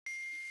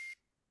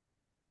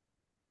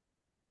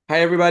Hi,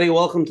 everybody.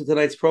 Welcome to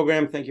tonight's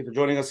program. Thank you for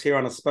joining us here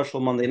on a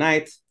special Monday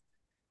night.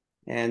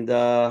 And me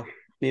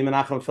and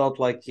Menachem felt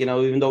like,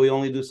 even though we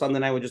only do Sunday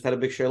night, we just had a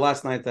big share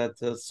last night, that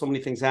so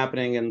many things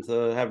happening, and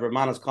to have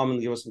Ramanas come and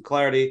give us some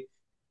clarity, it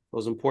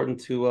was important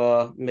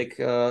to make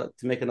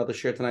another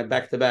share tonight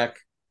back to back.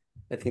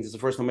 I think this is the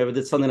first time we ever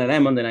did Sunday night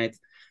and Monday night.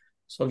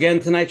 So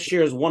again, tonight's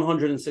share is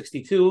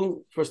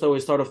 162. First, I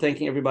always start off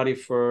thanking everybody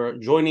for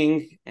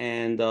joining.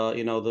 And, as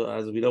we know,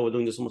 we're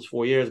doing this almost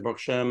 4 years. Baruch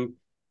Hashem,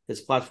 this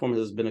platform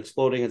has been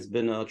exploding. It's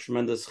been a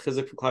tremendous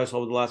chizuk for Klal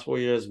over the last 4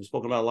 years. We've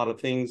spoken about a lot of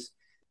things.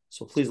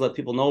 So please let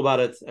people know about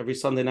it. Every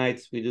Sunday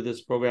night, we do this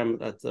program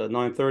at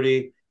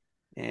 9:30.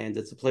 And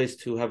it's a place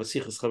to have a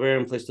sichas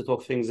chaverim, a place to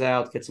talk things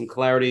out, get some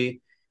clarity.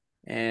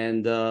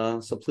 And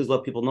so please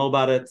let people know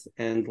about it.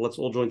 And let's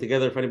all join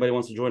together. If anybody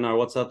wants to join our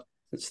WhatsApp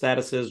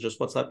statuses, just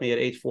WhatsApp me at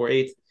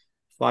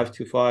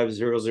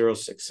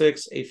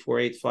 848-525-0066,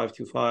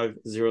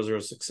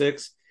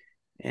 848-525-0066.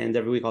 And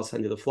every week I'll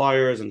send you the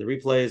flyers and the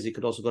replays. You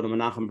could also go to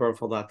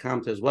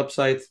menachembernfeld.com to his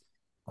website,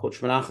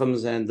 Coach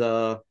Menachem's, and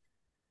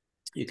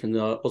you can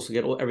also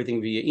get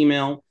everything via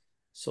email.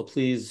 So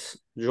please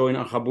join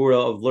our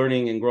chabura of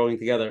learning and growing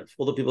together. For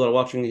all the people that are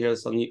watching here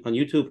on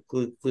YouTube,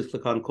 please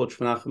click on Coach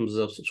Menachem's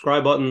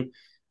subscribe button,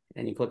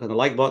 and you click on the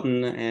like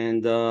button.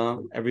 And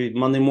every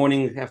Monday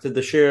morning after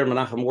the share,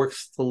 Menachem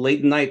works till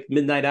late night,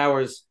 midnight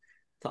hours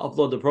to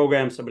upload the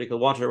program. Somebody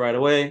could watch it right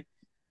away.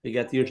 We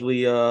get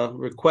usually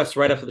requests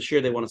right after the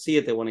share. They want to see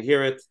it. They want to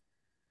hear it,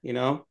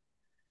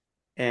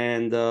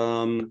 And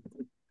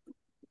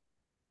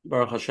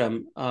Baruch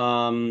Hashem.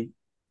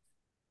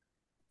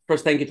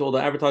 First, thank you to all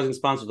the advertising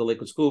sponsors, the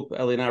Lakewood Scoop,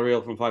 Eli and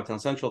Ariel from 5 Town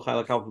Central,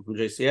 Chayla Kaufman from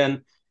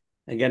JCN.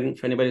 Again,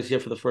 if anybody's here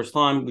for the first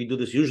time, we do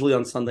this usually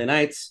on Sunday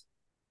nights.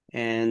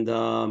 And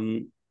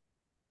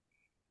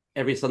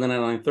every Sunday night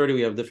at 9:30,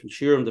 we have different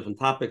shiurim, different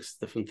topics,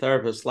 different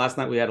therapists. Last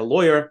night, we had a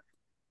lawyer.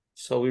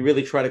 So we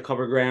really try to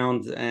cover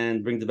ground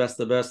and bring the best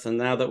of the best. And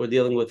now that we're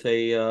dealing with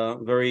a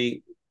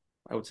very,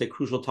 I would say,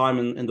 crucial time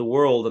in the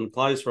world and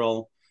Klal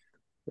Yisrael,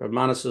 Rabbi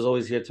Manas is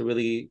always here to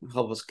really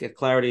help us get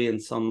clarity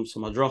and some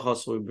hadracha.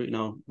 So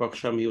Baruch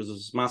Hashem, he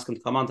was masking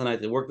to come on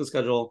tonight. They work the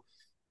schedule,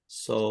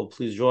 so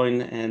please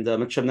join. And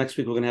next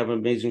week we're going to have an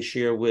amazing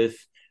share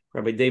with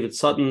Rabbi David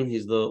Sutton.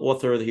 He's the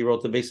author. He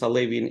wrote the Beis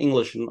HaLevi in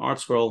English and Art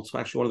Scroll. It's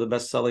actually one of the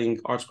best-selling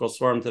Art Scroll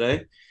Svarim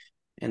today.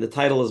 And the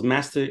title is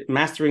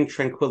Mastering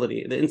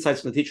Tranquility: The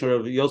Insights from the Teaching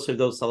of Yosef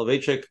Dov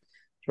Soloveitchik,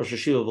 Rosh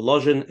Hashiva of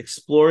Volozhin,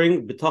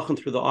 exploring B'tachin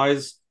through the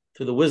eyes,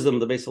 through the wisdom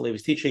of the Beis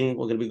HaLevi's teaching.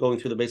 We're going to be going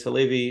through the Beis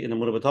HaLevi in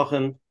Amud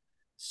B'tachin.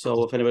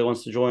 So if anybody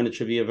wants to join, it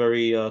should be a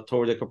very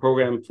Torah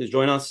program. Please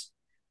join us.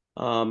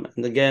 And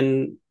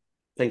again,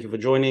 thank you for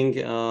joining.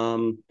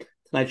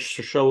 Tonight's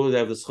show, we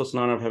have the chus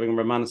and honor of having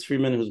Rabbi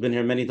Friedman, who's been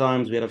here many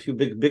times. We had a few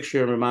big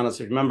share in Rabbi. If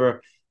you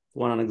remember,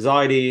 one on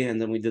anxiety, and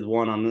then we did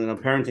one on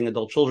parenting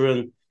adult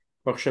children.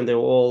 Baruch Hashem, they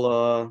were all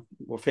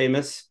were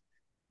famous,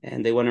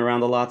 and they went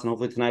around a lot, and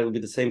hopefully tonight will be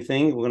the same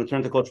thing. We're going to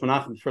turn to Coach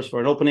Menachem first for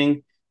an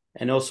opening,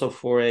 and also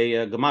for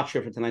a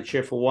gematria for tonight's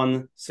share for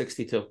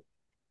 162.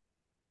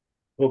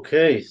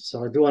 Okay,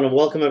 so I do want to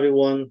welcome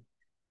everyone.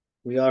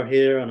 We are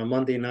here on a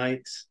Monday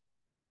night,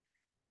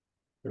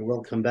 and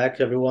welcome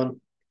back,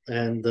 everyone.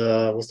 And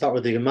we'll start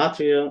with the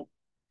gematria.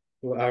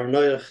 Our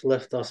Noach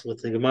left us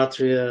with the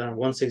gematria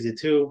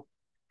 162.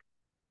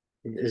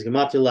 It is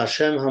gematria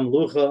Hashem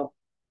Hamlucha.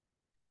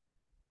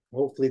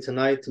 Hopefully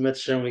tonight,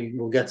 Mitzvah, we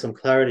will get some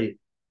clarity.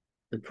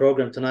 The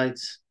program tonight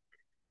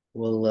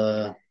will,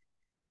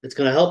 it's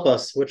going to help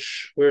us,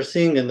 which we're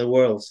seeing in the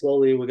world.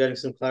 Slowly, we're getting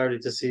some clarity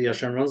to see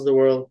Hashem runs the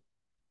world,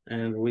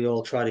 and we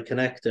all try to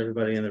connect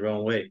everybody in their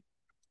own way.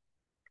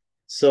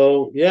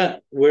 So, yeah,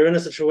 we're in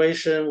a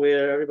situation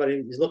where everybody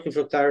is looking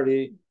for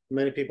clarity.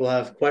 Many people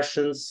have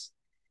questions.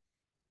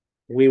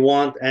 We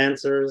want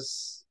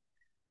answers.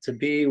 To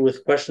be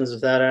with questions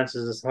without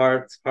answers is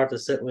hard to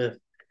sit with.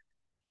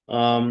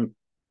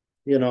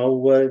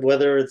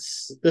 Whether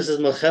it's this is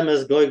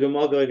Melchemes Goy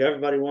Gemogoy,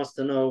 everybody wants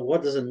to know,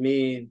 what does it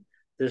mean?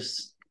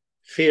 There's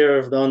fear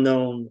of the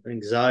unknown,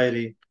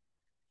 anxiety,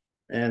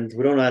 and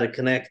we don't know how to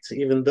connect.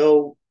 Even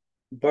though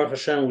Baruch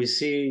Hashem, we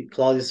see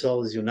Klal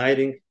Yisrael is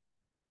uniting,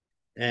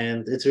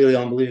 and it's really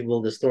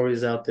unbelievable, the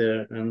stories out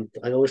there. And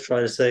I always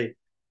try to say,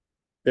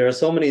 there are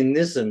so many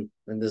nisim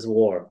in this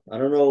war. I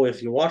don't know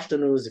if you watch the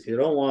news, if you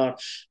don't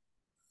watch,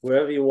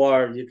 wherever you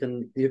are, you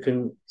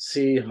can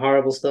see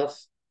horrible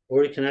stuff,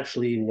 or you can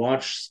actually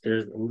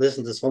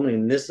listen to so many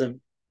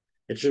nisim.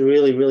 It's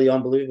really, really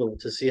unbelievable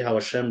to see how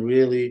Hashem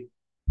really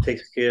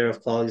takes care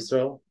of Klal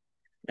Yisrael.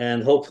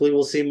 And hopefully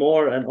we'll see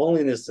more and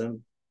only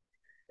nisim.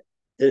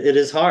 It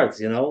is hard,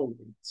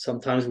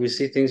 Sometimes we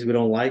see things we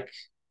don't like,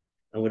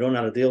 and we don't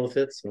know how to deal with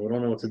it, and we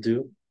don't know what to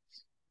do.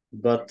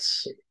 But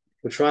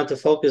we're trying to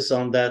focus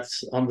on that,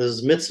 on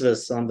those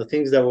mitzvahs, on the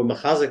things that will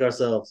mechazik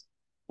ourselves,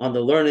 on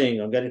the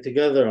learning, on getting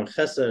together, on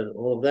chesed,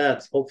 all of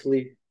that.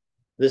 Hopefully,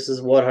 this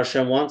is what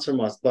Hashem wants from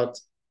us, but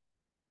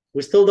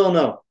we still don't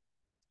know.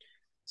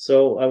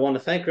 So I want to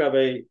thank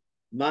Rabbi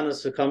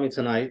Manas for coming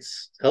tonight,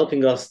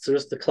 helping us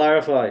just to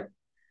clarify.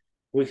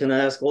 We can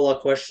ask all our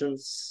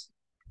questions.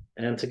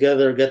 and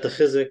together get the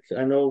chizik.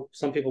 I know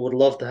some people would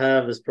love to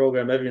have this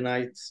program every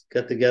night,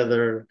 get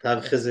together,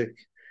 have chizik.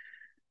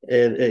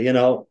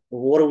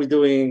 What are we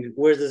doing?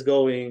 Where's this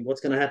going?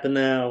 What's going to happen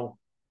now?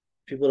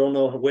 People don't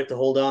know where to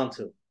hold on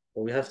to.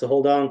 But we have to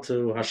hold on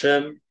to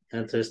Hashem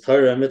and to His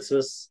Torah and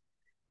mitzvahs.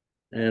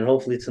 And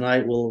hopefully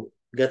tonight we'll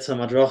get some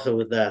adracha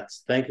with that.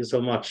 Thank you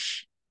so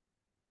much.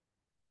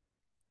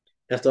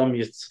 You have to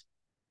unmute.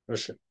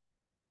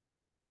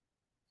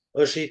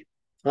 Oshi,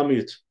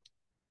 unmute.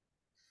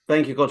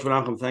 Thank you, Coach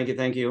Menachem.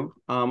 Thank you.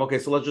 Okay,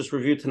 so let's just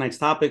review tonight's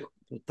topic.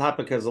 The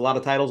topic has a lot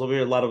of titles over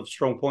here, a lot of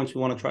strong points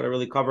we want to try to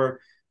really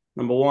cover.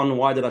 Number one,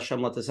 why did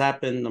Hashem let this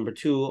happen? Number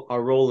two,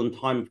 our role in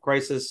time of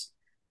crisis,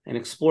 and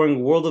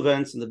exploring world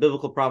events and the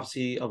biblical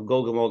prophecy of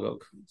Gog and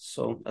Magog.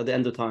 So at the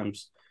end of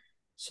times.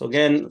 So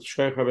again,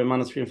 Sheikh Rabbi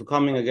Manas Friedman for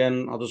coming.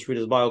 Again, I'll just read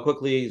his bio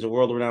quickly. He's a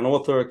world-renowned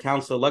author,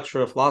 counselor,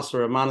 lecturer,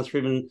 philosopher. Manas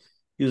Friedman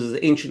uses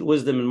ancient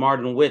wisdom and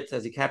modern wit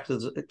as he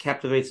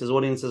captivates his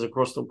audiences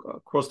across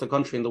the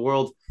country and the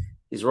world.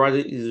 He's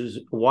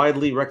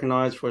widely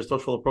recognized for his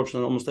thoughtful approach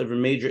on almost every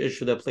major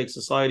issue that plagues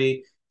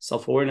society: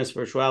 self-awareness,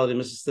 spirituality,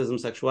 mysticism,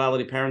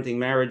 sexuality, parenting,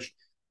 marriage.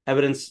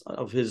 Evidence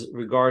of his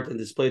regard and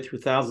displayed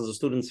through thousands of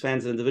students,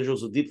 fans, and individuals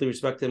who deeply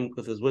respect him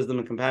with his wisdom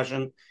and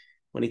compassion.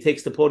 When he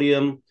takes the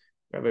podium,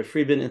 Rabbi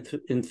Friedman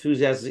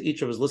enthusiasms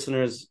each of his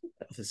listeners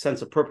with a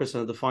sense of purpose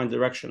and a defined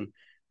direction.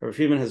 Rabbi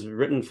Friedman has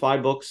written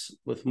 5 books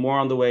with more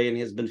on the way, and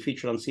he has been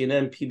featured on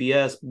CNN,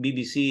 PBS,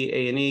 BBC,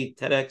 A&E,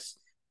 TEDx,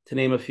 to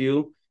name a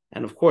few.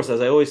 And of course,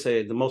 as I always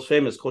say, the most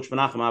famous, Coach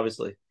Menachem,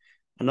 obviously.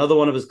 Another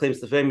one of his claims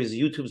to fame is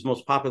YouTube's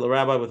most popular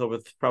rabbi with over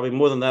probably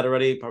more than that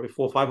already, probably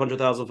 400,000 or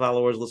 500,000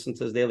 followers listen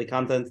to his daily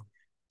content.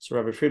 So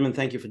Rabbi Friedman,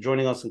 thank you for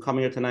joining us and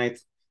coming here tonight.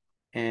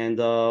 And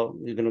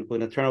we're going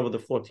to turn over the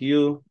floor to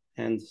you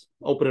and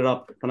open it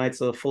up.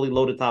 Tonight's a fully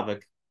loaded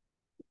topic.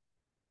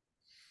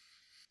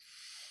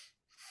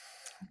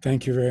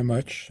 Thank you very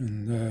much.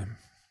 And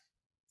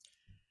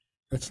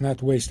let's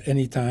not waste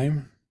any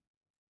time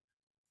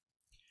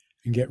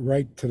and get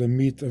right to the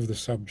meat of the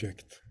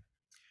subject.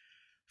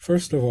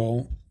 First of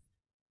all,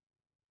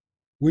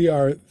 we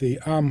are the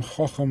Am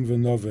Chacham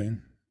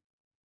V'Novin,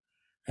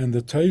 and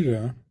the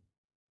Torah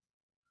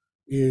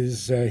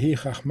is Hi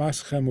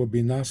Chachmaschem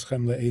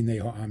U'Binaschem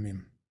Le'enei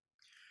Ha'amim.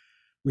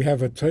 We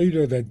have a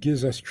Torah that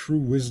gives us true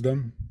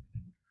wisdom,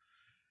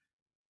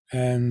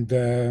 and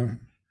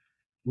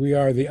we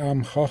are the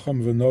Am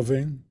Chacham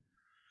V'Novin.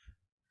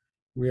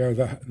 We are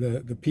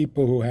the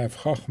people who have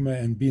Chachma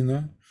and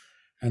Bina,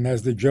 and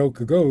as the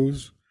joke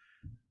goes,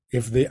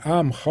 if the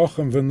Am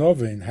Chacham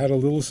V'Novin had a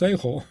little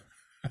seichel,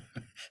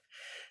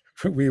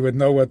 we would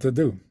know what to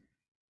do.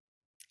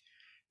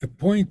 The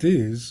point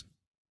is,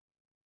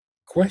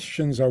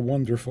 questions are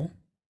wonderful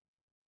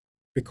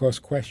because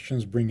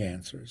questions bring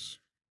answers.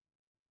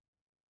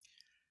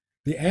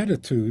 The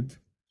attitude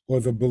or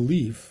the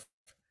belief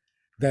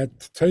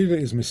that Torah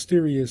is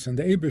mysterious and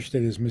the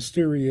Eibishter is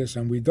mysterious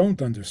and we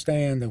don't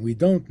understand and we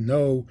don't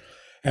know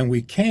and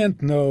we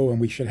can't know and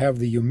we should have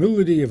the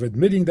humility of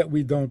admitting that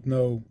we don't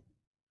know,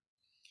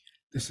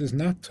 this is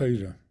not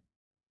Torah.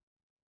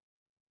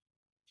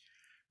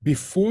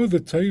 Before the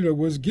Torah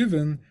was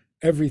given,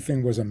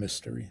 everything was a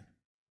mystery.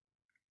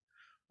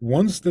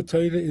 Once the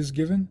Torah is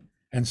given,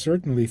 and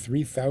certainly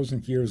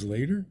 3,000 years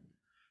later,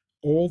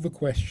 all the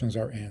questions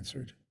are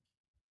answered.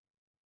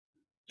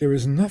 There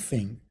is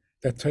nothing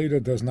that Torah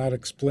does not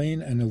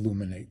explain and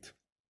illuminate.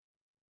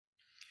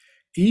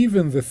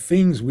 Even the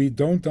things we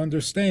don't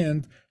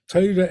understand,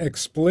 Torah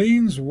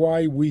explains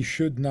why we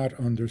should not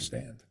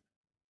understand.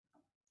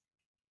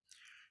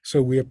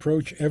 So we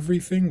approach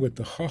everything with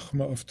the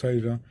Chachma of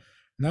Torah,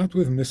 not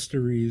with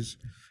mysteries,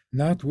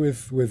 not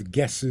with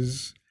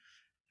guesses,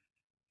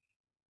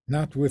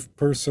 not with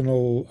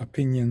personal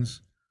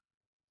opinions.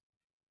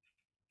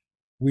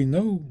 We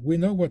know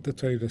what the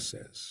Torah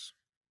says.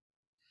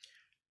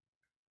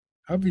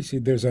 Obviously,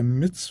 there's a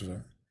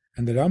mitzvah,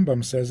 and the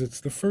Rambam says it's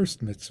the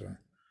first mitzvah,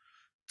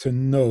 to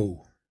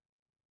know.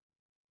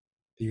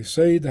 The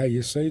Yesod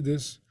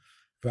HaYesodis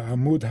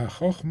v'Amud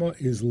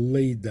HaChochma is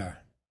Leida.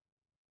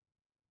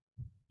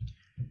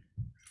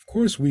 Of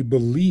course, we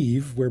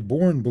believe, we're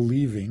born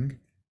believing.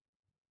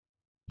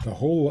 The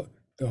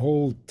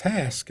whole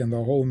task and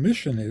the whole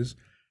mission is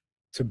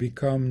to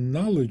become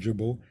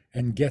knowledgeable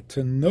and get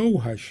to know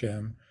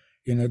Hashem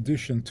in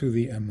addition to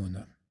the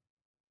emunah.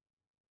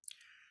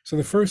 So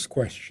the first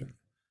question,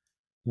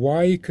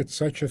 why could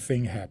such a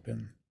thing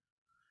happen?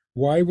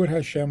 Why would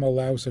Hashem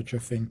allow such a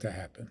thing to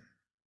happen?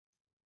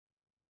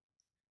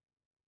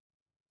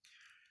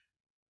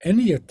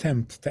 Any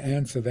attempt to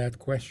answer that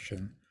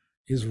question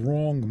is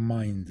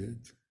wrong-minded.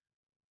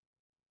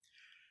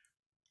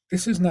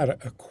 This is not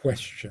a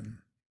question.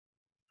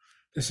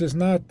 This is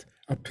not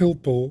a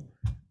pilpul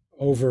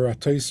over a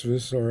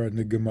Tosfos or a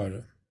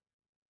Gemara.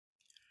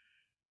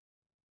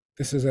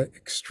 This is an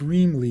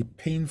extremely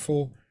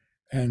painful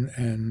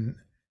and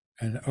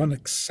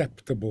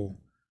unacceptable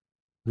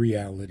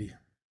reality.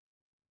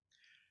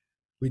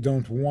 We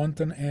don't want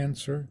an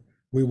answer.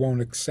 We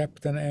won't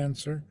accept an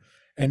answer.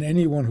 And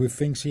anyone who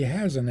thinks he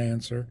has an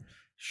answer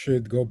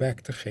should go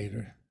back to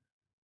Cheder.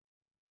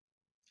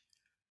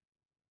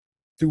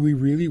 Do we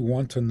really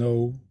want to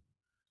know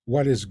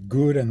what is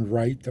good and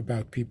right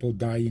about people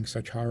dying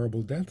such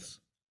horrible deaths?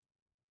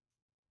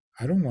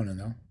 I don't want to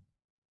know.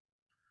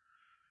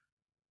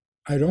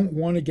 I don't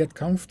want to get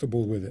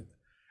comfortable with it.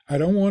 I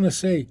don't want to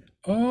say,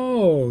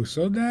 oh,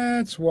 so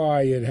that's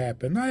why it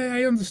happened.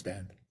 I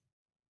understand.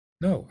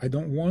 No, I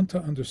don't want to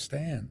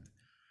understand.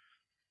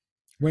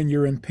 When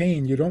you're in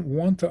pain, you don't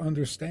want to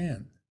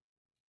understand.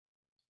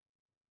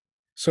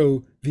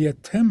 So the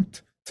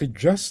attempt to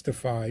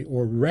justify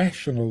or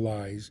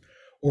rationalize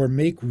or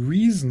make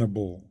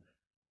reasonable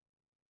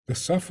the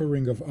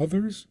suffering of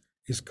others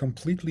is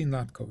completely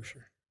not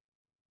kosher.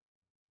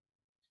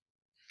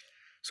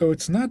 So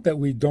it's not that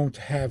we don't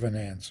have an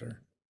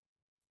answer.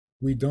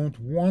 We don't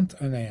want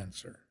an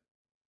answer.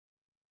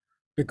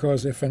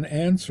 Because if an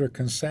answer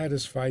can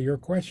satisfy your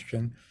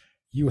question,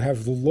 you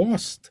have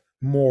lost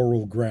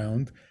moral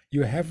ground.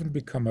 You haven't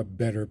become a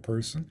better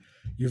person.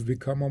 You've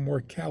become a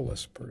more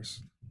callous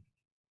person.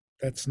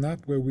 That's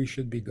not where we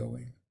should be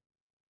going.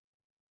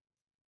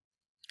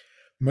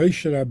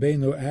 Moshe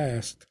Rabbeinu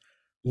asked,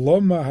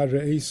 Loma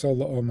hareisa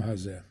la'om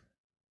hazeh.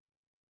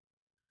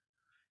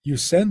 You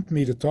sent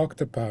me to talk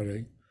to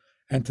Pare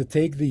and to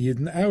take the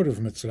Yidden out of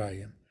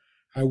Mitzrayim.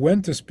 I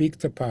went to speak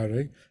to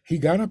Pare. He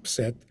got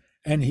upset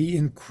and he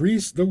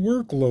increased the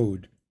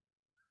workload.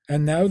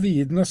 And now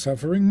the Yidden are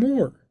suffering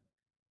more.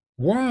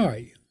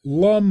 Why?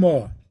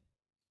 Lama.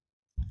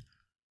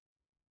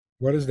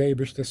 What does the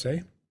Eibishter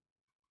say?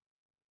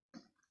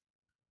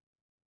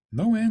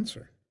 No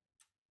answer.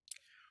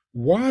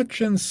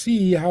 Watch and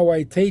see how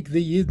I take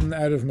the Yidden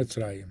out of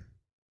Mitzrayim.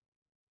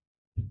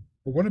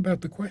 But what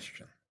about the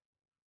question?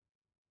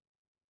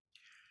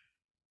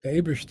 The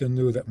Eibishter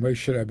knew that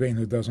Moshe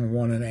Rabbeinu doesn't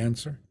want an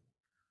answer.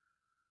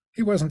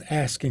 He wasn't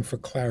asking for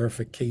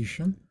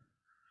clarification.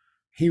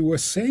 He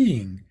was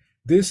saying,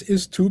 this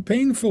is too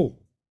painful.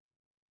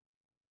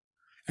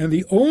 And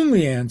the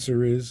only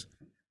answer is,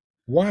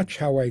 watch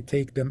how I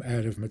take them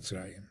out of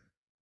Mitzrayim.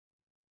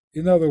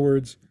 In other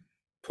words,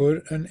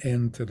 put an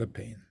end to the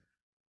pain.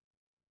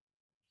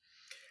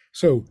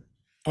 So,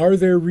 are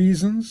there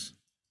reasons?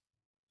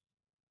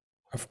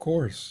 Of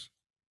course.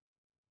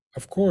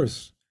 Of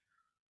course.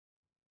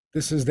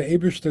 This is the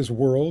Eibishter's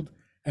world,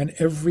 and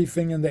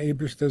everything in the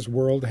Eibishter's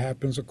world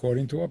happens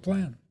according to a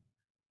plan.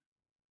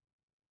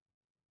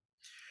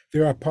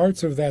 There are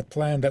parts of that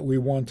plan that we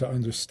want to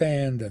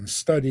understand and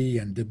study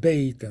and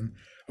debate and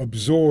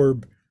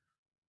absorb.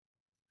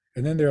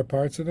 And then there are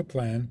parts of the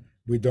plan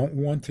we don't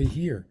want to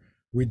hear.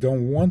 We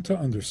don't want to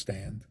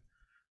understand.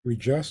 We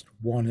just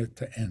want it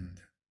to end.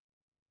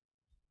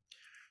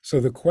 So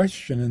the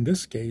question in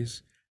this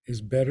case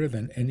is better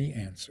than any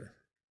answer.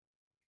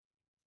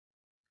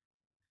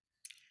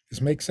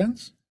 This makes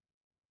sense?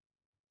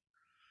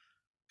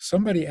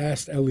 Somebody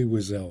asked Elie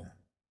Wiesel,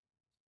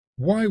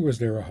 why was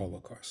there a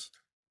Holocaust?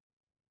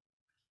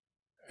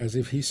 As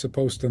if he's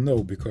supposed to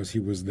know because he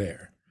was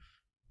there.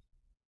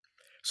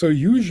 So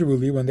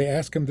usually when they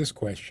ask him this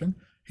question,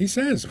 he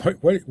says,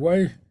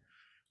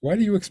 why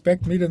do you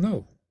expect me to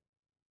know?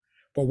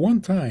 But one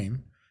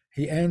time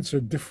he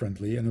answered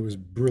differently and it was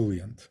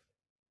brilliant.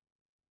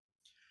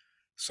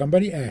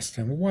 Somebody asked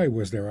him, why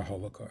was there a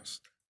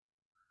Holocaust?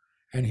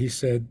 And he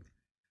said,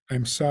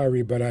 I'm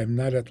sorry, but I'm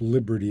not at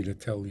liberty to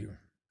tell you.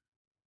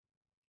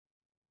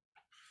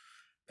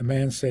 The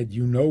man said,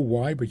 you know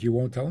why, but you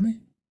won't tell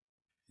me?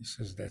 He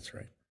says, that's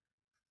right.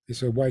 He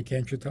said, why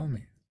can't you tell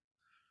me?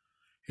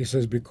 He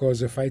says,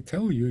 because if I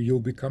tell you, you'll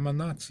become a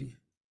Nazi.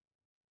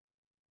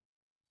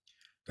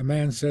 The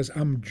man says,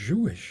 I'm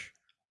Jewish.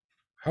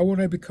 How would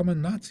I become a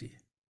Nazi?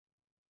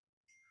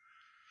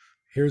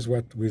 Here's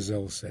what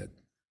Wiesel said.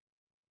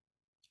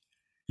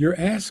 You're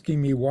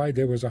asking me why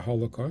there was a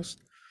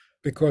Holocaust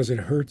because it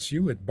hurts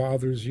you, it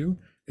bothers you,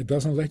 it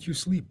doesn't let you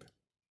sleep.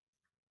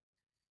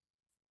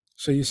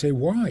 So you say,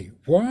 why?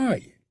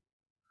 Why?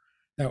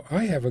 Now,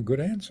 I have a good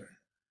answer.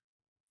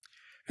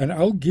 And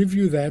I'll give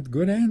you that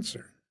good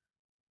answer.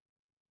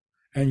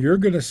 And you're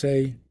going to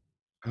say,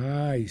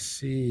 I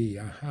see,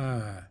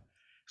 aha.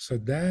 So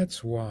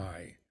that's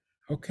why.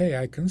 Okay,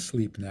 I can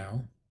sleep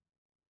now.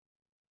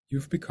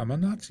 You've become a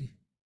Nazi.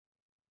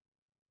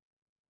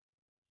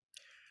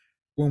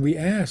 When we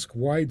ask,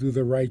 why do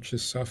the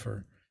righteous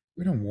suffer?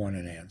 We don't want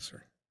an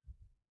answer.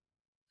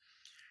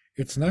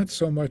 It's not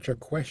so much a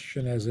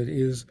question as it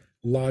is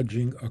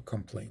lodging a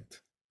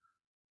complaint.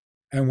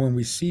 And when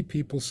we see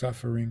people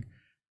suffering,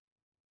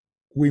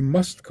 we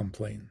must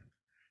complain.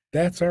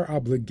 That's our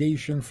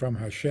obligation from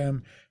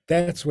Hashem.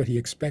 That's what he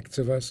expects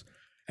of us.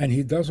 And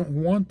he doesn't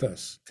want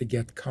us to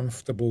get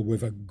comfortable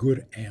with a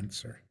good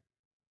answer.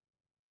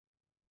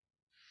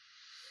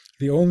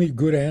 The only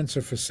good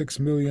answer for 6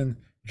 million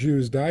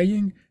Jews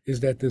dying is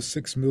that the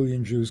 6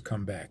 million Jews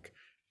come back.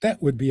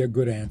 That would be a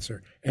good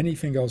answer.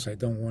 Anything else I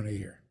don't want to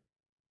hear.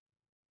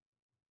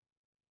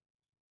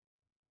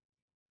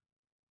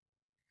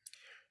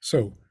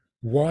 So,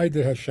 why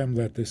did Hashem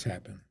let this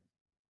happen?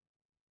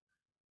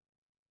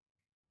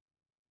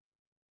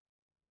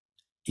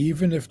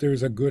 Even if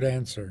there's a good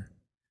answer,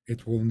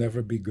 it will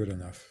never be good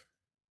enough.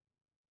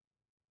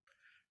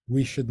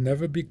 We should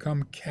never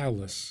become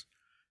callous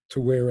to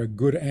where a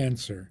good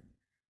answer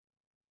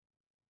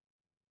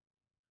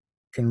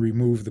can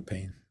remove the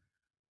pain.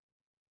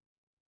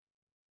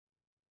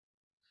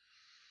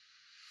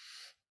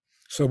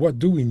 So what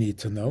do we need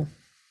to know?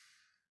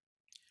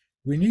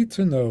 We need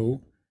to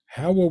know,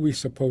 how are we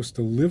supposed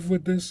to live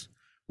with this?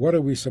 What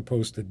are we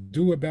supposed to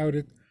do about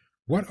it?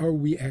 What are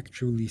we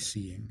actually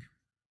seeing?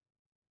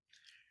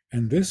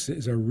 And this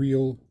is a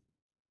real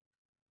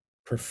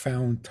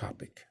profound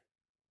topic.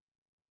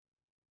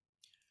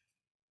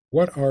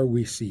 What are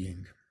we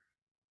seeing?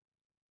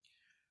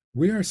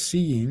 We are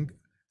seeing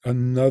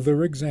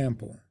another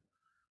example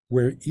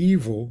where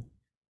evil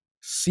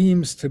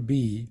seems to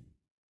be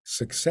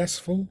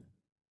successful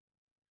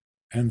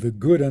and the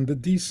good and the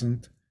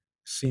decent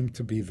seem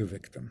to be the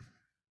victim.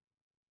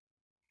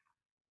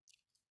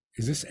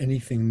 Is this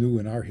anything new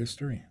in our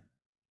history?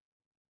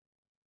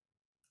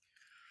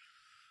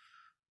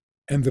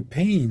 And the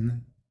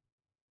pain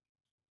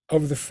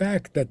of the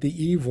fact that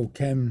the evil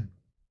can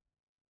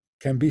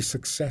be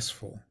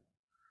successful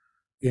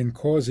in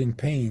causing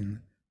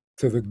pain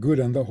to the good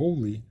and the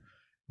holy,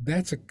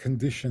 that's a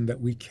condition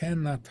that we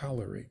cannot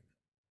tolerate.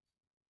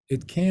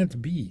 It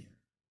can't be.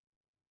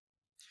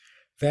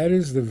 That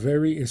is the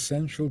very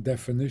essential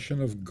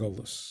definition of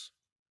Gullus.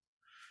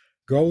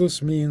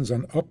 Gullus means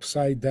an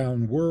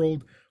upside-down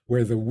world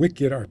where the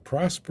wicked are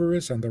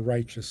prosperous and the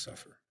righteous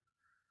suffer,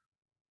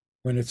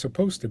 when it's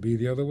supposed to be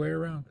the other way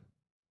around.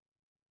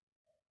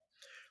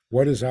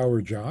 What is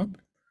our job?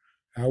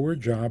 Our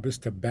job is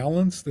to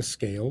balance the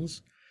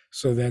scales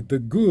so that the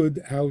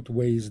good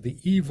outweighs the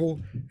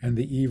evil and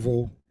the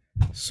evil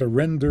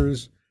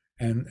surrenders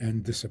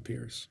and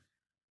disappears.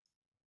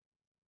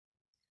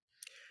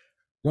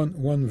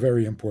 One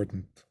very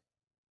important.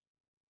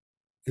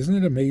 Isn't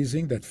it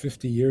amazing that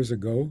 50 years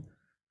ago,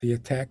 the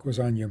attack was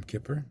on Yom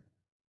Kippur?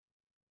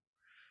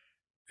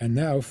 And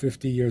now,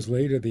 50 years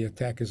later, the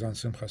attack is on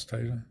Simchas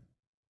Torah.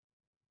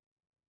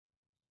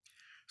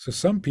 So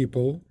some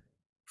people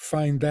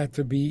find that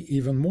to be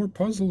even more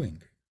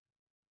puzzling.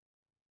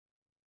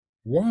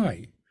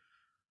 Why?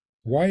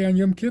 Why on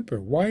Yom Kippur?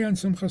 Why on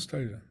Simchas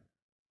Torah?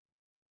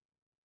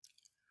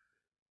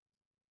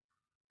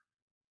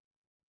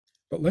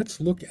 But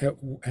let's look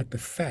at the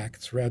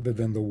facts rather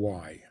than the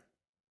why.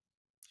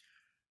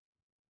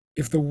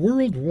 If the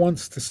world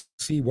wants to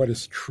see what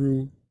is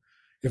true,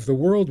 if the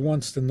world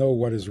wants to know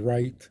what is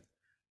right,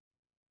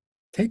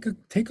 take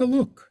a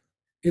look.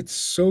 It's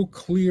so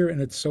clear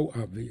and it's so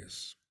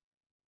obvious.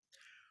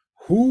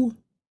 Who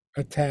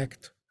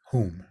attacked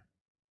whom?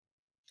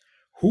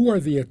 Who are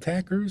the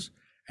attackers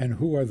and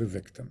who are the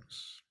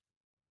victims?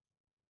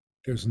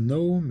 There's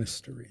no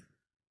mystery.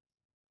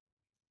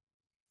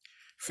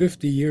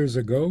 50 years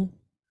ago,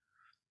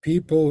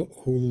 people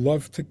who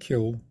love to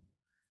kill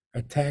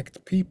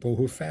attacked people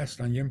who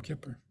fast on Yom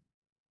Kippur.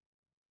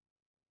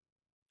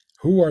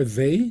 Who are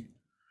they?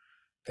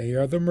 They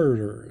are the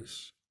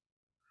murderers.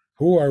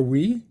 Who are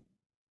we?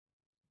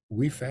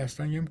 We fast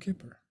on Yom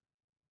Kippur.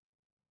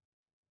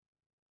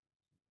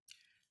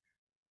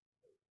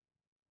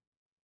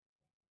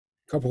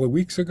 A couple of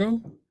weeks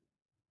ago,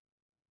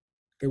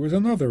 there was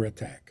another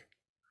attack.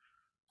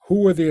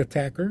 Who are the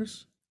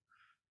attackers?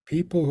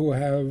 People who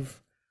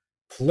have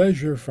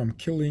pleasure from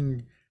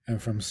killing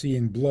and from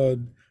seeing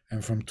blood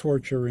and from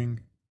torturing.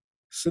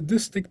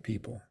 Sadistic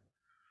people.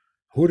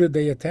 Who did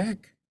they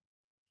attack?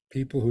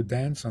 People who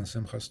dance on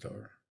Simchas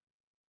Torah.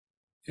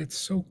 It's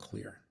so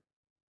clear.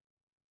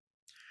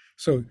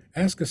 So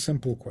ask a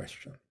simple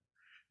question.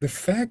 The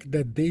fact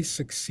that they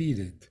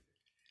succeeded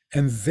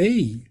and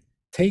they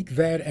take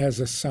that as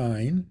a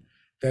sign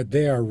that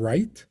they are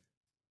right,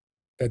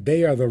 that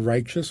they are the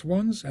righteous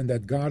ones, and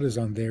that God is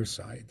on their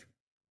side.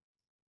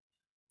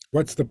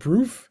 What's the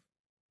proof?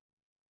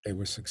 They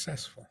were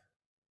successful.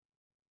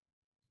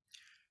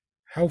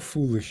 How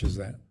foolish is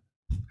that?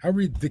 How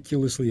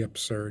ridiculously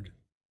absurd.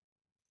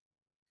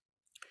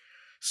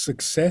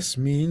 Success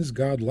means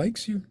God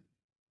likes you.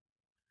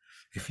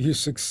 If you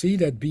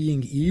succeed at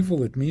being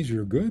evil, it means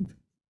you're good.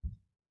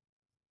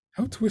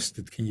 How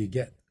twisted can you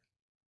get?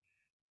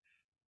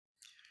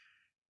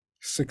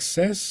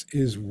 Success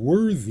is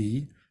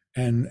worthy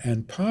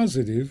and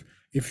positive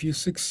if you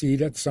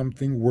succeed at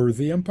something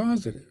worthy and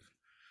positive.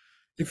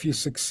 If you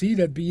succeed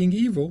at being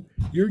evil,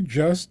 you're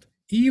just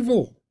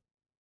evil.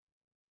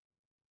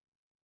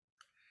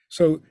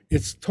 So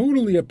it's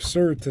totally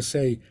absurd to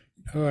say,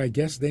 oh, I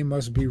guess they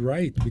must be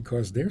right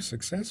because they're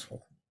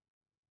successful.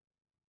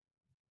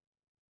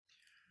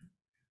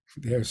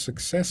 They're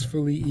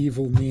successfully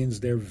evil means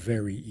they're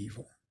very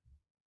evil.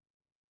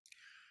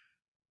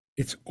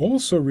 It's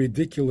also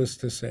ridiculous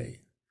to say,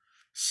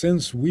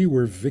 since we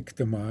were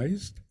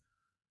victimized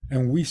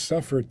and we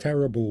suffer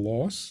terrible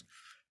loss,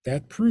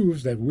 that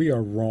proves that we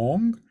are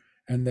wrong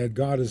and that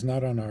God is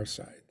not on our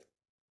side.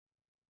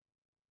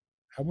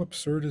 How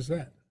absurd is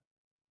that?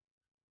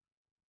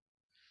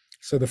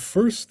 So the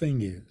first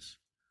thing is,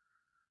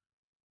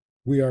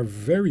 we are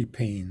very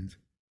pained.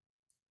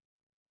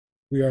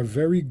 We are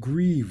very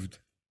grieved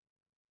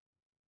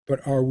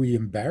But are we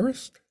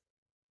embarrassed?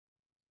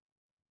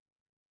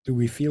 Do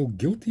we feel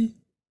guilty?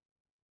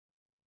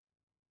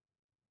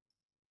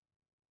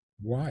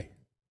 Why?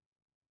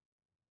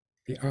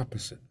 The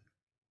opposite.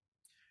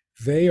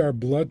 They are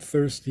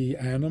bloodthirsty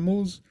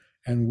animals,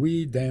 and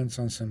we dance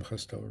on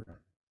Simchas Torah.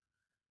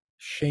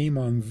 Shame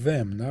on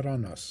them, not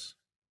on us.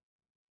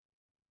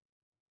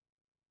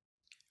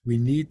 We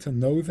need to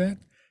know that,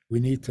 we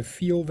need to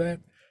feel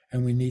that,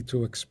 and we need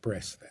to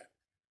express that.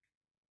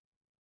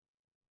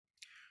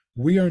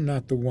 We are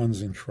not the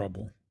ones in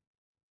trouble.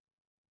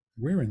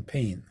 We're in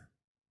pain.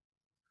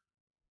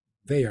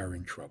 They are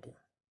in trouble.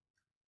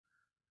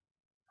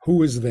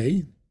 Who is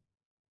they?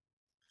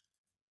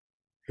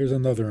 Here's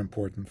another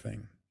important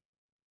thing.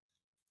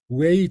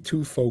 Way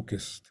too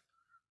focused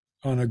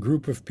on a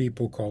group of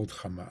people called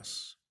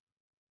Hamas.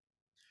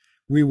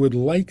 We would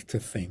like to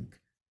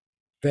think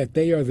that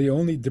they are the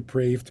only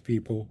depraved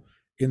people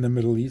in the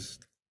Middle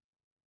East.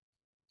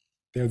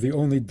 They're the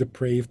only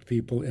depraved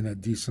people in a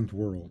decent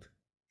world.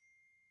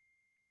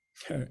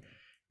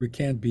 We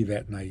can't be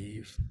that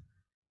naive.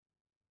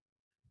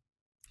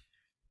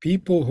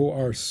 People who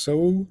are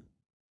so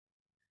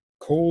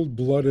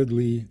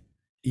cold-bloodedly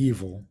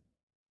evil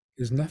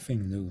is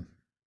nothing new.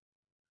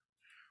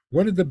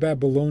 What did the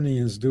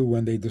Babylonians do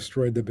when they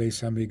destroyed the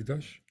Beis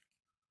Hamikdash?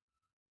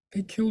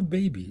 They killed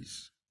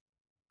babies.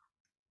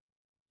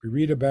 We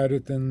read about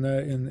it in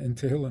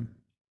Tehillim.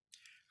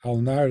 Al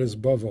Nar es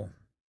Bavel.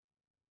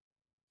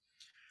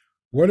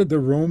 What did the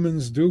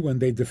Romans do when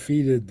they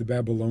defeated the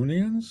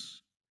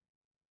Babylonians?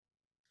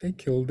 They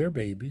killed their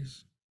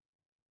babies.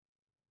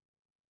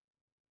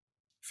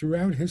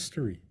 Throughout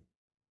history,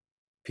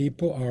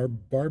 people are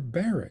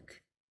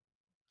barbaric.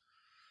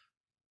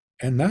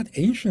 And not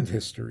ancient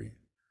history.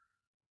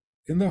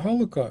 In the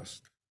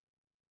Holocaust,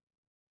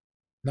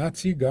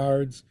 Nazi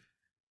guards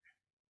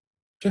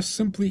just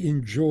simply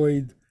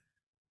enjoyed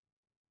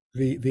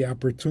the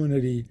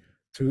opportunity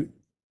to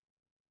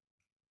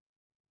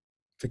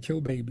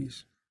kill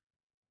babies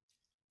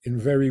in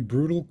very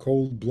brutal,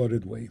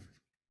 cold-blooded way.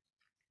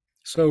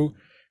 So,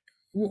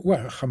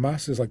 well,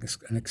 Hamas is like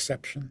an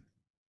exception.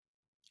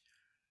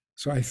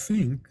 So I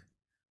think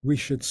we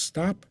should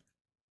stop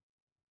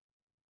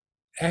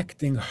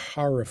acting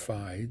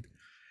horrified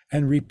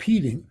and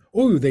repeating,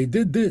 oh, they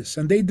did this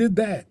and they did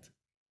that.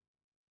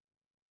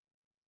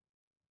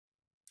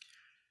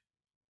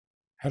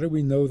 How do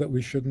we know that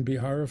we shouldn't be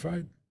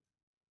horrified?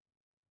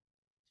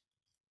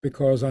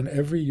 Because on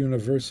every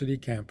university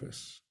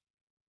campus,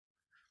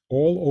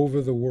 all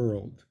over the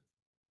world,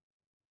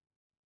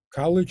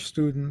 college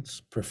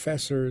students,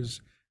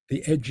 professors,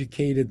 the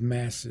educated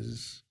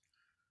masses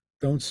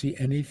don't see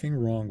anything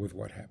wrong with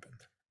what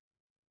happened.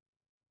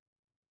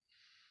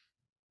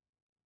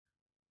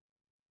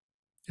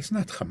 It's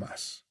not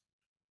Hamas.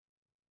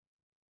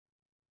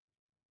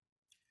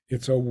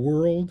 It's a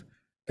world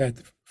that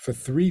for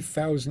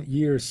 3,000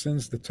 years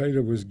since the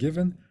Torah was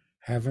given,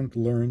 haven't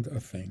learned a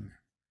thing,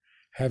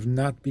 have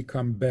not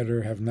become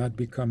better, have not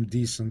become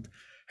decent,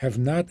 have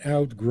not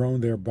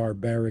outgrown their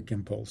barbaric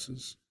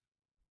impulses.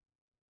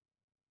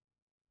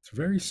 It's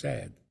very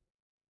sad.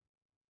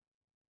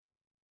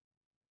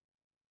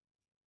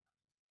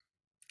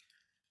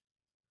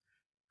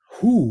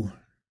 Who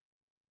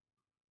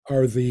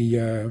are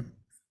the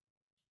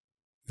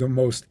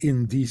most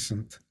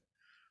indecent?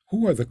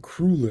 Who are the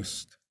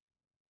cruelest?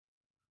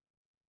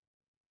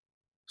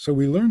 So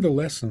we learned a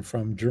lesson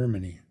from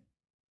Germany.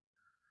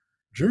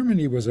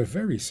 Germany was a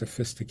very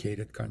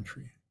sophisticated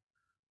country.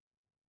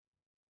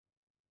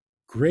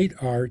 Great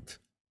art,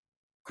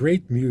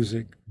 great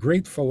music,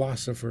 great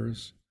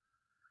philosophers,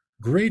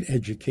 great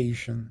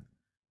education,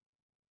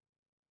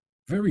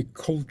 very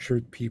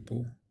cultured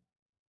people,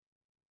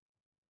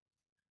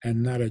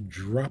 and not a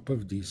drop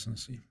of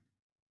decency.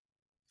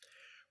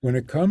 When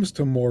it comes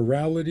to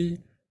morality,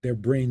 they're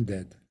brain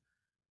dead.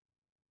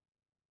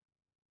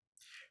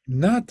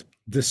 Not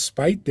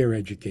despite their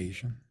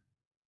education,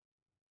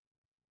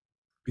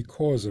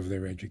 because of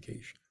their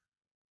education.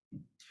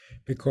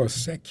 Because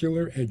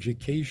secular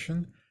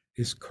education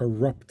is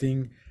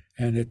corrupting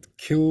and it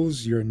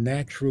kills your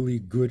naturally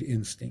good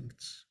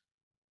instincts.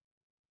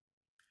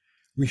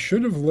 We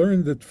should have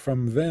learned it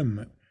from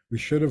them. We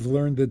should have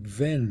learned it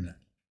then.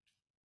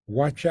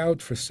 Watch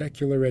out for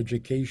secular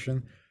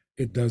education.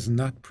 It does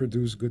not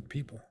produce good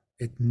people.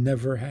 It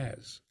never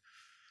has.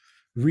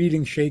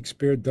 Reading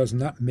Shakespeare does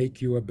not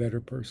make you a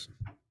better person.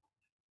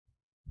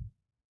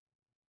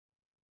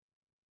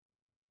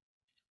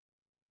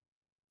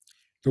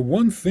 The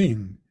one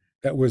thing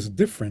that was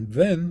different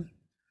then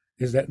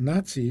is that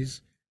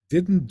Nazis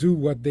didn't do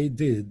what they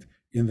did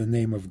in the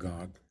name of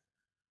God.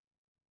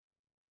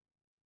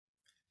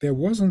 There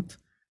wasn't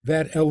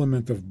that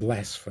element of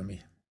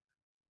blasphemy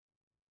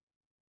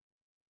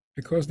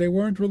because they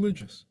weren't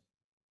religious.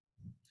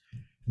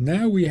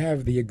 Now we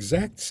have the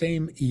exact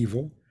same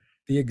evil,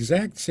 the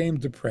exact same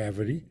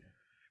depravity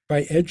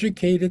by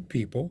educated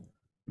people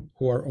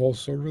who are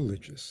also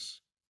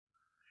religious.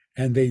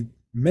 And they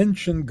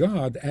mention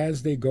God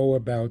as they go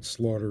about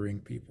slaughtering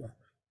people.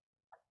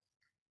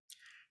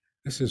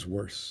 This is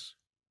worse.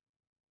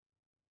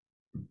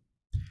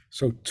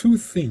 So, two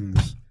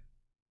things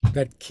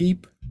that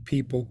keep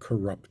people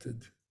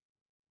corrupted: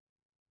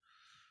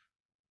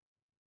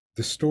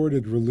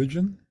 distorted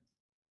religion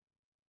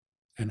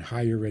and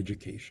higher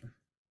education.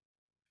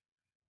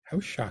 How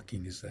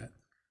shocking is that?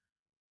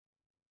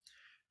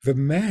 The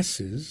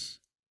masses,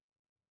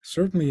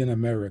 certainly in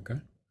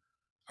America,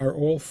 are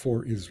all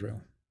for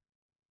Israel.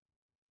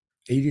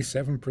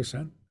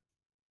 87%.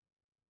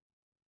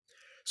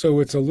 So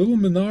it's a little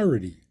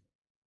minority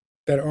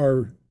that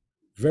are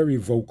very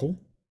vocal,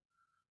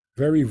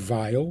 very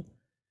vile,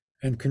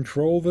 and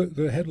control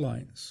the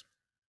headlines.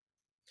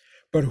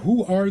 But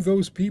who are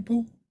those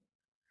people?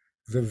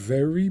 The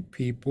very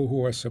people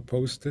who are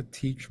supposed to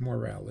teach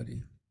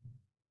morality.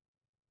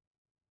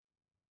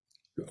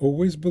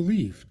 Always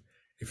believed,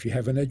 if you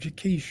have an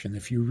education,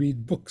 if you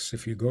read books,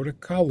 if you go to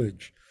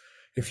college,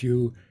 if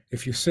you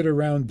sit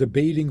around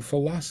debating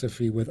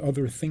philosophy with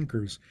other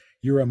thinkers,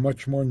 you're a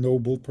much more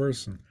noble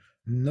person.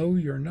 No,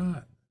 you're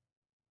not.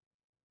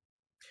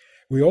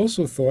 We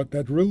also thought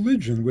that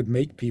religion would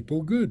make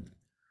people good.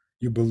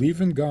 You believe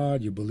in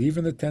God, you believe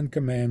in the Ten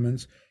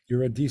Commandments,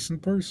 you're a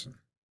decent person.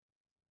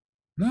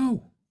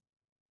 No.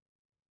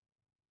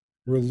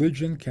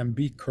 Religion can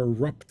be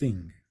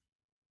corrupting.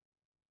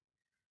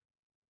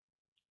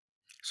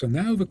 So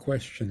now the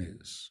question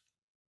is,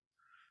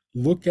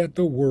 look at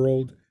the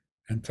world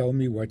and tell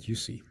me what you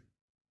see.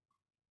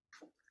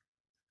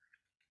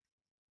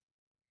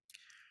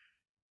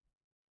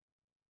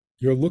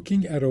 You're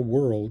looking at a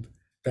world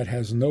that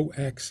has no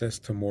access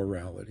to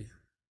morality.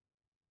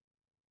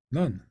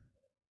 None.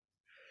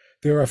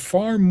 There are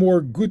far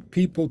more good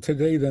people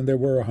today than there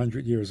were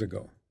 100 years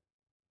ago.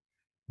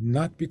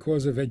 Not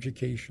because of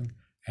education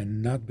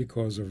and not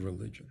because of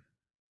religion.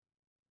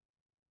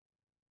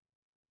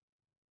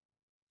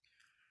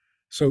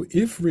 So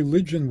if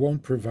religion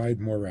won't provide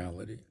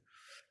morality,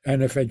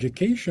 and if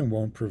education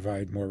won't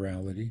provide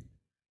morality,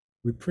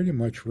 we pretty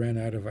much ran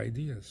out of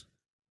ideas.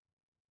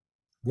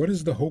 What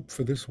is the hope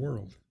for this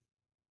world?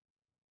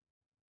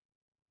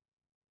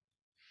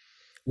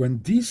 When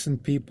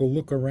decent people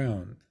look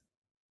around,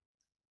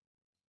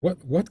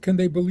 what can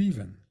they believe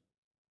in?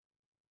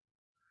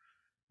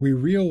 We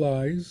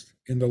realized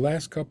in the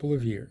last couple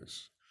of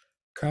years,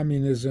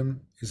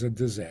 communism is a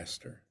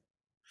disaster.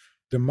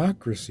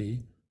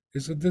 Democracy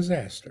is a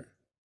disaster.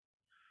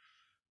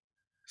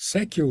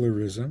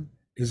 Secularism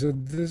is a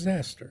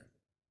disaster.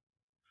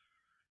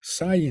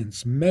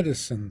 Science,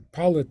 medicine,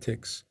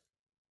 politics,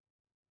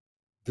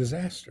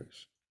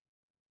 disasters.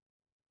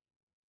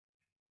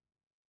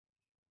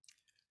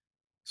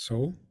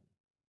 So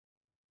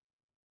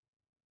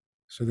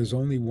there's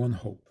only one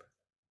hope,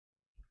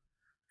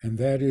 and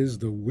that is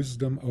the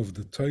wisdom of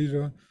the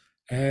Torah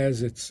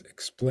as it's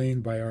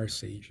explained by our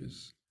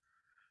sages.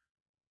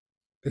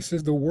 This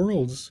is the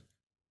world's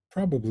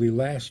probably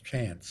last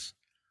chance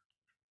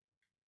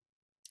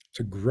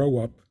to grow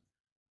up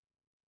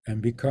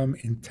and become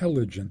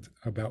intelligent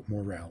about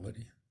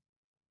morality.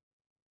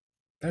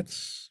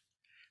 That's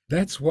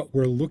what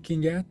we're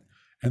looking at,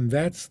 and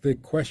that's the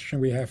question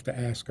we have to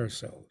ask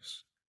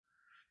ourselves.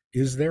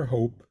 Is there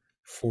hope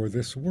for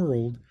this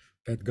world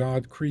that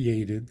God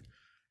created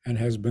and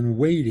has been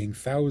waiting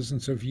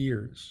thousands of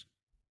years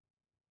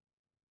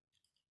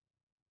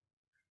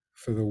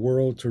for the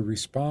world to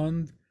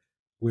respond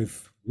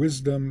with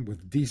wisdom,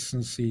 with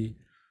decency,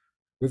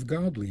 with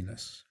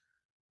godliness?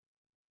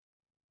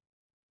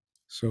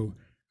 So,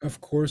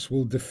 of course,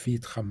 we'll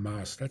defeat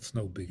Hamas. That's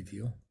no big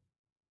deal.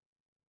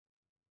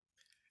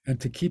 And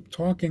to keep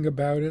talking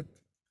about it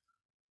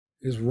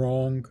is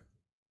wrong.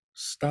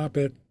 Stop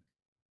it.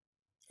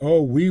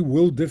 Oh, we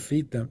will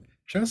defeat them.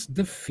 Just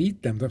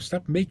defeat them.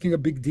 Stop making a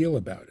big deal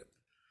about it.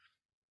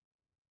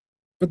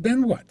 But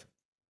then what?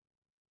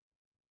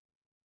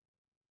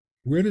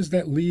 Where does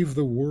that leave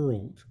the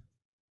world?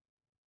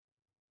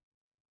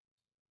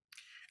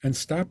 And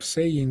stop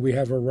saying we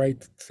have a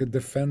right to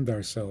defend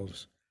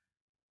ourselves.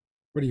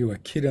 What are you, a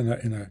kid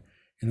in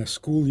a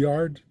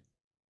schoolyard?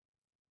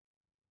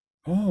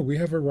 Oh, we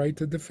have a right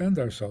to defend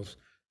ourselves.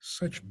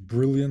 Such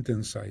brilliant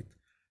insight,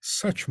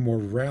 such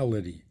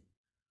morality.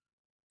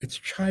 It's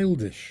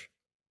childish.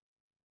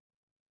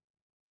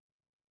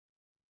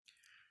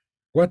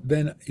 What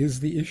then is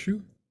the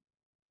issue?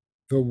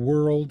 The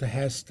world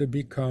has to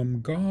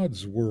become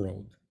God's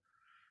world.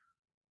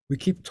 We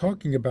keep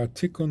talking about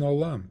tikkun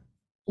olam.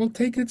 Well,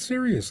 take it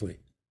seriously.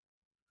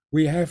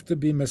 We have to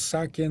be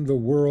mesaken the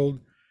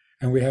world,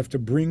 and we have to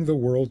bring the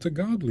world to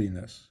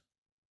godliness.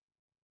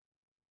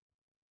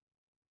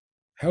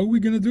 How are we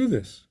going to do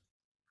this?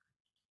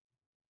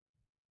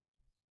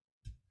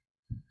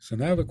 So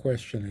now the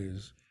question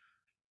is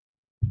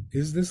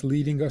this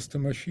leading us to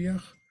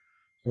Mashiach,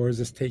 or is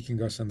this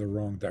taking us in the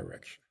wrong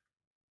direction?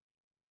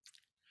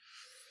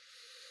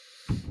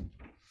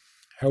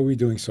 How are we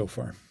doing so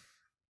far?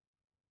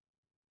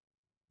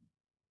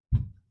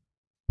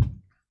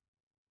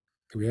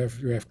 Do we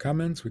have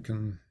comments?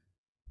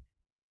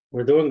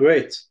 We're doing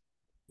great.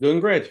 Doing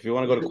great. If you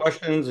want to go to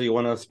questions or you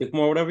want to speak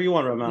more, whatever you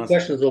want, Ramon.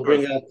 Questions will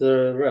bring out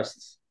the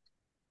rest.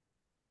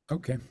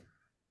 Okay.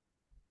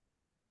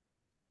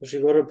 We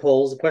should go to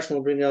polls. The question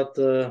will bring out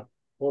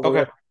all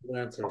the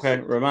answers. Okay,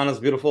 Ramana's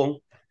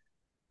beautiful.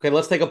 Okay,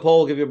 let's take a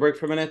poll, give you a break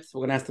for a minute.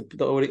 We're going to ask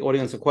the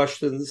audience a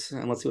questions,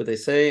 and let's see what they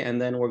say, and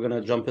then we're going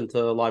to jump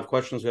into live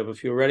questions. We have a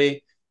few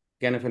ready.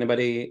 Again, if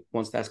anybody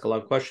wants to ask a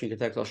live question, you can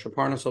text us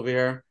Shaparnas over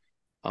here.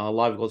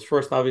 Live goes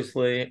first,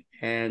 obviously,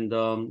 and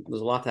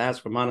there's a lot to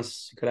ask.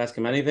 Ramanas, you could ask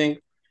him anything.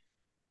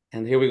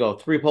 And here we go,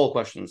 3 poll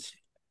questions.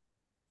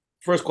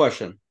 First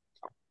question.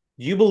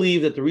 Do you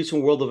believe that the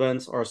recent world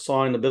events are a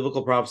sign of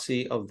biblical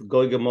prophecy of the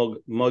Gog and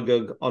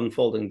Magog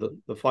unfolding,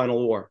 the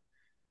final war?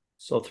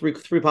 So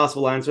three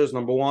possible answers.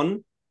 Number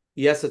 1,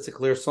 yes, it's a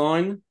clear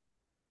sign.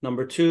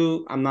 Number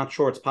 2, I'm not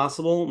sure it's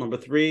possible. Number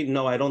 3,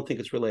 no, I don't think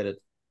it's related.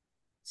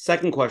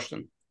 Second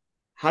question,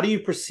 how do you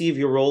perceive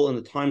your role in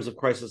the times of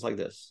crisis like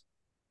this?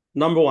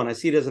 Number 1, I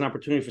see it as an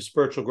opportunity for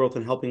spiritual growth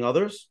and helping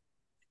others.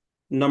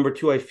 Number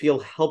 2, I feel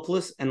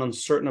helpless and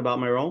uncertain about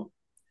my role.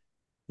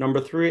 Number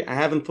 3, I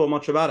haven't thought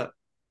much about it.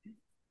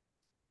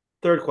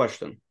 Third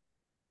question,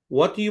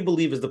 what do you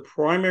believe is the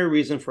primary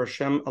reason for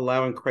Hashem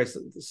allowing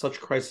such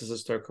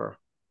crises to occur?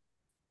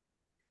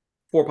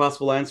 4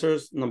 possible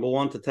answers. Number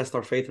 1, to test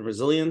our faith and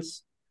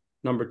resilience.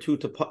 Number 2,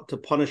 to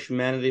punish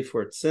humanity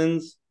for its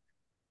sins.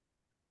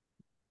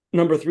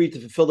 Number 3, to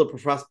fulfill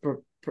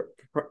the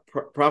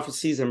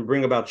prophecies and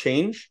bring about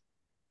change.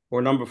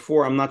 Or number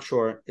 4, I'm not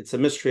sure. It's a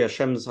mystery.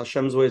 Hashem's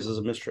ways is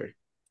a mystery.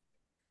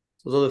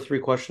 Those are the 3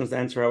 questions to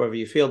answer however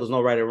you feel. There's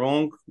no right or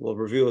wrong. We'll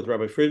review with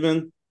Rabbi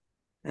Friedman.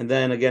 And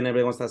then again,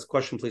 anybody wants to ask a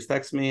question, please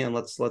text me, and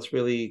let's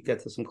really get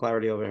to some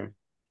clarity over here.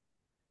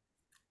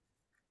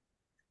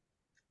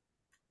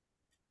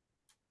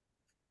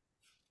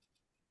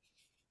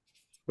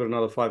 Put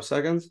another 5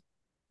 seconds.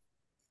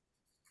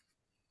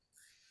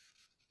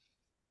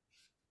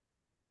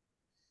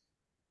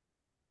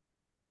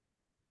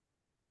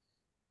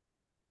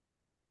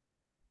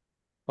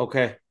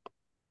 Okay.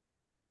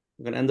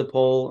 We're going to end the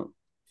poll.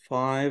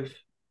 5,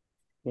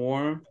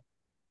 4,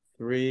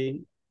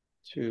 3,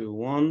 2,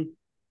 1.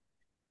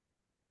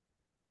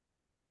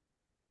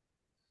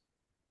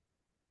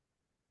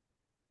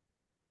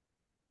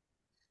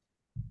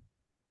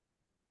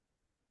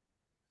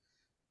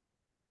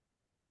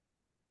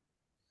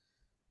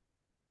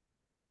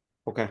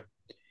 Okay.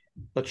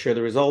 Let's share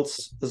the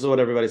results. This is what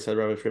everybody said,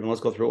 Rabbi Friedman.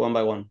 Let's go through it one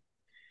by one.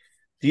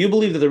 Do you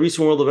believe that the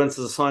recent world events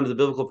is a sign of the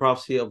biblical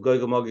prophecy of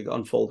Gog and Magog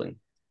unfolding?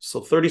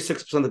 So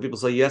 36% of people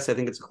say yes, I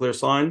think it's a clear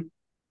sign.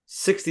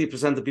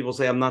 60% of people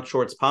say I'm not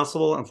sure it's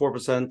possible, and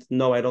 4%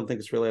 no, I don't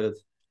think it's related.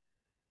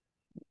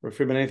 Rabbi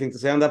Friedman, anything to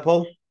say on that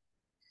poll?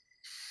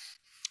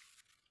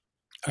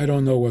 I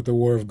don't know what the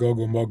war of Gog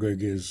and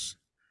Magog is,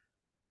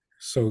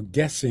 so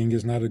guessing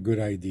is not a good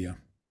idea.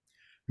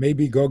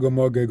 Maybe Gog and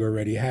Magog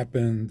already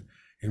happened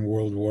in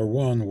World War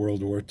I,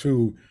 World War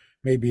II.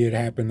 Maybe it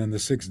happened in the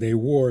 6-Day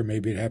War.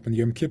 Maybe it happened in the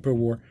Yom Kippur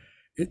War.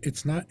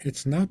 It's not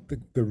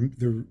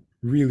the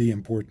really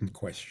important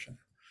question.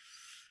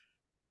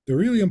 The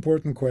really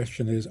important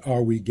question is,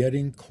 are we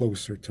getting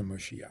closer to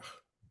Mashiach?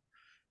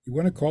 You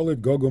want to call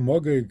it Gog and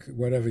Magog,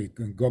 whatever,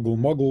 Goggle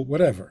Muggle,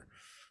 whatever.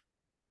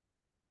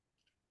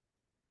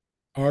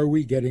 Are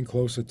we getting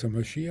closer to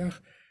Mashiach?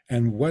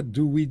 And what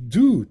do we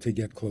do to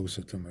get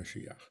closer to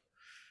Mashiach?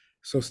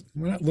 So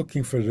we're not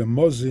looking for the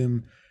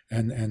Mozim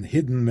and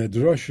hidden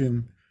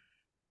Medrashim.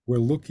 We're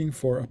looking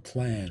for a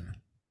plan.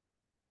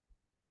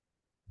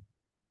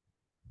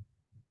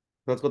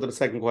 Let's go to the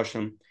second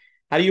question.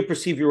 How do you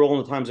perceive your role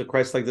in the times of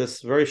Christ like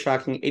this? Very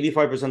shocking.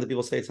 85% of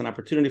people say it's an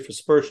opportunity for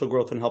spiritual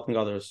growth and helping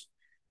others.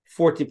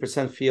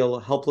 14% feel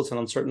helpless and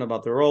uncertain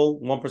about their role.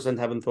 1%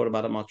 haven't thought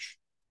about it much.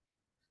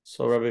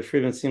 So Rabbi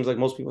Friedman, seems like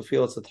most people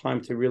feel it's a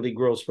time to really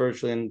grow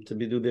spiritually and to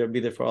be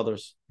there for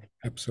others.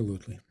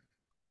 Absolutely.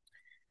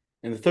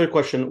 And the third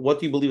question, what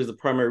do you believe is the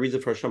primary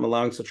reason for Hashem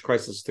allowing such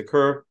crises to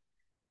occur?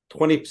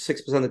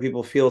 26% of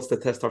people feel it's to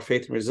test our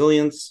faith and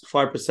resilience.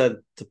 5%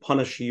 to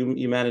punish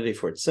humanity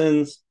for its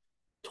sins.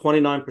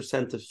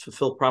 29% to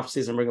fulfill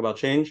prophecies and bring about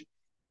change.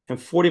 And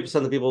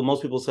 40% of people,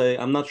 most people say,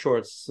 I'm not sure,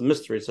 it's a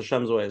mystery, it's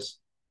Hashem's ways.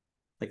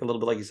 Like a little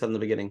bit like you said in the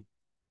beginning.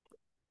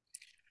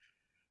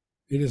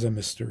 It is a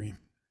mystery.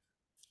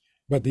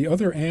 But the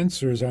other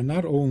answers are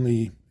not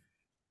only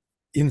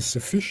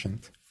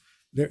insufficient,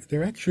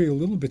 they're actually a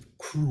little bit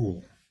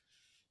cruel.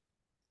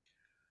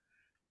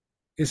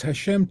 Is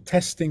Hashem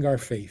testing our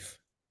faith?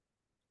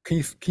 Can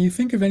you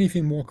think of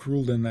anything more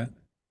cruel than that?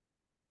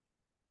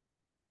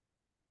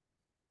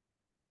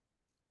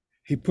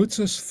 He puts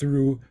us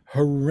through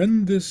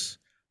horrendous,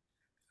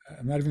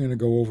 I'm not even going to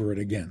go over it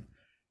again.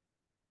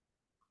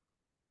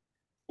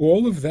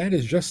 All of that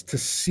is just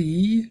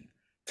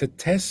to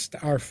test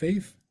our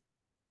faith.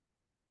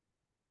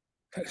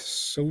 That is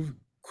so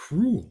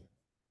cruel.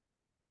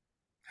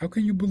 How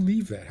can you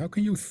believe that? How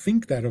can you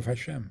think that of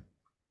Hashem?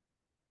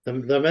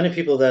 There are many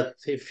people that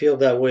feel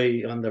that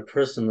way on their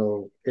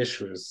personal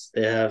issues.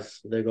 They're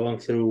going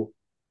through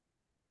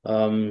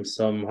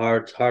some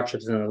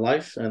hardships in their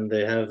life, and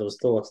they have those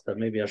thoughts that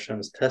maybe Hashem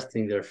is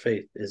testing their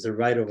faith. Is it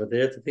right over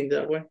there to think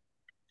that way?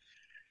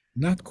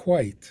 Not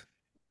quite.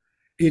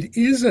 It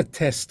is a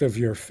test of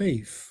your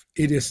faith.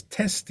 It is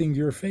testing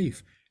your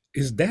faith.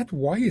 Is that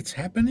why it's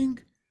happening?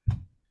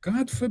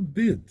 God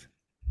forbid.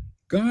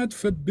 God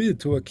forbid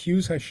to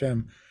accuse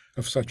Hashem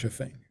of such a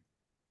thing.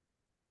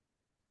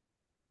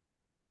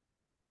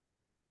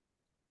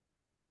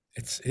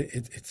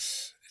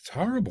 It's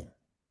horrible.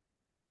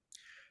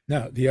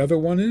 Now, the other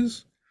one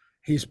is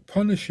he's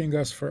punishing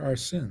us for our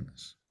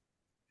sins.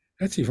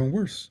 That's even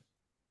worse.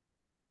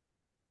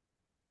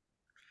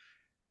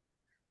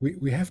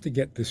 We have to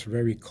get this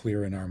very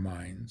clear in our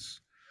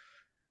minds.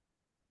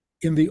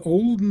 In the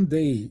olden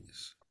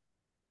days,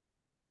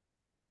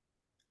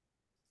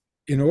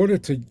 in order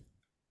to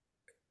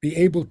be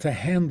able to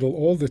handle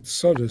all the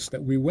tzaddus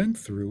that we went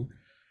through,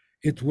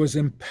 it was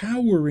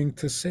empowering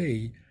to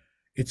say,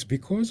 it's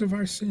because of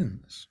our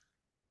sins.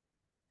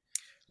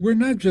 We're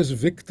not just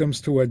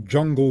victims to a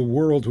jungle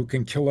world who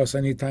can kill us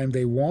anytime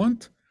they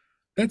want.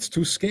 That's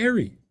too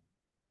scary.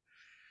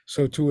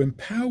 So to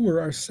empower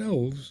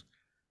ourselves,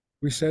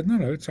 we said,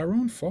 no, it's our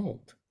own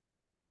fault.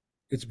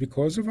 It's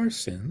because of our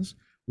sins.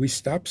 We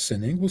stop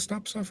sinning, we'll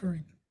stop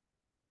suffering.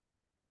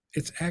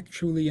 It's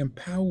actually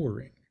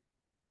empowering.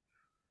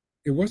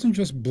 It wasn't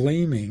just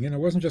blaming, and it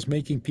wasn't just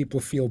making people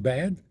feel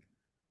bad.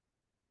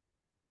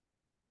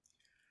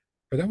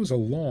 But that was a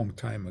long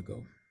time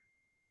ago.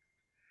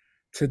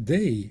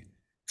 Today,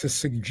 to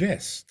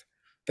suggest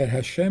that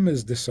Hashem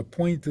is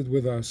disappointed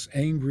with us,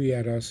 angry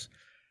at us,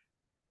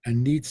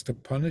 and needs to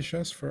punish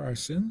us for our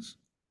sins,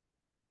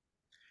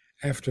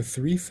 after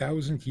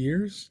 3,000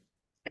 years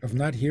of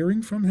not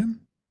hearing from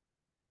him,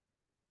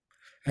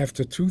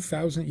 after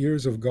 2,000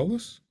 years of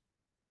Golus,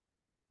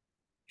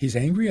 he's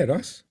angry at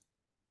us?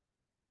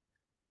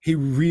 He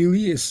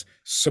really is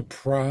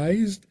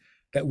surprised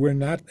that we're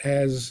not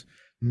as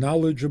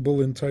knowledgeable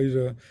in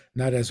Torah,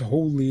 not as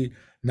holy,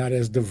 not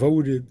as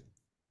devoted.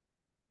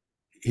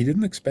 He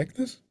didn't expect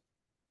this?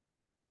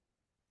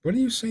 What are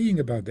you saying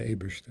about the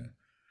Eibishter?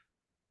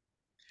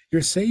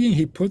 You're saying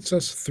he puts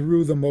us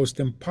through the most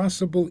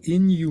impossible,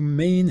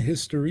 inhumane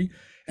history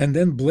and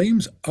then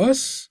blames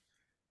us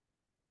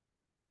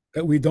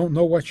that we don't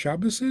know what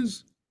Shabbos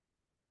is?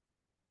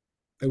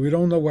 That we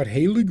don't know what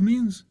Heilig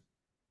means?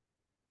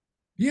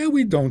 Yeah,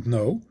 we don't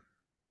know.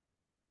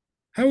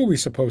 How are we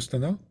supposed to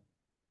know?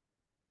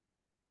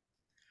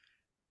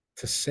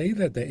 To say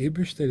that the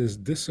Eibishter is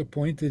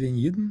disappointed in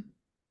Yidden,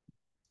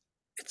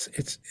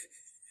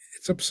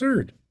 it's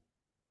absurd.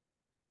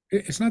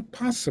 It's not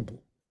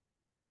possible.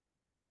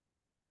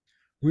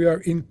 We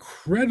are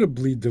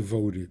incredibly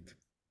devoted.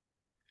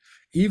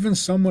 Even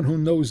someone who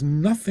knows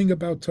nothing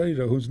about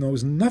Torah, who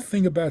knows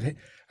nothing about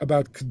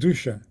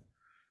Kedusha,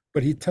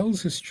 but he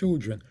tells his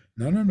children,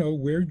 no,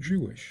 we're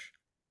Jewish.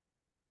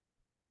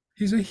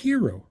 He's a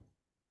hero.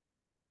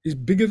 He's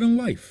bigger than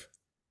life.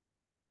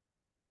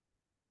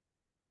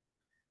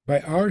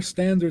 By our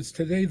standards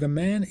today, the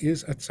man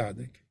is a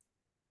tzaddik.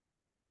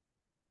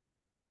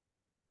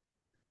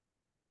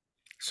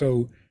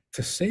 So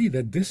to say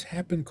that this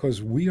happened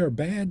because we are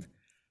bad,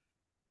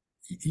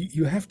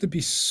 you have to be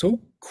so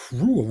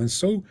cruel and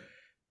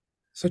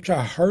such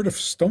a heart of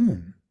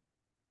stone.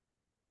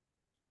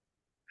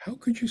 How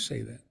could you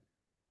say that?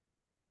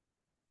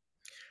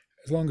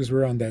 As long as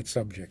we're on that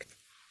subject.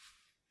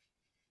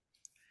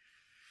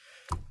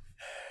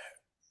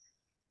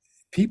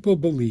 People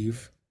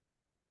believe,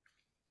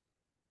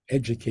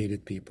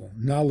 educated people,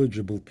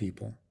 knowledgeable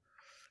people,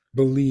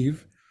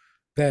 believe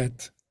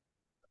that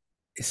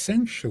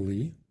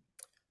essentially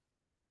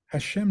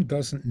Hashem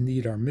doesn't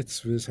need our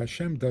mitzvahs,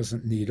 Hashem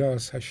doesn't need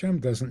us, Hashem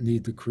doesn't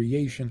need the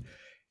creation,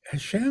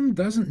 Hashem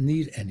doesn't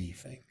need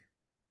anything.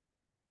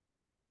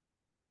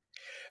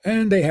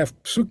 And they have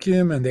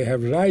psukim, and they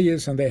have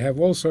rayas, and they have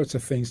all sorts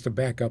of things to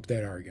back up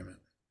that argument.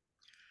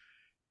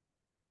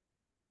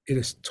 It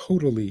is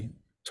totally,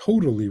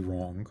 totally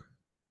wrong.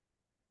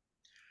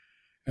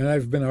 And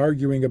I've been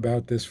arguing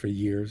about this for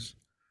years,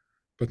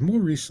 but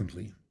more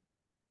recently,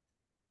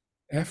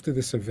 after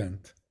this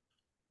event,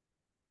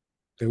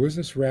 there was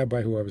this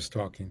rabbi who I was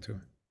talking to,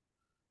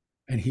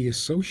 and he is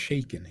so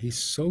shaken, he's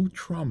so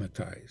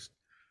traumatized.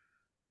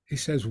 He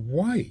says,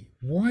 why?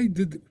 Why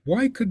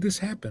could this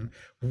happen?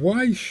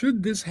 Why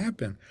should this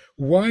happen?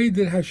 Why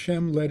did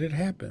Hashem let it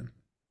happen?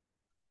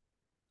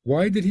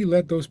 Why did he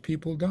let those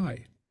people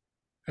die?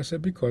 I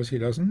said, because he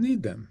doesn't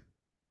need them.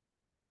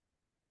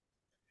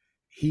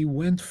 He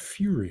went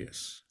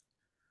furious.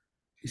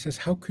 He says,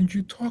 how can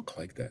you talk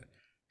like that?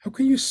 How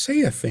can you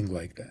say a thing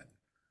like that?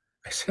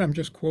 I said, I'm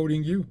just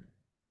quoting you.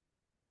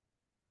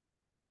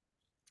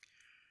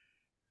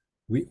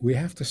 We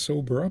have to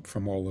sober up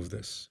from all of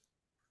this.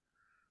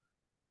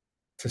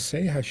 To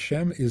say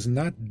Hashem is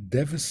not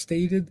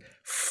devastated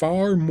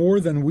far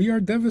more than we are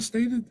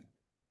devastated?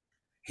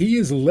 He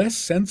is less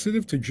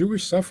sensitive to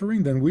Jewish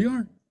suffering than we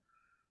are?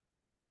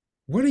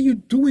 What are you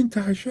doing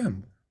to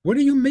Hashem? What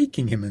are you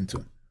making him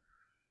into?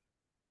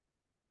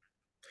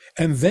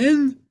 And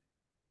then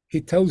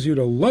he tells you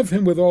to love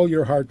him with all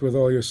your heart, with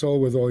all your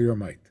soul, with all your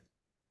might.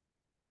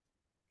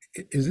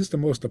 Is this the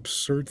most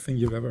absurd thing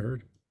you've ever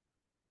heard?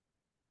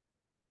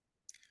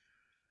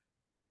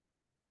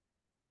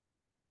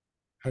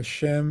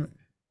 Hashem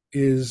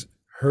is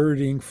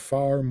hurting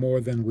far more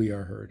than we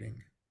are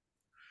hurting,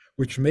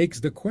 which makes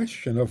the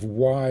question of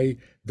why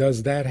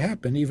does that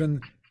happen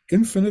even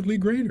infinitely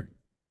greater.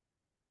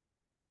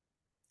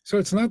 So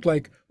it's not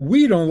like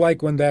we don't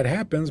like when that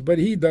happens, but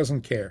he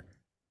doesn't care.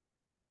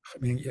 I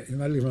mean, you're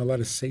not even allowed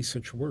to say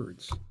such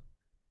words.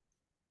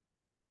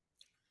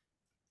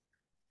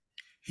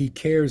 He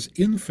cares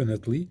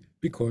infinitely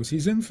because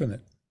he's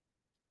infinite.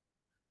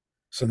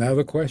 So now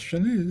the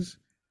question is,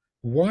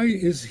 why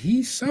is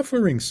he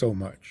suffering so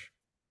much?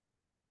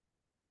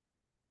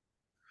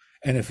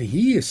 And if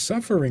he is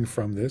suffering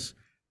from this,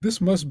 this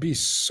must be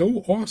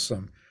so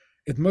awesome.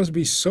 It must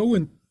be so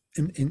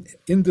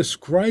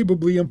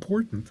indescribably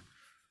important.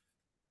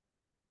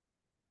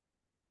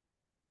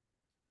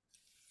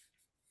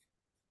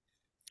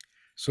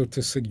 So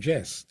to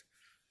suggest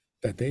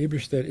that the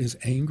Eibishter is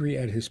angry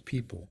at his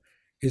people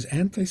is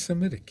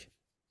anti-Semitic.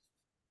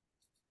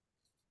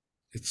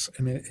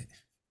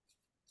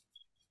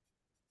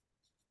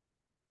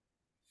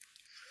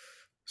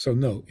 So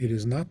no, it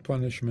is not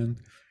punishment.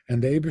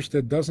 And the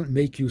Eibishter doesn't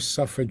make you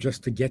suffer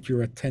just to get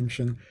your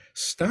attention.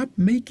 Stop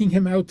making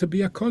him out to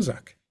be a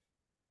Cossack.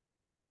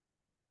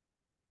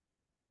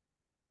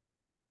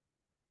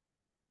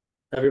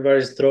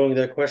 Everybody's throwing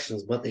their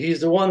questions, but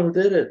he's the one who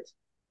did it.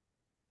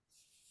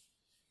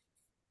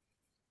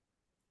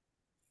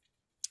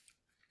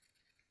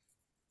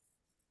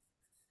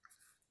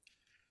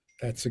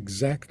 That's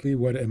exactly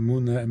what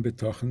emunah and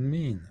betochen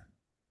mean.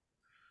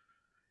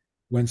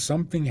 When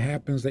something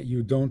happens that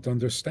you don't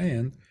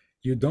understand,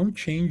 you don't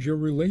change your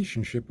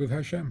relationship with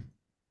Hashem.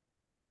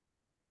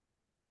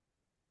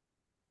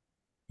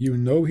 You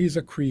know he's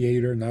a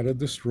creator, not a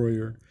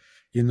destroyer.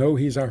 You know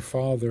he's our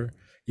father.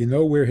 You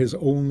know we're his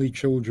only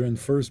children,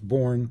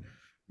 firstborn,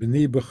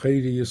 b'ni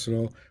b'chedi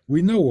Yisrael.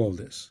 We know all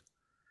this.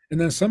 And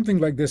then something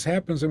like this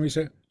happens and we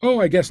say, oh,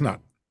 I guess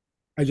not.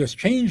 I just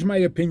changed my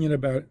opinion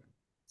about it.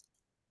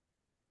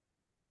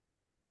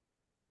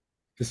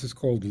 This is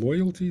called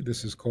loyalty.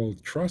 This is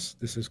called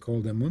trust. This is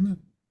called emunah.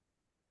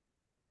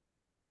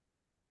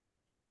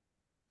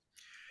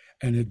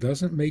 And it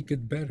doesn't make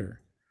it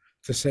better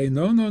to say,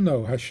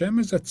 no, Hashem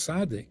is a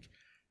tzaddik.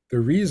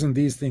 The reason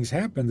these things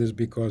happened is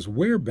because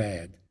we're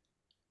bad.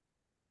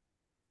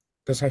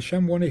 Does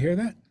Hashem want to hear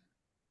that?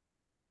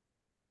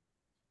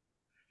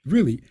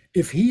 Really,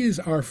 if he is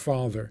our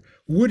father,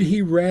 would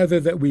he rather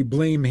that we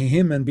blame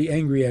him and be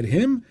angry at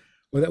him,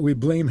 or that we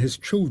blame his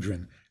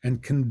children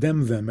and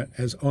condemn them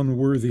as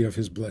unworthy of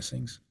his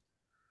blessings?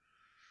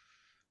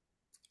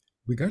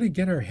 We got to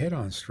get our head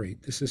on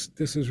straight. This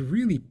is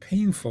really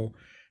painful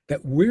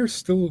that we're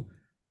still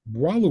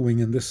wallowing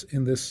in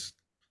this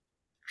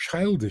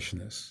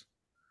childishness.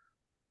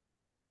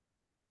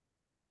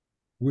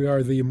 We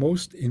are the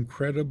most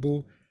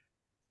incredible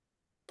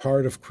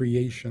part of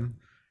creation.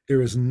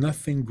 There is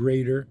nothing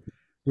greater.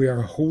 We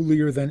are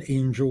holier than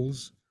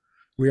angels.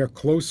 We are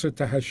closer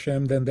to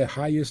Hashem than the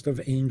highest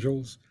of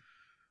angels.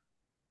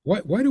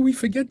 Why do we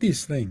forget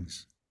these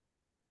things?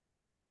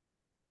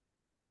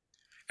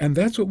 And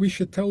that's what we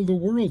should tell the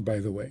world, by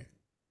the way.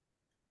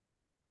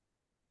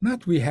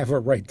 Not we have a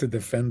right to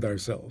defend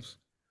ourselves.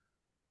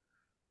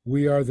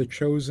 We are the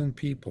chosen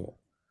people.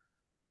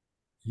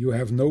 You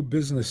have no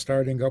business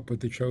starting up with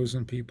the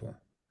chosen people.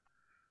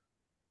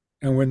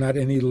 And we're not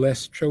any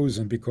less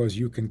chosen because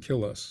you can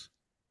kill us.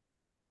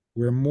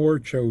 We're more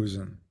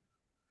chosen.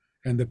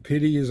 And the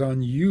pity is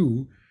on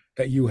you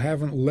that you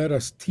haven't let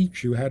us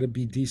teach you how to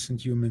be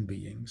decent human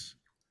beings.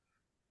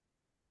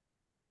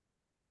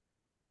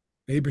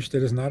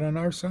 Eibishter is not on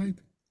our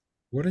side.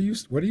 What are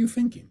you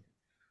thinking?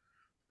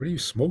 What are you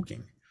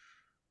smoking?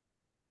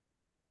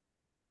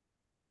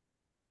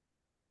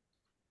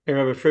 Hey,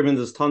 Rabbi Friedman,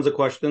 there's tons of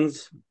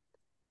questions.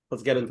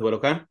 Let's get into it,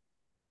 okay?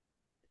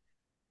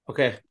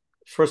 Okay,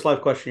 first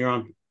live question, you're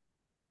on.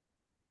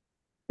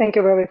 Thank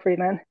you, Rabbi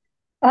Friedman.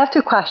 I have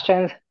two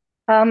questions.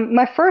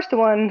 My first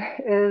one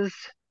is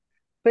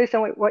based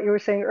on what you were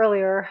saying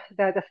earlier,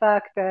 that the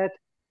fact that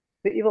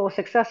the evil is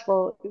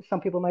successful,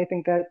 some people might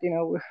think that,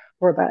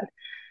 we're bad.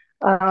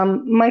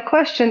 My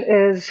question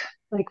is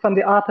like from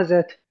the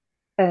opposite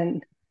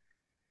end.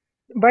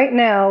 Right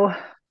now,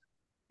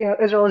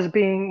 Israel is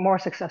being more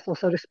successful,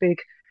 so to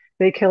speak.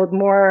 They killed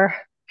more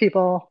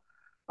people,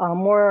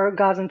 more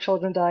Gazan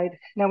children died.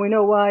 Now we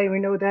know why. We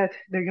know that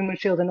they're human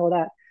shield and all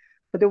that.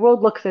 But the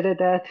world looks at it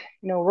that,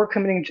 we're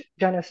committing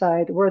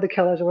genocide. We're the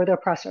killers. We're the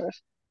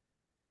oppressors.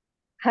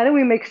 How do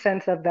we make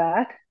sense of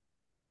that?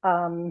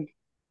 Coming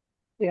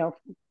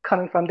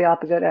from the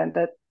opposite end,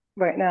 that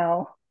right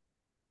now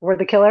we're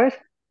the killers.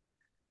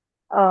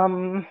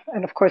 And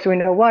of course, we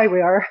know why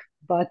we are.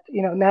 But,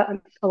 now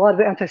a lot of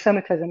the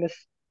anti-Semitism is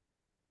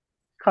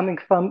coming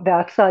from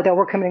that side, that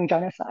we're committing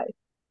genocide.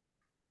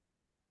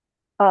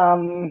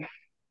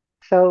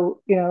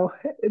 So,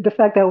 the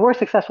fact that we're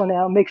successful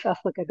now makes us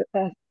look at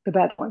the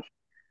bad ones.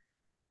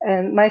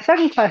 And my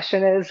second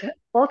question is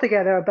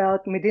altogether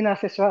about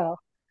Medinas Israel,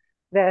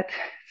 that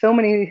so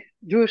many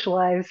Jewish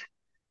lives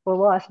were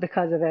lost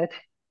because of it.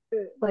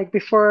 Like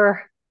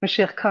before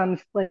Mashiach comes,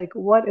 like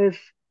what is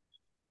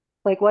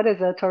Like, what is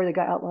the Torah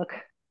outlook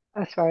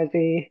as far as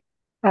the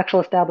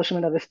actual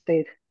establishment of the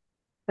state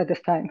at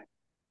this time?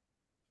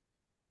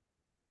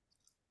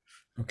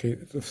 Okay,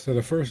 so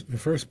the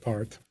first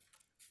part,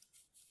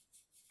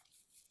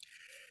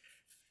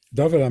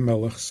 David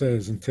HaMelech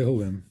says in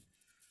Tehillim,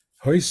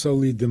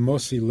 Hoysali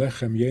demosi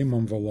lechem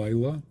yemam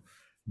v'layla,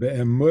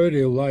 be'emor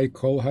elai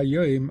kol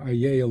hayom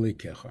ayeh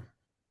elikecha.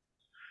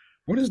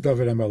 What is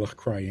David HaMelech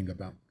crying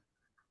about?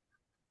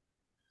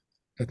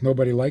 That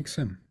nobody likes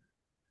him,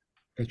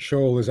 that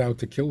Shaul is out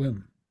to kill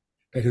him,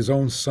 that his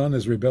own son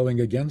is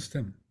rebelling against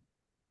him.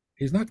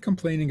 He's not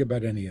complaining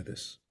about any of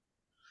this.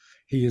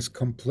 He is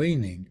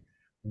complaining,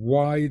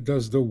 why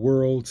does the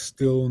world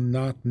still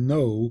not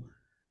know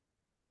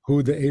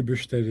who the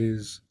Eibishter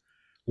is?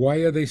 Why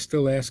are they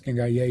still asking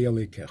Ayeh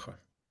Elikecha?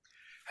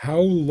 How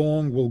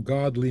long will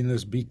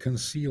godliness be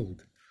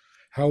concealed?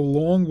 How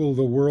long will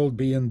the world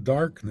be in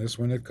darkness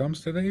when it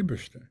comes to the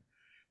Eibishter?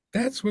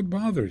 That's what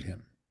bothered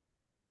him.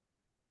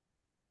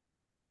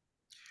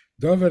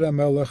 David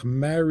HaMelech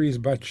marries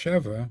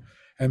Bathsheba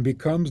and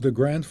becomes the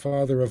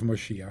grandfather of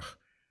Moshiach.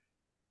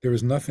 There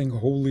is nothing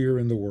holier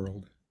in the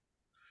world.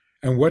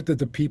 And what did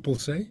the people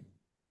say?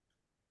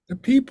 The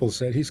people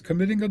said he's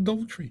committing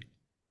adultery.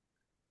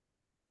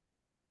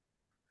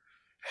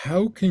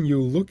 How can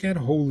you look at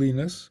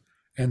holiness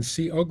and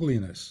see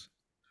ugliness?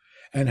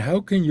 And how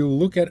can you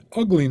look at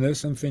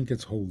ugliness and think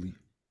it's holy?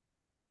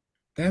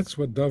 That's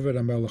what David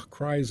HaMelech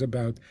cries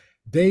about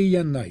day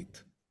and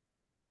night.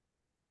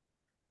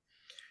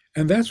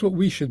 And that's what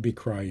we should be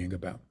crying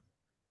about.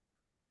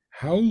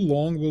 How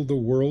long will the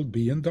world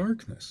be in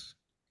darkness?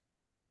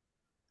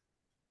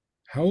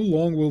 How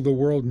long will the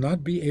world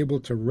not be able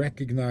to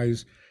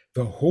recognize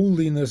the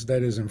holiness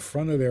that is in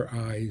front of their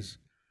eyes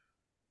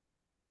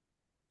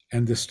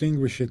and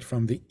distinguish it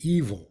from the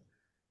evil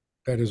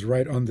that is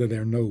right under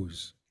their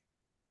nose?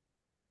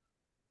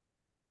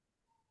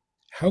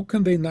 How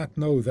can they not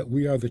know that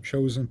we are the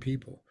chosen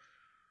people?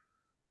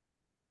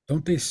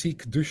 Don't they see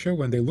Kedusha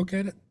when they look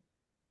at it?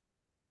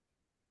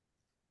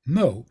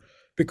 No,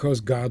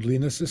 because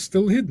godliness is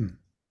still hidden.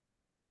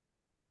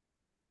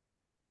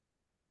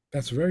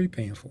 That's very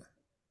painful.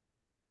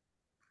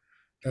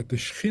 That the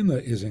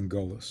Shechina is in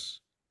Golus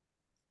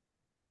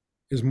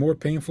is more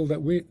painful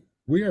that we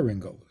are in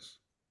Golus.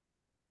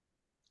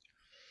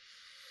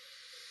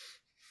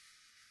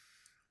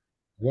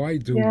 Why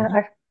do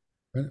Yeah,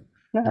 we?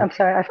 no, I'm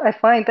sorry. I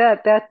find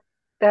that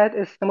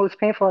is the most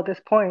painful at this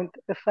point.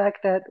 The fact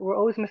that we're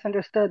always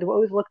misunderstood. We're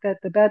always looked at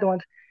the bad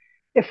ones.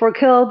 If we're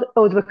killed,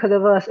 oh, it's because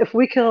of us. If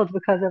we killed,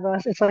 because of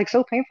us. It's like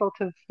so painful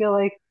to feel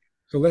like.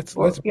 So let's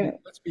You know,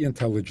 be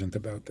intelligent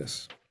about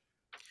this.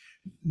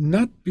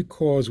 Not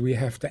because we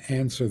have to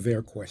answer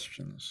their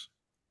questions.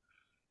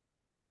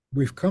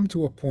 We've come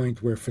to a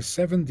point where for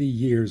 70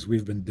 years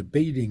we've been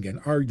debating and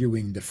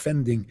arguing,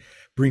 defending,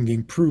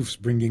 bringing proofs,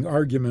 bringing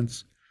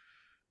arguments.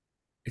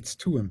 It's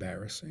too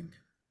embarrassing.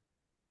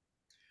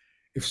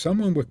 If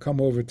someone would come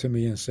over to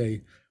me and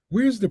say,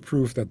 where's the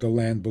proof that the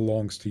land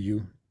belongs to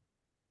you?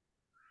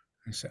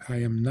 I say, I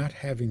am not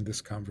having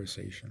this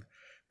conversation.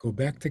 Go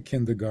back to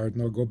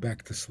kindergarten or go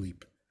back to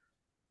sleep.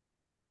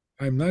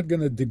 I'm not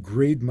going to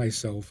degrade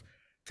myself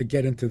to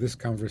get into this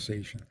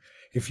conversation.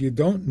 If you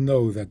don't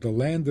know that the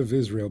land of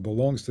Israel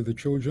belongs to the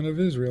children of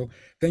Israel,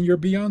 then you're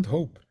beyond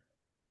hope.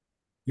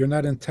 You're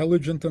not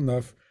intelligent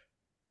enough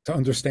to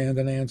understand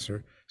and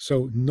answer.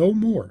 So no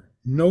more,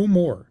 no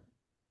more.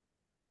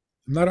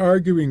 I'm not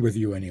arguing with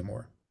you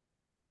anymore.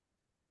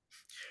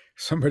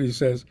 Somebody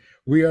says,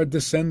 we are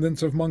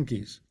descendants of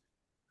monkeys.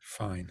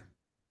 Fine.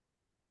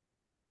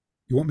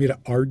 You want me to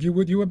argue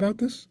with you about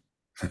this?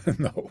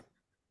 No.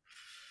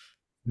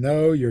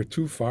 No, you're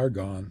too far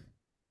gone.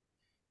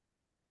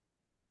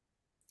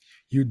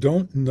 You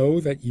don't know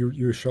that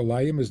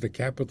Yerushalayim is the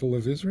capital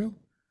of Israel?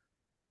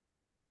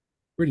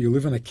 Where do you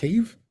live in a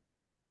cave?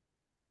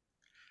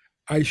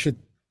 I should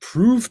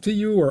prove to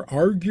you or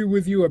argue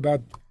with you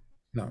about...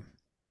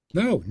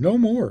 No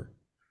more.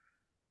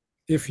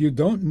 If you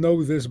don't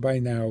know this by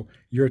now,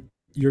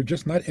 you're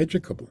just not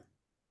educable.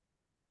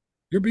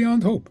 You're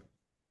beyond hope.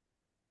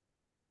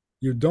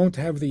 You don't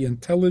have the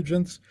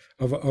intelligence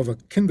of a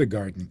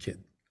kindergarten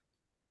kid.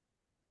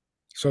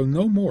 So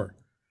no more.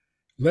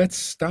 Let's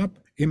stop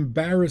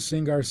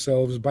embarrassing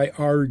ourselves by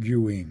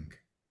arguing.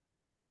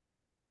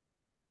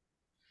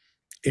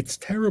 It's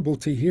terrible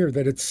to hear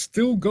that it's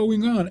still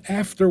going on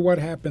after what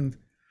happened.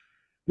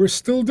 We're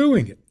still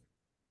doing it.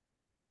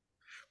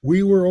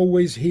 We were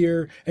always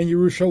here, and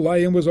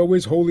Yerushalayim was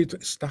always holy.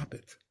 Stop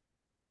it.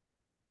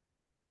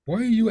 Why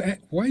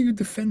are you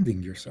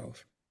defending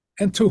yourself?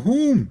 And to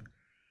whom?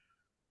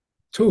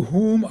 To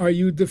whom are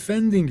you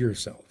defending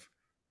yourself?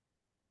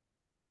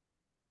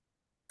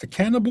 To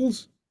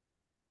cannibals?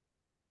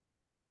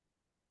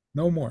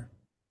 No more.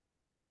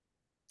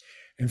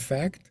 In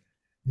fact,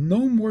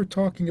 no more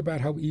talking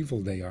about how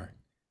evil they are.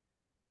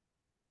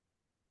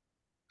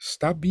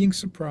 Stop being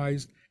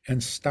surprised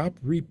and stop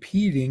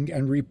repeating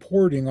and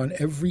reporting on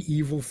every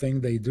evil thing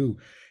they do.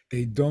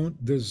 They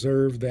don't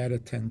deserve that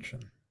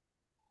attention.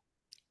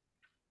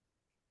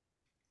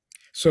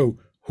 So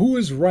who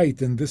is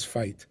right in this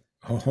fight?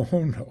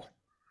 Oh no,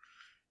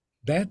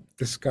 that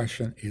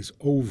discussion is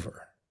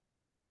over.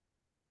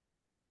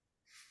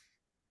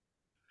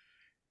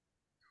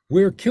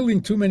 We're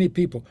killing too many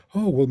people.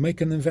 Oh, we'll make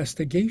an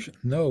investigation.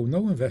 No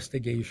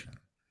investigation.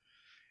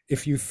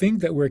 If you think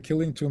that we're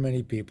killing too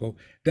many people,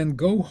 then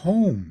go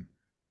home.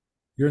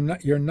 You're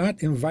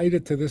not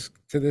invited to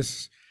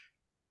this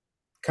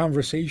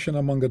conversation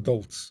among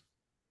adults.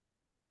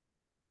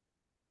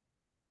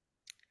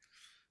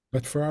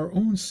 But for our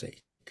own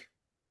sake,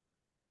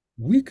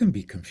 we can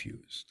be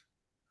confused.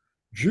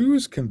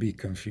 Jews can be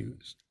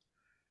confused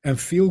and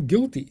feel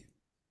guilty.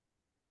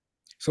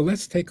 So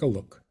let's take a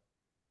look.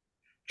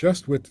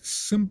 Just with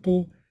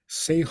simple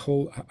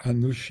Seichel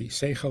Anushi,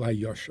 Seichel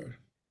HaYosher.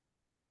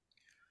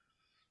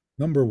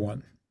 Number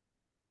one,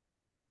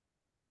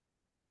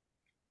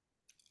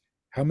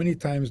 how many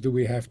times do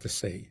we have to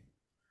say,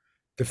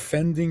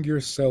 defending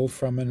yourself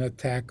from an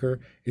attacker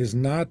is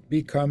not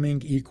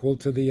becoming equal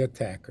to the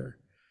attacker?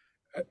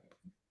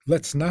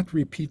 Let's not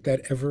repeat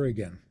that ever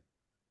again.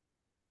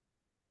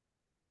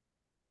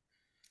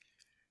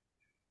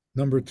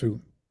 Number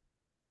two,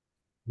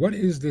 what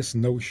is this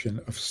notion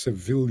of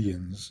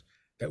civilians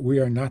that we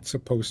are not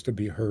supposed to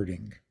be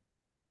hurting?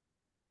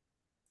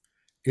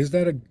 Is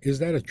that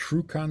a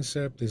true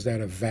concept? Is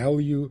that a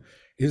value?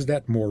 Is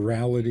that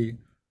morality?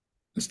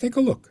 Let's take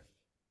a look.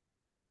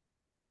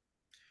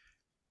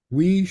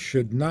 We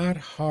should not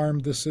harm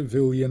the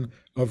civilian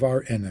of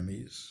our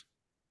enemies.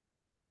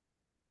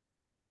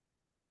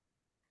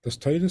 Does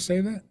Torah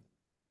say that?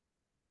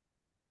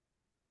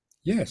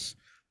 Yes,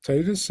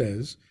 Torah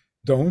says,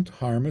 don't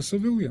harm a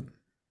civilian.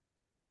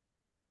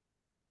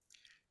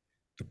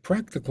 The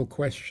practical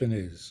question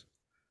is,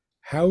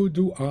 how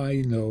do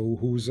I know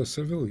who's a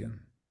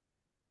civilian?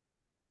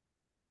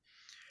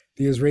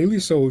 The Israeli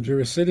soldier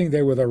is sitting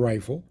there with a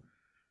rifle,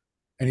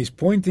 and he's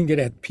pointing it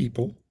at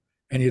people,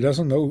 and he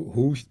doesn't know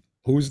who's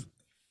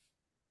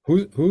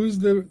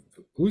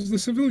the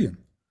civilian.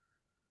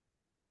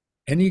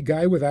 Any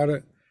guy without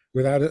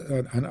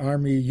an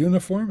army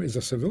uniform is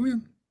a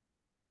civilian.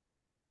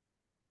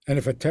 And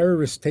if a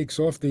terrorist takes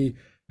off the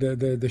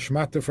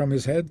shmata from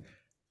his head,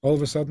 all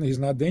of a sudden he's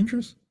not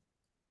dangerous?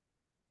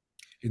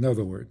 In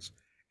other words,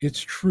 it's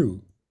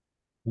true,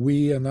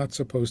 we are not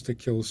supposed to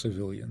kill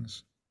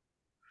civilians,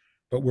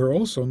 but we're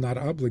also not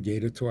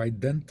obligated to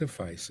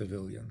identify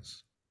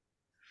civilians.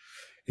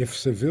 If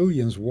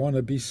civilians want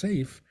to be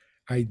safe,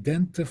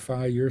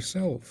 identify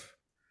yourself.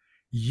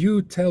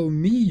 You tell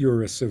me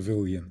you're a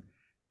civilian.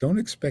 Don't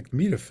expect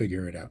me to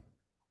figure it out.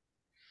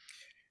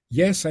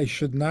 Yes, I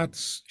should not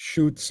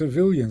shoot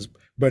civilians,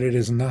 but it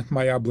is not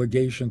my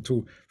obligation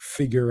to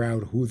figure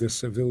out who the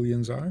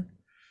civilians are.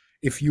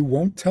 If you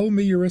won't tell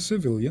me you're a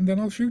civilian, then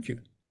I'll shoot you.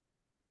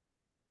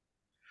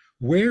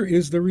 Where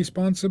is the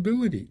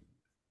responsibility?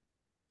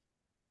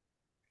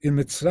 In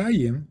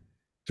Mitzrayim,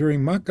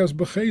 during Makas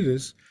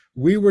B'Cheres,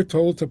 we were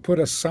told to put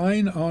a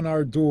sign on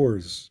our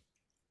doors.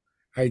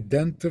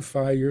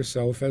 Identify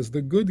yourself as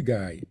the good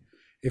guy.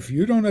 If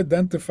you don't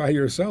identify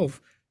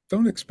yourself,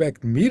 don't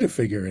expect me to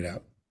figure it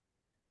out.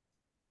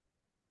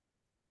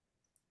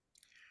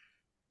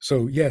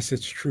 So yes,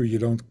 it's true, you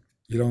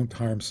don't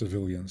harm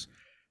civilians,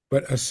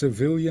 but a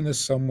civilian is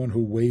someone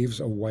who waves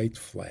a white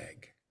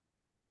flag.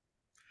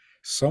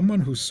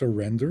 Someone who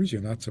surrenders,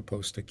 you're not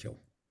supposed to kill.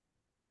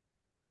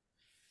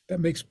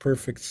 That makes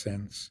perfect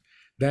sense.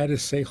 That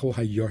is Seichel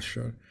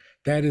HaYosher.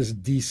 That is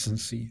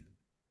decency.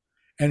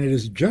 And it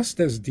is just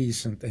as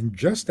decent and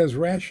just as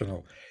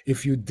rational.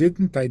 If you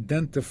didn't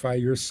identify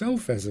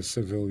yourself as a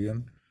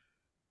civilian,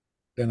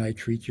 then I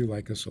treat you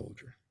like a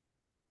soldier.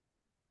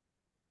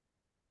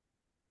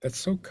 That's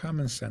so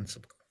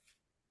commonsensical.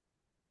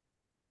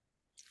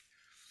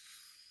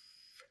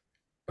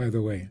 By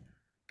the way,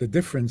 the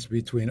difference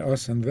between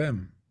us and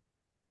them,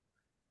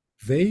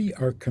 they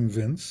are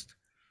convinced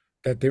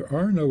that there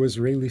are no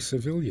Israeli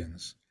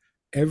civilians.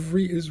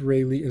 Every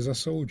Israeli is a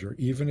soldier,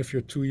 even if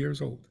you're 2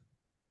 years old.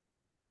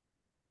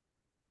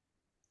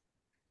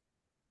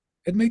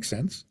 It makes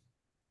sense.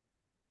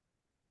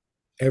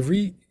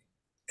 Every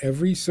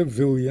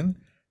civilian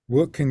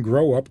can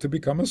grow up to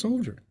become a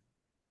soldier.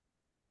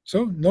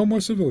 So no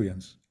more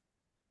civilians.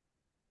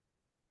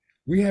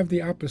 We have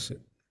the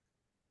opposite.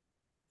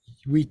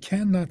 We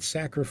cannot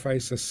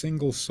sacrifice a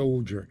single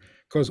soldier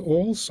because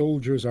all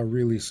soldiers are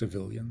really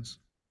civilians.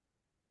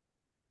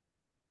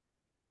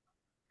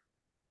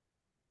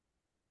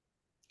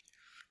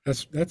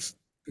 That's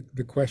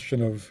the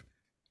question of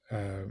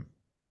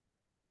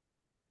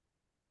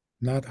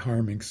not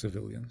harming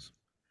civilians.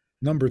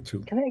 Number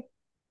two. Can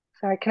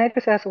I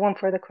just ask one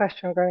further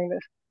question regarding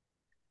this?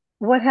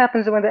 What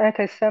happens when the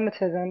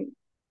anti-Semitism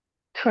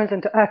turns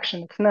into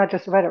action? It's not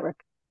just rhetoric.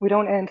 We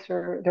don't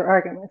answer their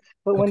arguments.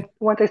 But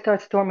once they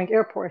start storming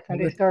airports and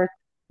they start...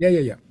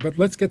 Yeah. But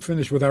let's get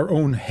finished with our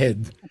own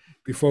head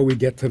before we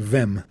get to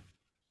them.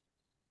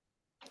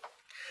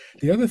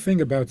 The other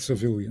thing about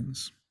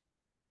civilians,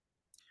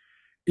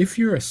 if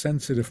you're a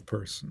sensitive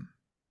person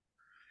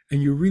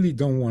and you really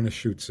don't want to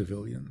shoot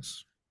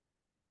civilians,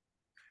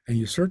 and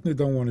you certainly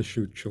don't want to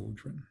shoot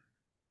children,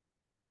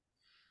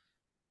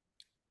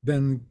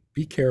 then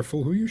be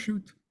careful who you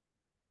shoot.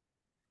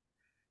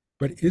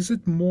 But is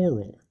it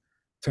moral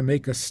to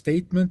make a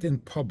statement in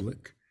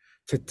public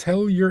to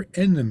tell your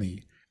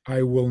enemy,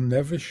 I will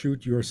never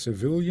shoot your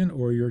civilian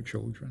or your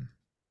children?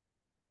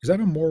 Is that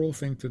a moral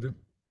thing to do?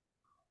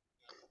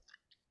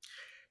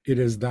 It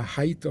is the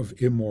height of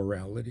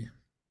immorality.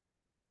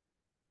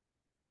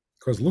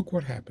 Because look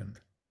what happened.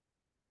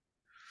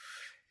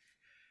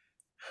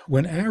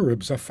 When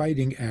Arabs are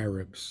fighting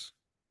Arabs,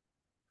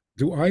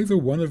 do either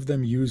one of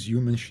them use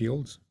human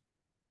shields?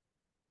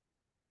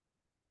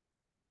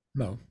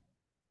 No.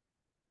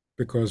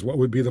 Because what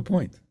would be the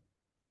point?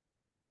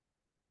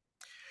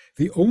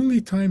 The only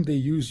time they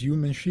use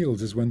human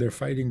shields is when they're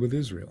fighting with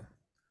Israel.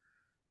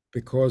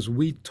 Because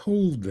we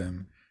told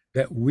them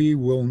that we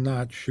will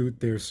not shoot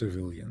their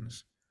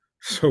civilians.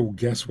 So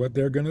guess what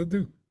they're going to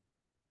do?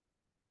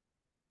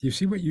 Do you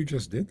see what you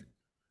just did?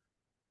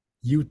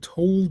 You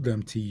told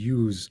them to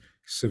use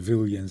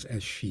civilians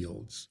as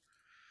shields.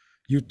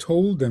 You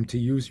told them to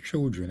use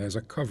children as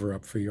a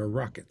cover-up for your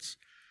rockets.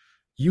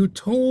 You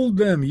told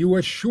them, you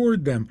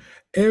assured them,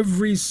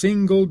 every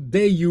single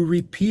day you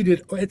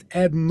repeated it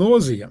ad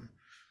nauseum.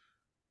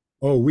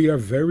 Oh, we are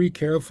very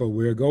careful.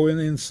 We're going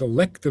in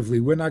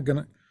selectively. We're not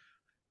going to.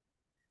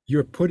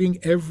 You're putting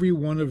every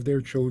one of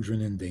their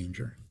children in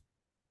danger.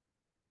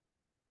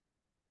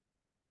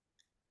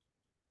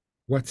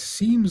 What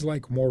seems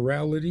like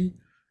morality,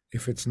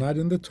 if it's not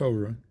in the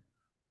Torah,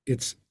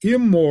 it's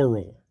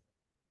immoral.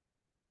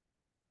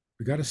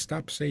 We got to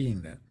stop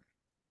saying that.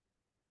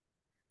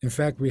 In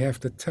fact, we have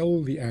to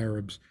tell the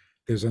Arabs,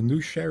 there's a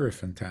new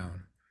sheriff in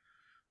town.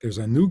 There's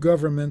a new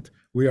government.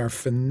 We are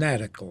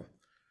fanatical.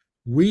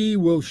 We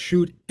will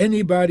shoot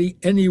anybody,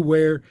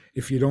 anywhere,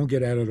 if you don't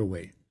get out of the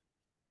way.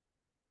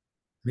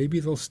 Maybe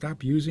they'll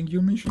stop using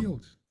human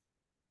shields.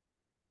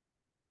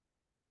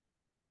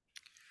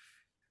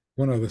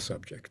 One other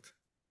subject,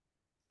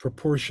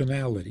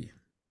 proportionality.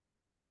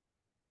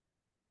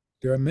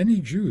 There are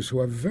many Jews who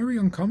are very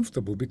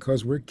uncomfortable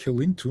because we're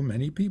killing too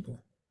many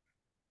people.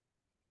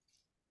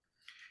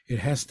 It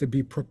has to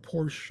be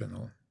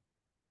proportional.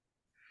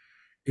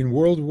 In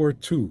World War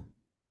II,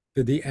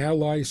 did the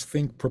Allies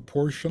think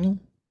proportional?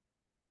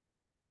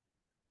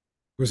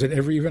 Was it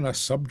ever even a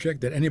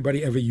subject? Did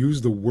anybody ever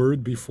use the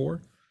word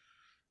before?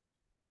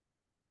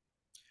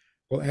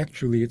 Well,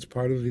 actually, it's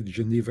part of the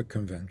Geneva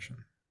Convention.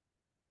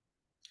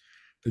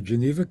 The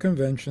Geneva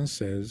Convention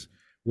says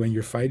when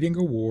you're fighting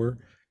a war,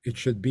 it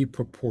should be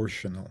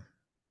proportional.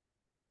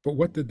 But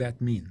what did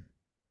that mean?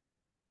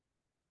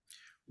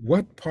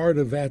 What part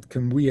of that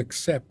can we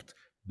accept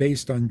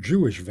based on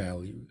Jewish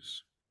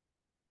values?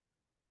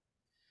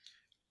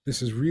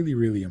 This is really,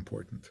 really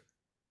important.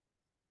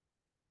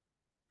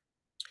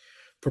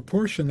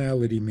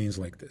 Proportionality means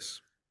like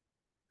this.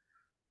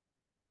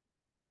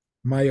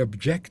 My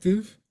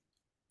objective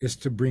is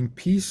to bring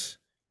peace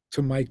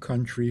to my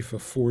country for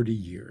 40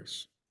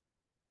 years.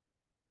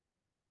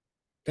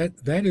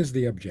 That is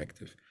the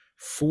objective,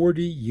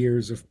 40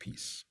 years of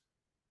peace.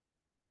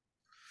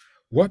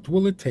 What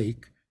will it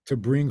take to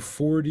bring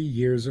 40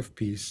 years of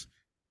peace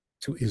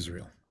to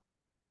Israel?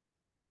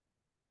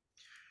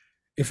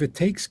 If it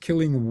takes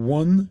killing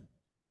one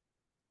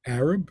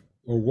Arab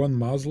or one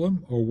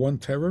Muslim or one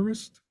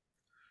terrorist,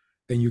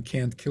 then you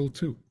can't kill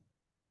two.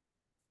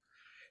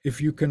 If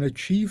you can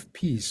achieve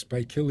peace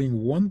by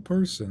killing one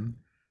person,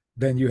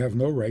 then you have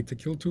no right to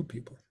kill two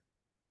people.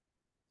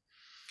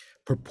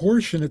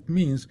 Proportionate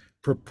means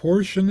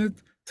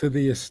proportionate to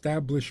the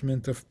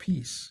establishment of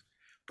peace,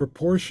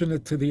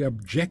 proportionate to the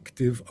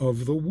objective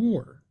of the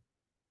war.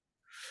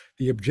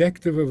 The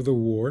objective of the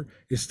war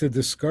is to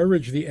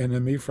discourage the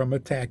enemy from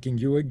attacking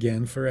you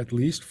again for at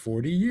least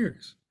 40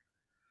 years.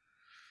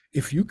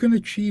 If you can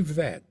achieve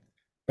that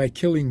by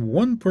killing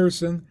one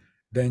person,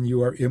 then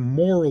you are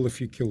immoral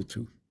if you kill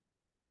two.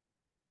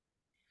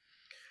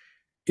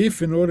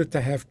 If in order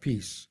to have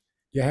peace,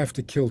 you have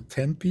to kill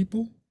 10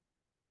 people,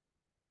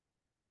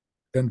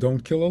 then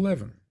don't kill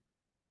 11.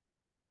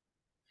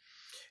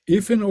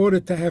 If in order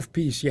to have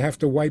peace, you have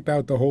to wipe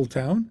out the whole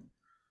town,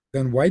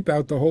 then wipe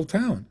out the whole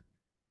town,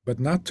 but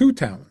not two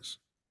towns.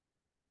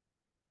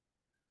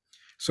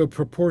 So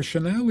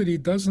proportionality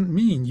doesn't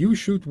mean you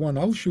shoot one,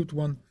 I'll shoot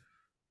one.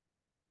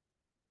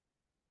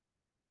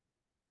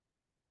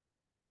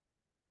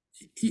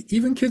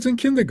 Even kids in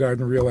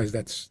kindergarten realize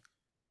that's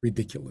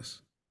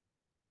ridiculous.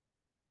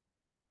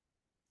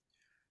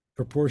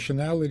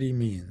 Proportionality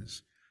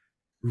means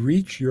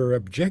reach your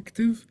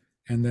objective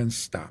and then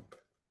stop.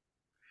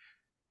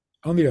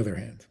 On the other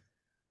hand,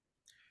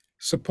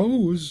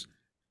 suppose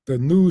the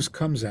news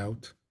comes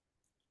out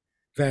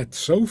that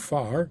so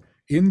far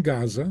in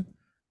Gaza,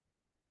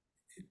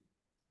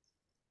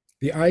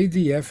 the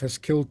IDF has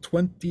killed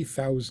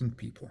 20,000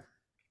 people.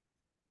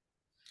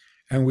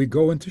 And we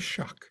go into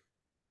shock.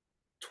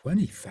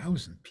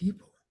 20,000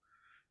 people?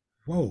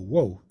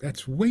 Whoa,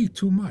 that's way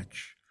too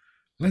much.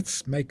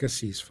 Let's make a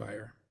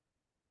ceasefire.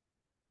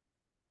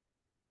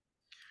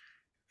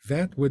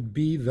 that would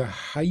be the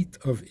height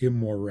of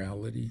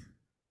immorality.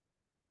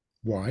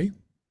 Why?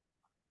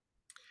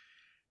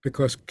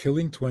 Because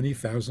killing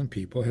 20,000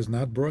 people has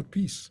not brought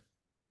peace.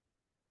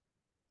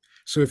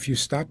 So if you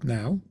stop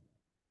now,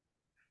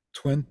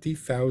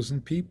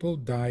 20,000 people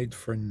died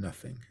for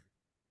nothing.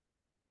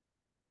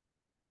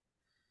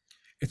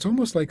 It's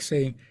almost like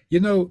saying,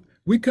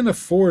 we can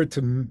afford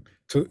to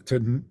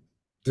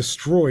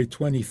destroy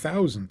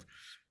 20,000,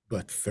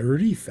 but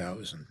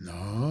 30,000,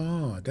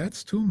 no,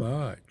 that's too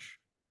much.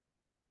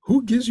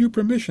 Who gives you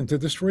permission to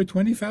destroy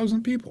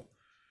 20,000 people?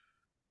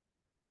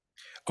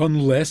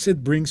 Unless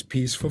it brings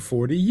peace for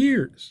 40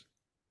 years.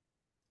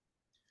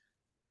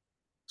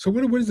 So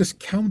what is this,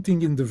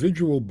 counting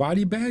individual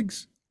body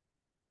bags?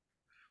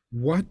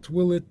 What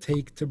will it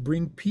take to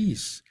bring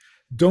peace?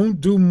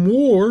 Don't do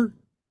more,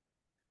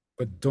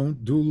 but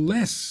don't do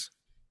less.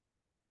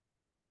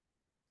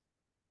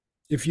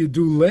 If you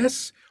do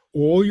less,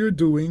 all you're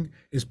doing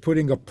is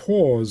putting a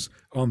pause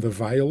on the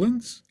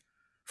violence.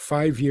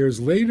 5 years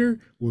later,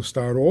 we'll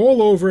start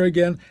all over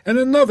again, and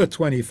another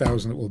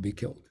 20,000 will be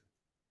killed.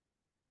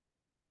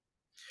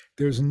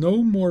 There's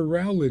no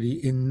morality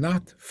in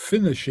not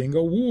finishing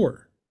a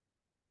war.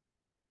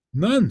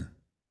 None.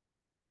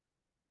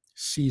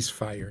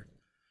 Ceasefire.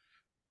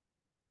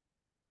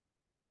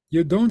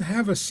 You don't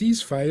have a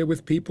ceasefire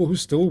with people who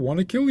still want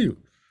to kill you.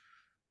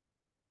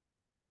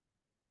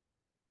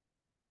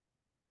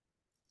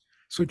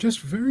 So just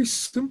very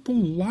simple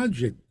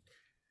logic.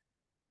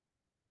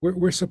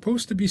 We're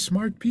supposed to be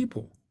smart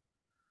people.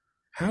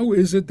 How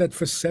is it that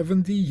for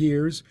 70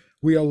 years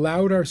we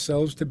allowed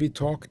ourselves to be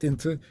talked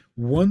into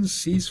one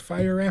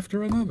ceasefire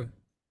after another?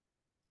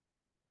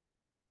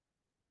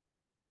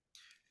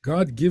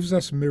 God gives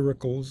us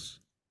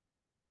miracles,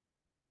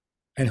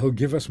 and he'll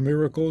give us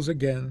miracles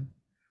again,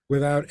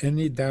 without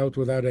any doubt,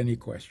 without any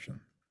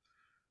question.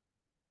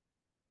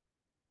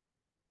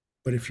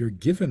 But if you're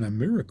given a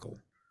miracle,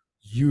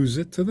 use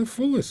it to the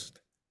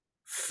fullest.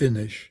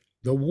 Finish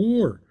the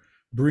war.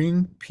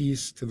 Bring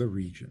peace to the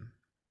region.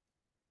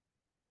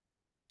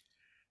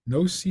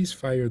 No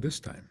ceasefire this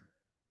time.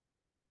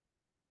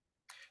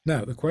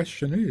 Now, the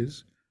question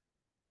is,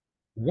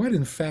 what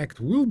in fact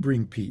will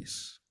bring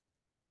peace?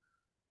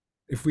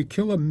 If we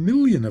kill 1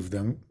 million of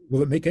them,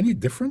 will it make any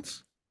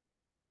difference?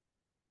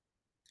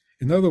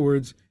 In other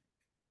words,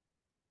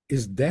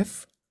 is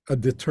death a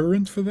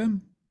deterrent for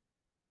them?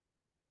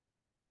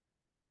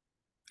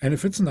 And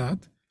if it's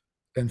not,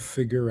 then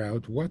figure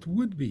out what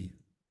would be.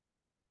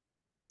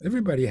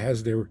 Everybody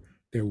has their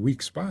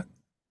weak spot.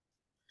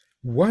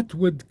 What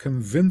would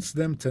convince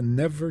them to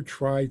never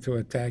try to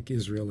attack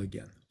Israel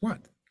again?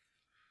 What?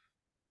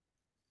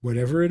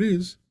 Whatever it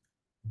is,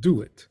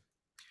 do it.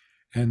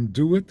 And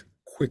do it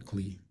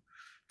quickly.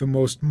 The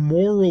most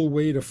moral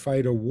way to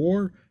fight a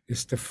war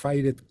is to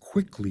fight it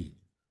quickly.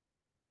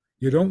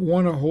 You don't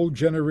want a whole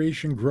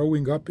generation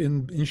growing up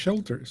in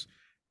shelters,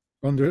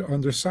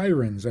 under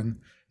sirens and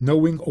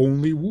knowing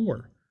only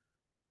war.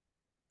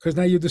 Because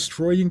now you're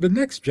destroying the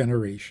next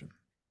generation.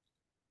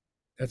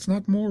 That's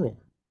not moral.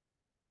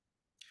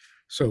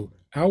 So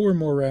our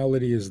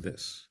morality is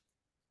this: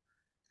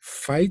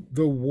 fight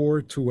the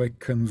war to a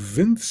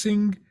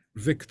convincing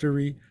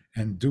victory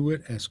and do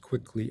it as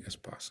quickly as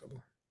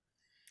possible.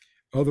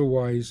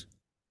 Otherwise,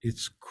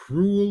 it's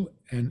cruel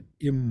and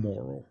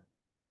immoral.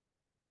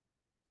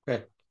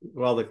 Okay,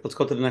 well, let's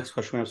go to the next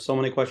question. We have so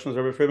many questions,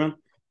 Rabbi Friedman.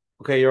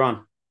 Okay, you're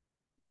on.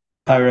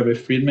 Hi, Rabbi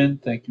Friedman.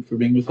 Thank you for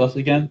being with us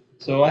again.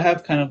 So I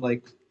have kind of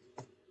like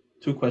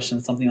two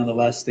questions, something on the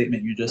last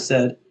statement you just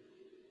said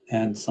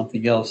and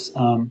something else.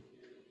 At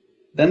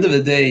the end of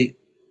the day,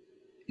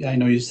 I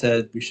know you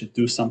said we should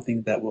do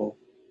something that will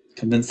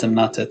convince them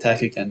not to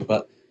attack again,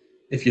 but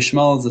if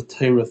Yishmael is a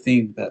Torah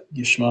thing, that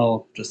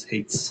Yishmael just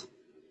hates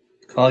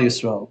Klal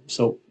Yisrael.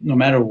 So no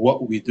matter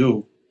what we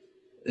do,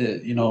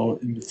 in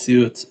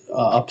Metziut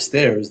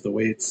upstairs, the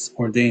way it's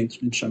ordained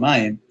in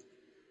Shemayim,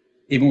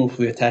 even if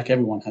we attack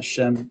everyone,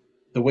 Hashem,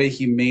 the way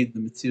he made the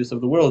Metziut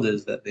of the world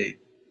is that they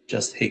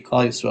just hate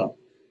Klal Yisrael.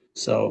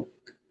 So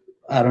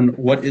I don't know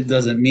what it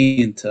doesn't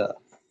mean to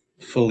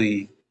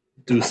fully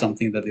do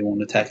something that they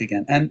won't attack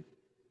again. And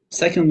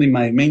secondly,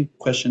 my main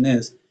question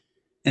is,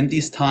 in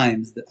these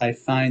times, I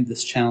find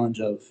this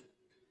challenge of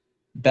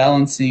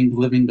balancing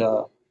living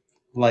a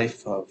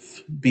life of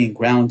being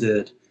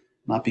grounded,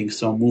 not being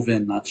so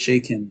moving, not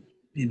shaken,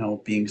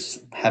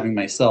 having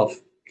myself.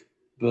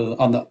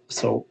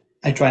 So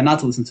I try not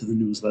to listen to the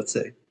news, let's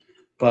say.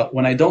 But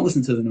when I don't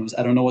listen to the news,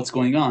 I don't know what's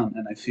going on,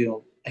 and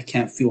I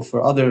can't feel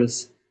for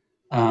others.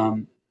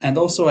 And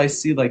also I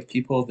see like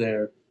people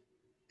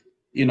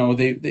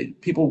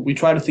we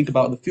try to think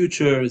about the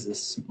future. Is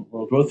this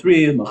World War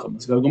III,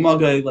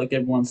 like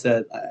everyone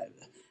said?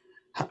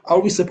 Are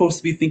we supposed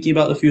to be thinking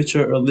about the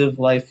future or live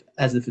life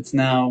as if it's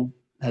now,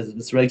 as if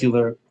it's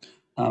regular?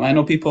 I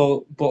know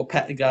people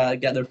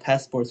get their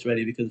passports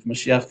ready because if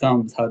Mashiach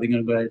comes, how are they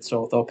going to go to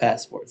Israel without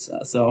passports?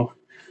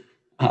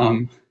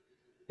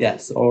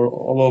 Yes,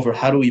 all over.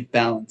 How do we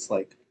balance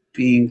like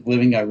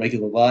living our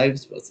regular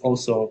lives, but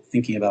also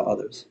thinking about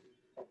others?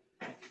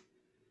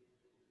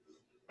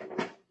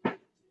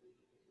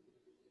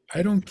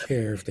 I don't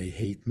care if they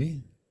hate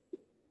me.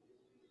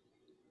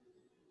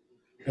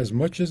 As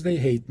much as they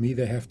hate me,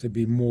 they have to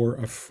be more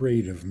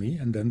afraid of me,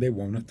 and then they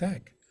won't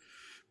attack.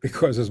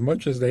 Because as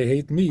much as they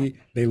hate me,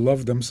 they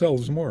love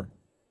themselves more.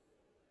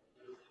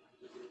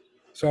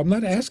 So I'm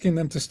not asking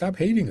them to stop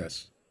hating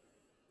us.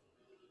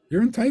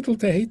 You're entitled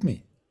to hate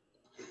me.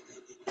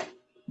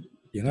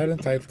 You're not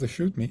entitled to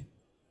shoot me.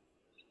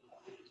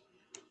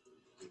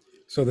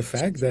 So the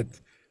fact that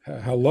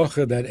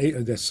halacha that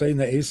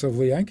seina esav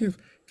liyankiv,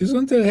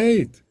 gesundheit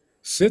hate.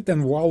 Sit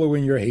and wallow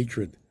in your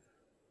hatred.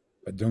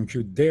 But don't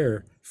you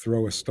dare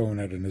throw a stone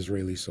at an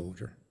Israeli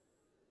soldier.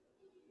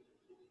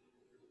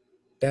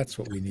 That's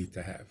what we need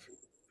to have.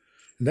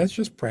 And that's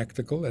just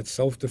practical, that's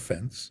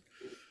self-defense.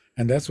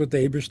 And that's what the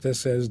Eibishter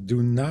says,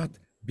 do not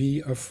be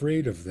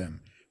afraid of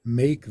them.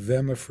 Make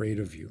them afraid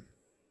of you.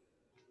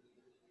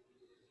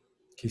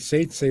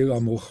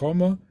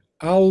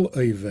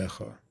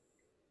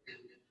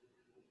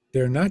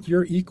 They're not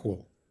your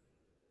equal.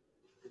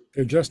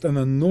 They're just an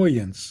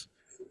annoyance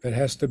that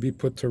has to be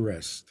put to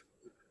rest.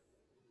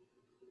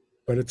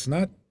 But it's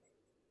not,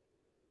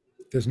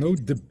 there's no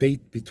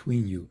debate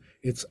between you.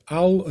 It's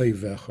al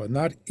oivecha,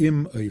 not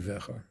im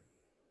oivecha.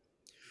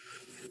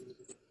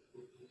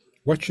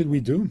 What should we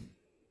do?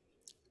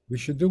 We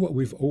should do what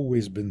we've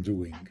always been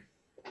doing,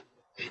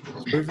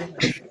 serving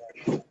Hashem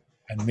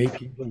and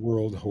making the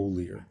world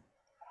holier.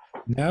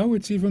 Now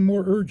it's even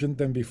more urgent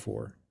than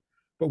before,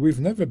 but we've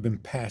never been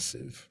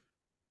passive.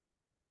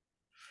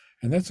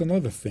 And that's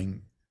another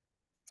thing.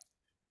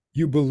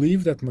 You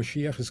believe that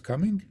Mashiach is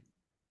coming?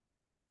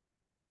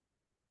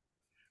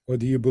 Or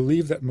do you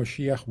believe that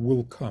Mashiach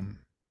will come?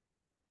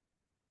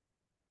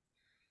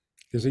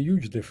 There's a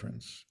huge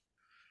difference.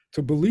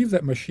 To believe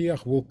that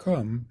Mashiach will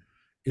come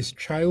is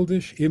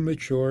childish,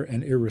 immature,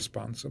 and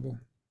irresponsible.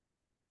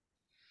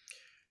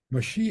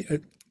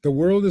 Mashiach, the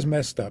world is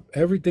messed up.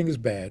 Everything is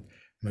bad.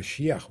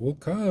 Mashiach will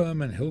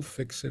come and he'll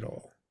fix it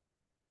all.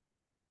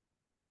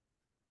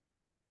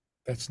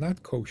 That's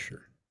not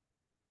kosher.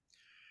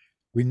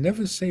 We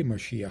never say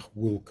Mashiach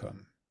will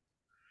come.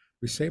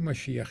 We say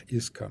Mashiach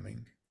is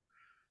coming.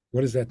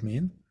 What does that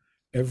mean?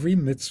 Every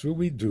mitzvah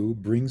we do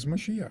brings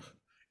Mashiach.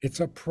 It's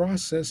a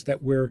process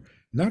that we're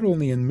not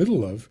only in the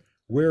middle of,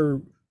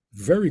 we're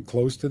very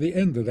close to the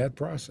end of that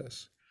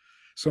process.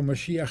 So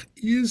Mashiach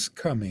is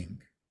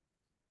coming.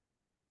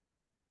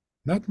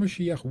 Not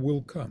Mashiach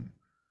will come.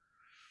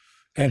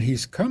 And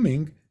he's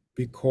coming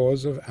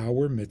because of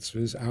our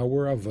mitzvahs,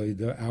 our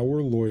avodah,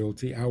 our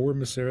loyalty, our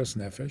meseras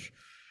nefesh.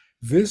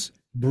 This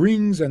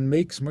brings and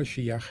makes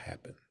Mashiach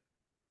happen.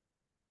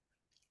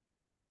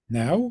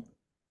 Now,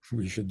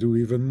 we should do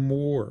even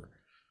more.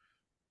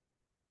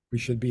 We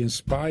should be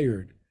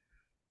inspired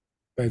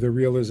by the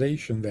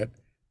realization that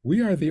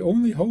we are the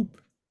only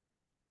hope.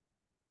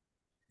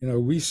 You know,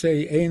 we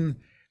say, Ein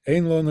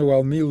lonu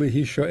al mi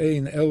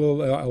lihisho'ein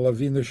elo al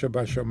avinu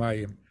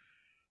shebashamayim.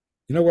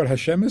 You know what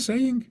Hashem is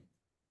saying?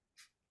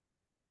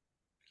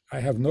 I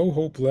have no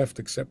hope left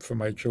except for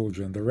my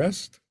children. The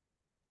rest,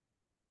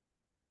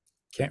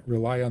 can't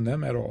rely on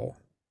them at all.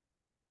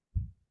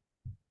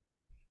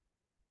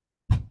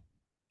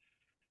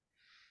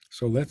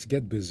 So let's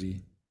get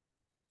busy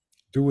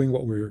doing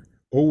what we're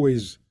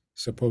always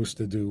supposed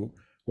to do,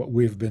 what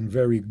we've been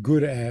very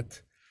good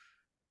at,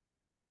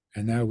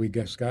 and now we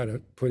just got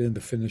to put in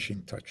the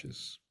finishing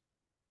touches.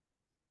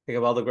 Take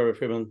a Rabbi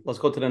Friedman. Let's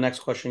go to the next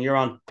question. You're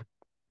on.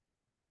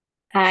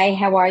 Hi,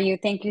 how are you?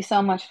 Thank you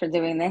so much for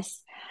doing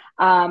this.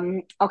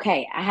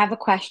 Okay, I have a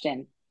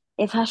question.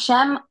 If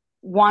Hashem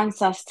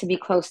wants us to be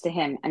close to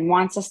him and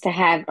wants us to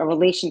have a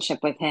relationship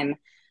with him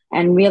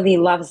and really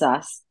loves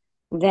us,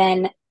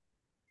 then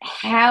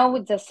how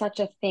does such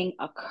a thing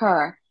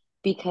occur?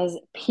 Because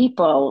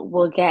people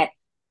will get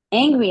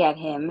angry at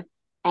him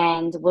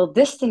and will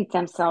distance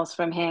themselves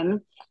from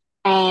him.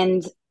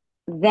 And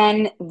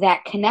then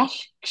that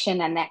connection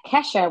and that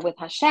kesher with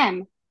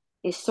Hashem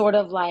is sort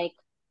of like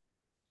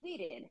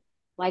depleted.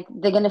 Like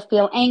they're going to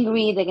feel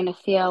angry. They're going to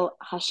feel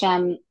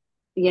Hashem,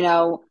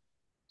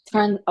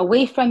 turn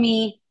away from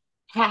me.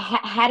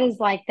 How does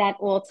like that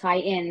all tie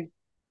in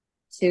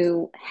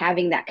to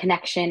having that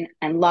connection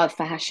and love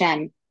for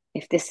Hashem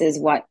if this is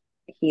what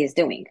he is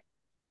doing?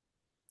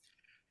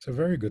 It's a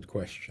very good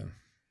question.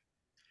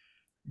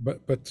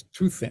 But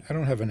two things, I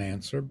don't have an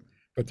answer,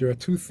 but there are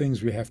two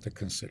things we have to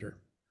consider.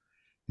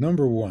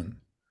 Number one,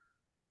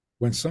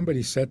 when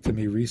somebody said to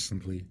me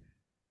recently,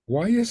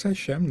 why is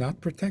Hashem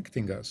not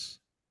protecting us?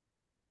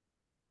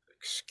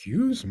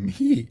 Excuse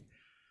me.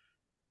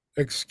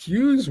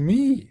 Excuse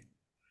me.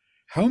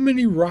 How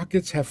many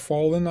rockets have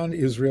fallen on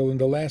Israel in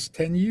the last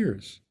 10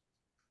 years?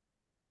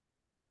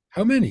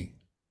 How many?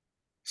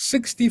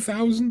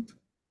 60,000?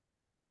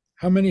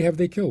 How many have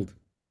they killed?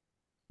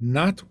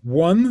 Not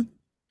one?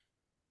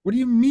 What do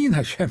you mean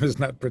Hashem is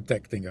not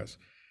protecting us?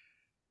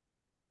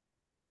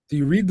 Do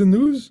you read the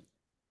news?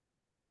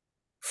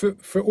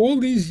 For all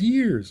these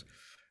years,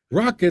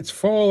 rockets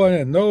fall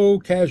and no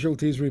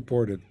casualties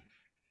reported.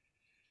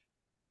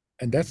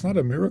 And that's not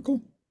a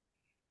miracle?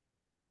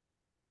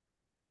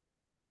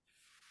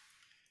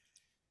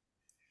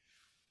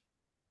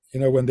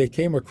 when they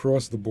came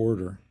across the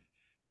border,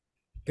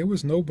 there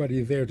was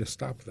nobody there to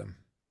stop them.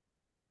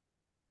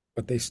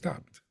 But they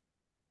stopped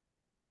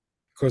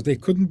because they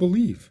couldn't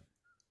believe.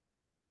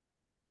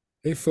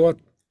 They thought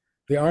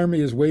the army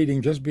is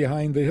waiting just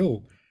behind the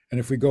hill, and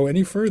if we go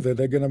any further,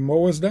 they're going to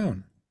mow us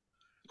down.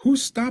 Who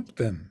stopped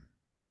them?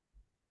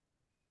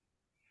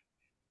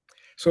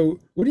 So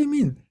what do you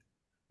mean?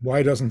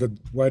 Why doesn't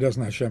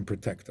Hashem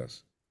protect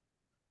us?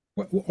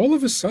 All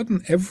of a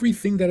sudden,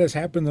 everything that has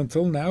happened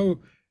until now,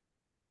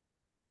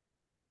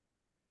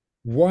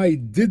 why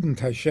didn't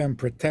Hashem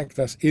protect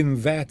us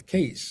in that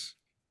case?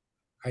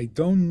 I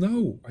don't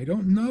know.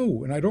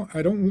 And I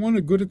don't want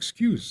a good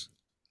excuse.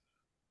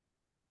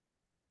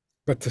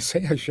 But to say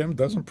Hashem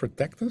doesn't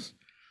protect us?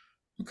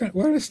 What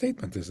kind of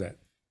statement is that?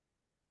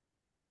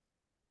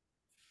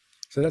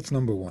 So that's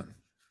number one.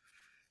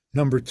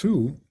 Number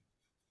two,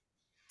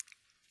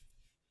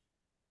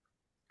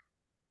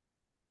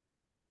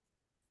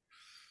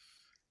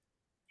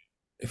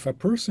 if a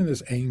person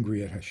is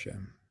angry at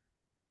Hashem,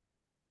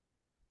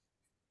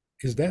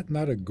 is that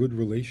not a good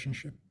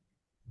relationship?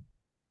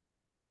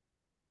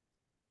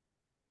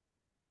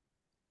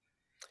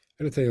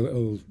 I'll tell you,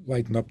 it'll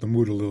lighten up the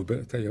mood a little bit.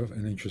 I'll tell you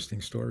an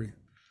interesting story.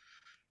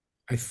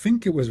 I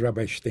think it was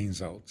Rabbi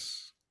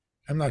Steinsaltz.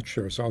 I'm not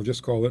sure, so I'll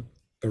just call it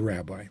the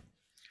rabbi.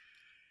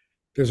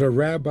 There's a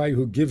rabbi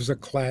who gives a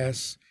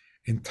class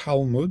in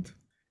Talmud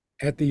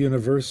at the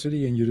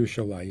university in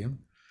Yerushalayim,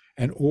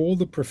 and all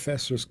the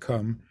professors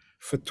come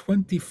for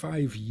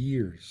 25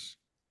 years.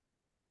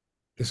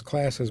 This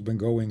class has been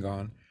going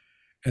on,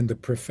 and the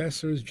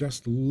professors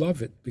just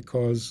love it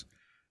because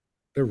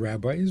the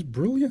rabbi is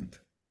brilliant.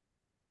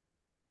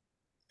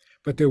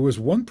 But there was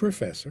one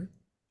professor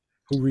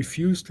who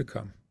refused to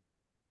come.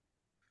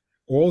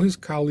 All his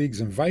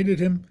colleagues invited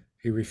him,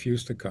 he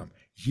refused to come,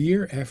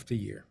 year after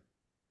year.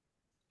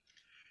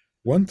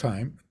 One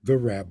time, the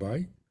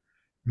rabbi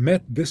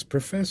met this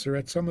professor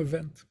at some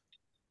event.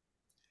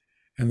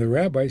 And the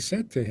rabbi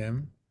said to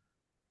him,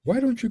 "Why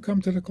don't you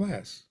come to the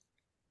class?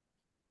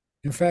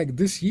 In fact,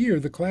 this year,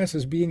 the class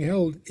is being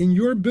held in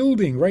your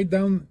building, right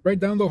down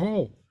the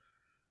hall.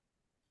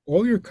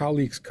 All your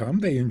colleagues come,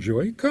 they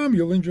enjoy. Come,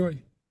 you'll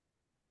enjoy."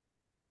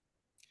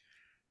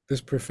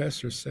 This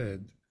professor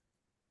said,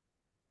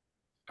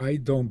 "I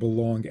don't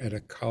belong at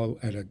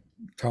a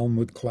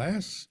Talmud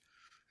class,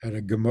 at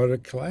a Gemara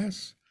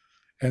class,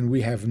 and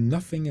we have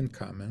nothing in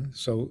common,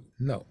 so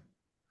no,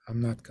 I'm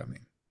not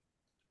coming."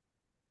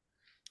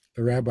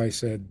 The rabbi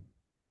said,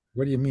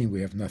 "What do you mean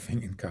we have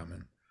nothing in common?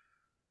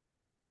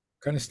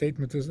 What kind of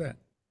statement is that?"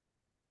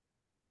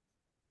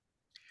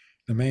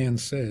 The man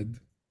said,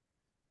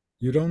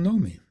 "You don't know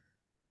me.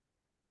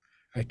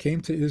 I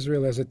came to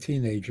Israel as a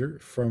teenager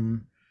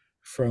from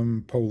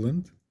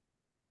Poland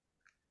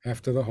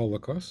after the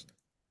Holocaust,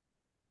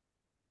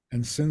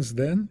 and since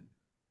then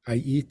I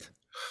eat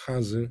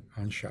chazer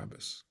on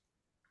Shabbos."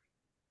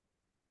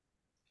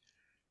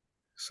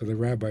 So the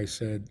rabbi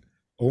said,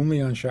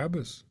 "Only on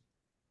Shabbos?"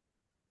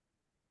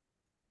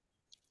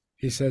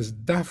 He says,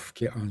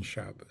 "Dafke on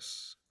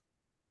Shabbos."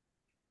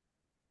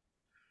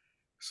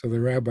 So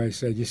the rabbi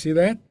said, "You see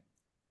that?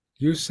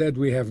 You said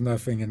we have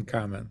nothing in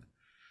common.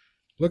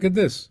 Look at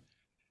this.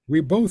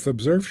 We both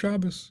observe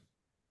Shabbos.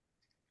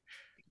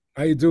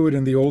 I do it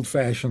in the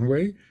old-fashioned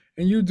way,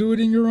 and you do it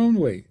in your own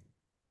way."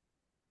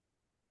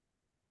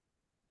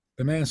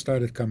 The man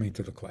started coming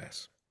to the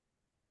class.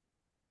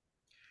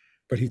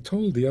 But he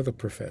told the other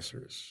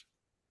professors,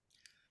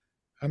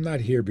 "I'm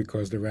not here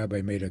because the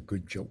rabbi made a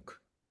good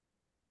joke.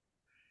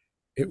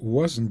 It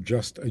wasn't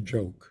just a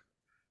joke.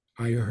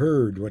 I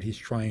heard what he's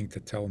trying to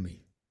tell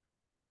me."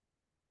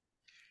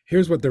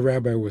 Here's what the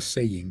rabbi was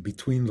saying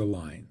between the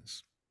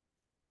lines.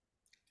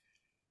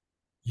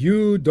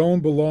 You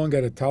don't belong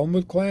at a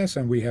Talmud class,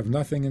 and we have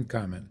nothing in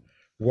common.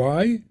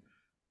 Why?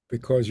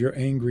 Because you're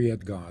angry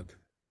at God.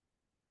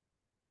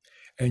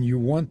 And you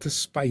want to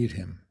spite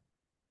him,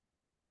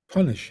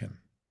 punish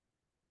him.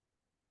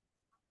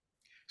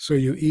 So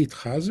you eat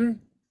chazer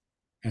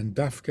and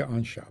dafka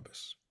on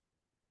Shabbos.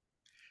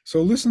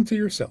 So listen to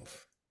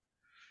yourself.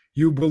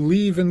 You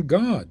believe in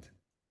God.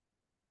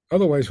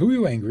 Otherwise, who are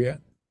you angry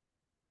at?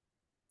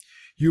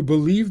 You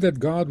believe that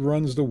God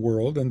runs the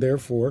world, and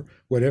therefore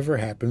whatever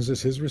happens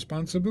is his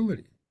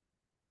responsibility.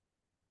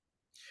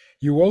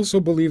 You also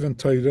believe in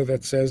Torah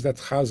that says that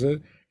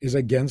chazer is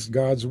against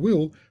God's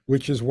will,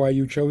 which is why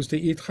you chose to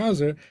eat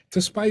chazer,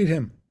 to spite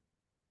him.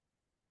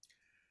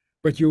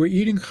 But you were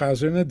eating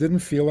chazer and it didn't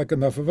feel like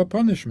enough of a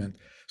punishment.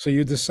 So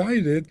you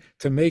decided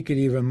to make it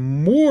even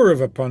more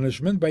of a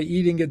punishment by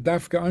eating it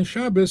dafka on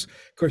Shabbos,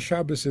 because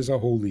Shabbos is a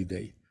holy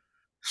day.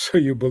 So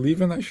you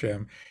believe in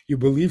Hashem, you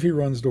believe he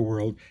runs the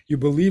world, you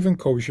believe in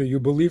kosher,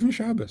 you believe in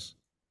Shabbos.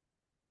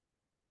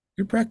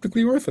 You're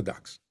practically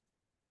Orthodox.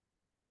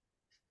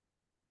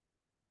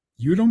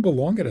 You don't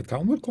belong at a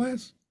Talmud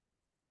class?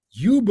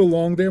 You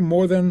belong there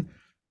more than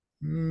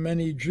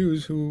many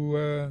Jews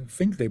who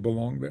think they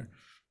belong there.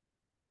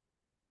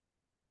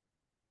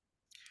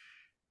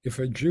 If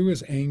a Jew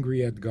is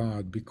angry at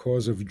God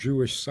because of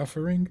Jewish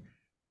suffering,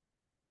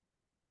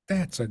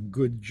 That's a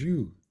good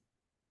Jew.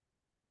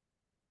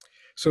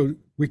 So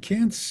we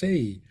can't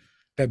say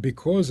that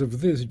because of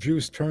this,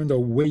 Jews turned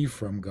away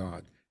from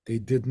God. They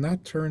did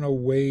not turn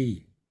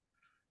away.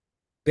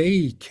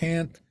 They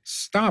can't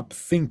stop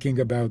thinking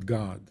about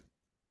God.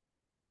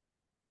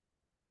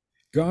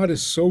 God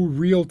is so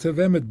real to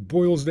them, it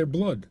boils their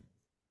blood.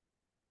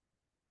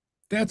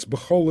 That's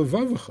b'chol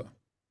levavecha.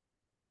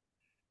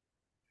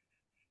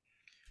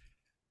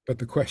 But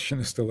the question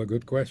is still a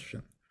good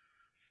question.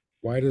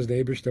 Why does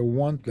the Eibishter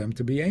want them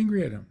to be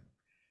angry at him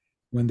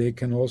when they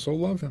can also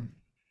love him?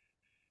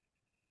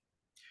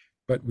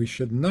 But we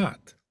should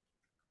not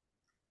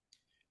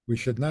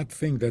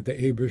think that the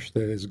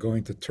Eibishter is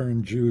going to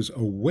turn Jews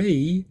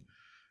away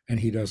and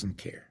he doesn't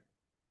care.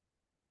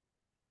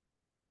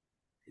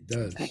 He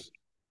does. Okay.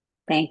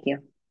 Thank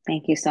you.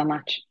 Thank you so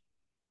much.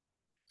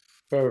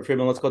 Rabbi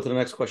Friedman, let's go to the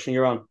next question.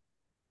 You're on.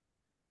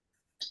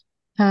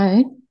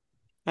 Hi.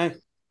 Hi.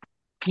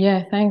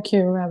 Yeah, thank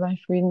you, Rabbi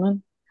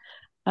Friedman.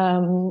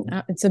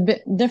 It's a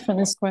bit different,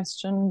 this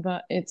question,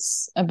 but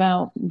it's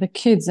about the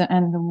kids at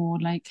end of the war,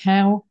 like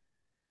how,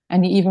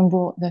 and you even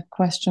brought the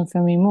question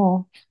for me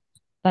more,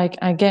 like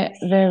I get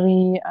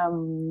very,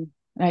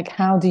 like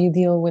how do you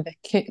deal with a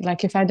kid,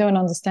 like if I don't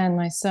understand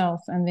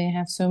myself and they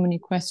have so many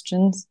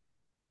questions,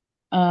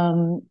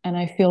 and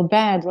I feel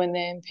bad when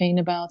they're in pain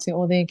about it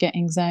or they get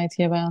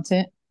anxiety about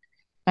it,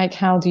 like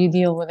how do you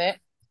deal with it?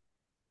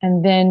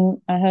 And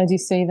then I heard you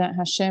say that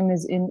Hashem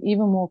is in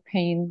even more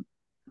pain.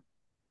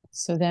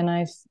 So then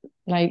I've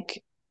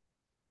like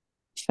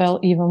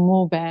felt even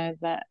more bad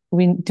that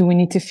we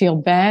need to feel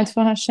bad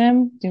for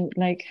Hashem?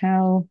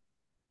 How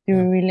do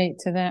we relate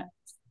to that?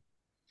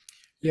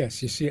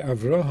 Yes, you see,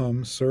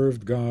 Avraham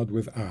served God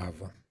with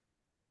Ava.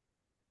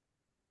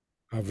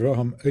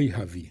 Avraham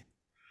Eihavi.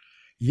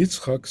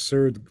 Yitzchak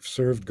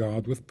served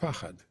God with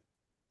Pachad.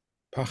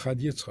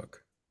 Pachad Yitzchak.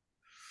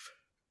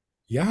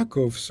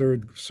 Yaakov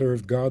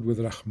served God with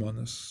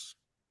Rachmanis.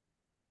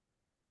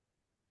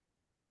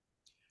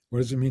 What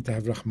does it mean to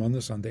have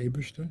Rachmanis on the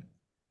Eibishter?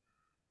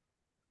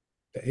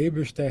 The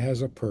Eibishter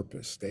has a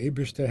purpose. The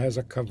Eibishter has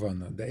a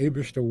kavanah. The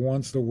Eibishter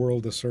wants the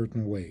world a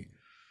certain way.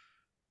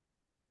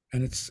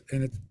 And it's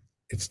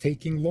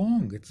taking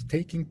long. It's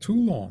taking too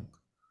long.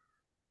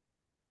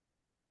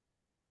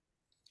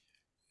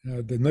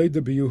 The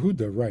Noda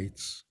B'Yehuda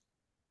writes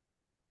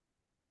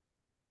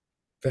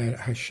that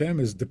Hashem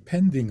is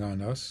depending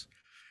on us,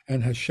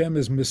 and Hashem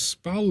is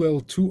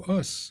mispalel to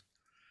us.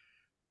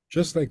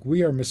 Just like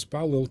we are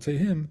mispalel to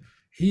him,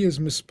 he is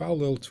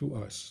mispalel to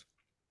us.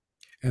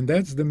 And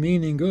that's the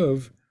meaning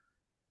of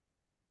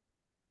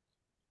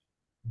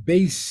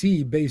Beis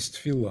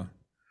tefillah,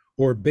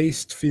 or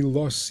Beis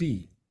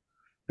tfilosi.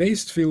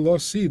 Beis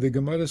tfilosi, the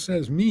Gemara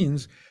says,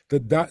 means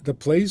the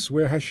place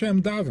where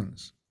Hashem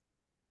davens.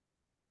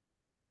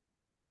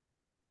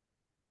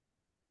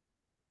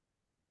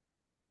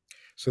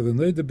 So the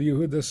Noda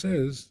B'Yehuda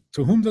says,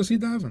 to whom does he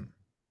daven?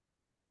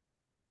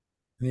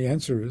 And the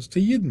answer is to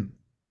Yidden.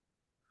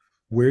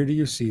 Where do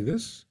you see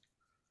this?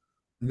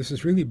 And this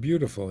is really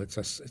beautiful. It's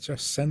a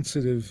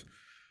sensitive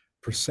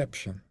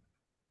perception.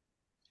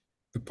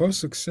 The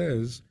pasuk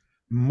says,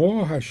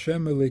 "Mo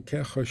Hashem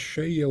elekecha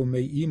sheyel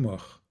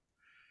me'imach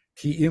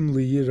ki im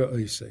liyira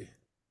oisei."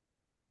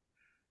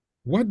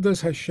 What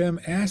does Hashem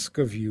ask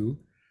of you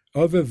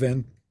other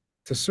than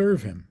to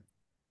serve him?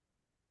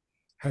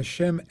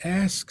 Hashem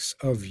asks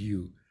of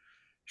you.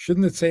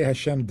 Shouldn't it say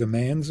Hashem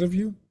demands of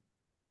you?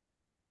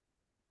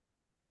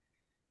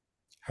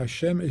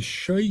 Hashem is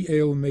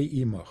shoyel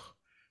me'imach.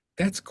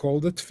 That's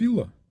called a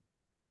tefillah.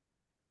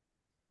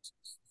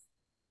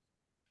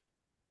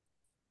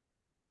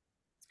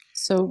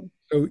 So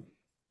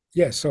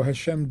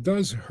Hashem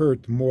does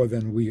hurt more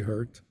than we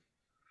hurt,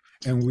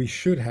 and we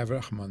should have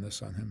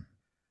Rahmanas on him.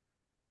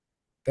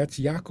 That's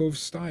Yaakov's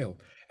style.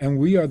 And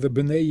we are the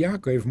Bnei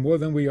Yaakov more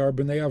than we are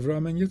Bnei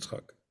Avraham and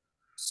Yitzchak.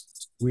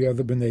 We are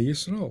the Bnei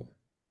Yisrael.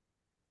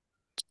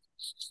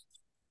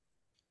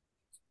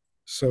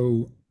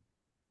 So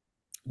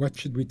what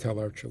should we tell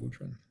our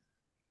children?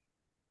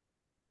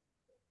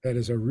 That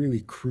is a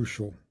really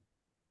crucial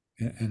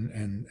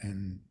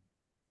and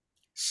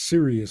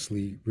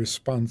seriously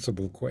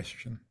responsible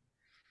question.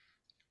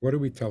 What do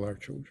we tell our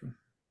children?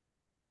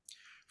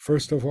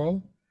 First of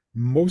all,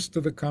 most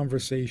of the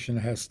conversation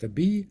has to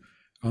be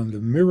on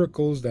the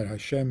miracles that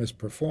Hashem is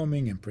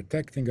performing and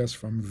protecting us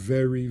from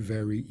very,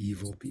 very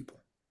evil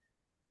people.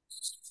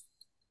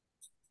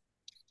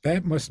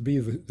 That must be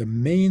the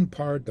main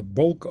part. The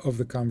bulk of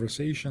the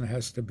conversation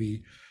has to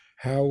be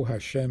how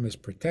Hashem is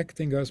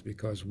protecting us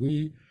because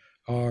we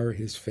are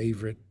his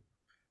favorite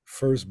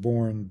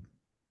firstborn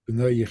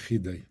B'nai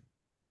Yechidei.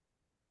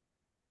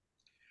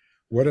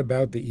 What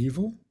about the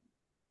evil?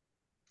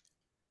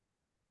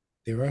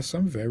 There are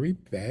some very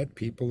bad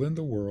people in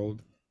the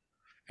world,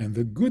 and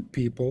the good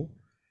people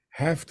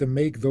have to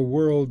make the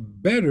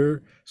world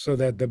better so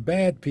that the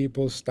bad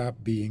people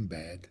stop being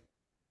bad.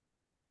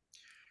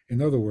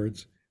 In other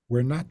words,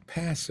 we're not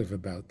passive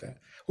about that.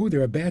 Oh,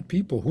 there are bad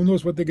people. Who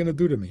knows what they're going to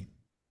do to me?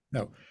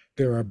 No,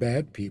 there are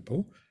bad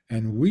people,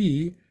 and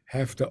we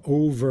have to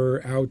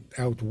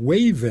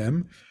outweigh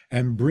them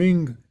and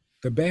bring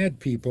the bad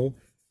people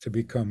to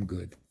become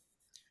good.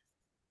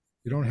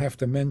 You don't have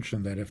to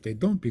mention that if they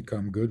don't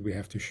become good, we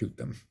have to shoot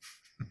them.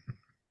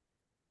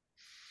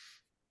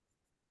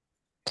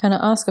 Can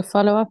I ask a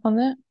follow-up on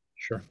that?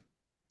 Sure.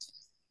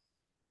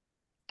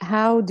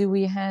 How do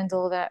we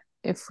handle that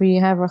if we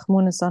have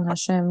Rahmanas on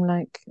Hashem,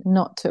 like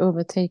not to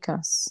overtake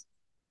us?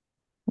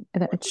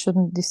 That it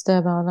shouldn't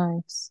disturb our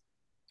lives.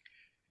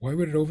 Why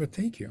would it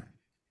overtake you?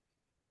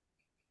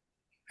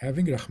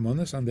 Having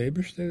Rahmanas on the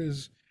Eibishter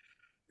is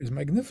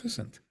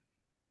magnificent.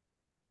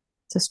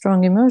 It's a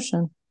strong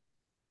emotion.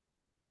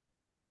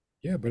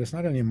 Yeah, but it's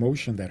not an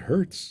emotion that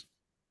hurts.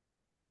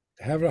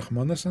 To have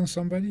Rahmanas on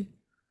somebody?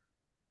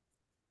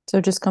 So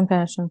just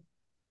compassion.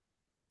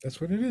 That's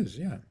what it is,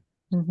 yeah.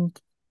 Mm-hmm.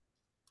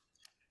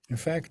 In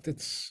fact,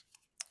 it's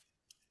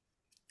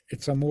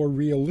a more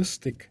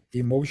realistic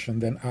emotion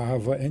than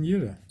Ahava and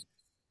Yira.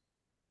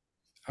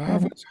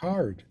 Ahava is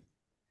hard.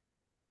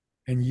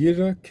 And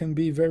Yira can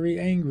be very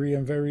angry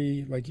and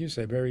very, like you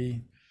say,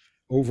 very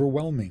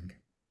overwhelming.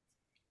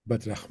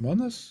 But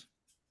Rahmanas,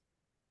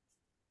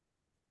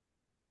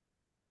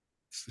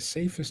 it's the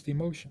safest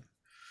emotion.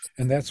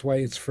 And that's why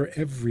it's for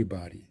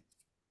everybody.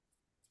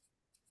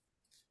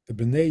 The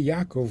Bnei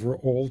Yaakov were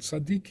all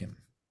tzaddikim.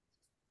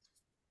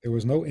 There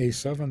was no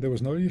Esav and there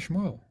was no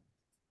Yishmael.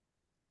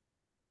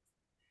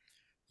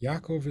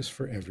 Yaakov is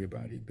for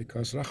everybody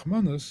because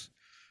Rahmanas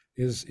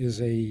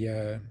is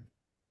a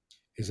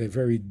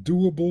very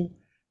doable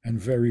and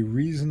very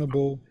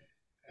reasonable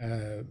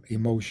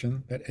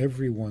emotion that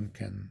everyone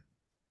can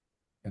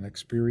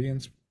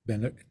experience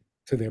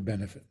to their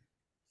benefit.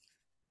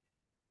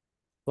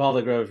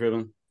 Gewaldig, Rabbi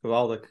Friedman.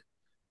 Gewaldig.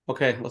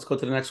 Okay, let's go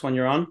to the next one.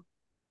 You're on.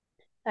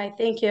 Hi,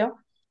 thank you.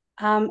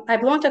 I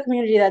belong to a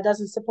community that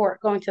doesn't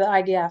support going to the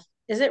IDF.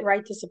 Is it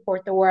right to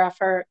support the war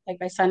effort, like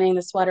by sending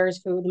the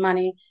sweaters, food,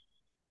 money,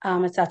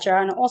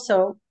 etc.? And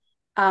also,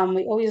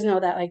 we always know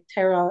that like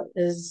Torah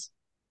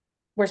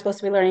we're supposed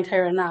to be learning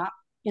Torah, not,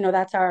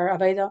 that's our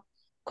Avodah.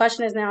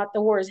 Question is now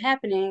the war is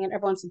happening and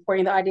everyone's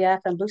supporting the IDF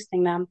and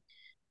boosting them.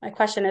 My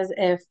question is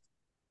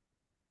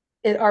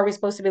are we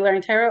supposed to be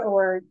learning Torah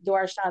or do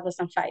our shtadlis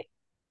and fight?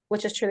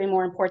 Which is truly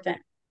more important?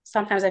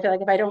 Sometimes I feel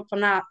like if I'm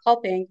not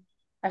helping,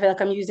 I feel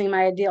like I'm using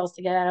my ideals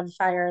to get out of the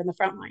fire in the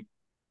front line.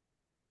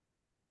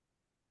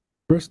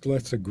 First,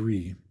 let's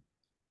agree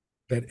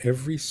that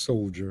every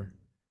soldier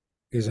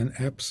is an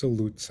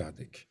absolute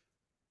tzaddik.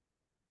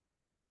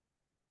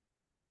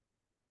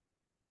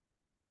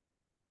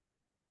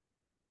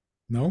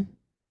 No?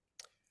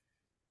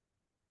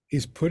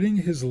 He's putting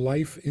his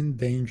life in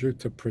danger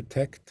to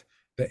protect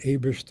the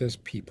Eibishter's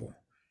people.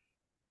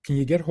 Can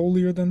you get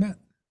holier than that?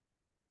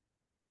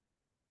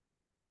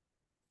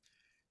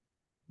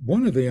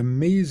 One of the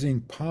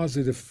amazing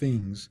positive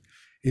things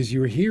is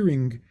you're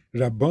hearing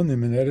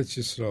Rabbanim in Eretz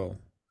Yisrael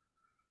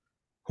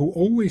who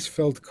always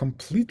felt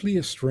completely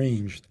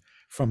estranged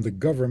from the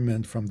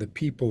government, from the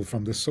people,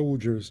 from the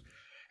soldiers.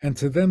 And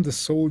to them, the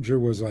soldier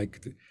was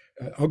like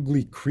an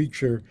ugly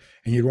creature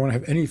and you don't want to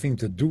have anything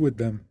to do with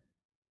them.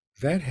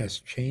 That has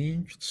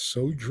changed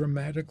so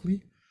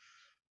dramatically.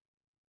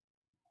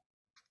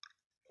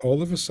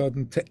 All of a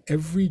sudden, to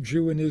every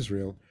Jew in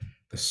Israel,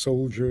 the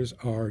soldiers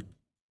are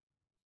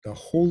the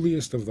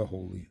holiest of the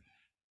holy.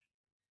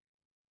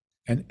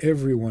 And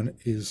everyone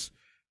is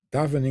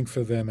davening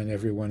for them and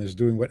everyone is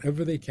doing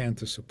whatever they can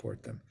to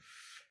support them,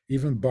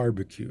 even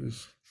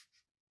barbecues.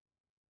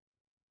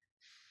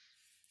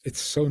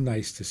 It's so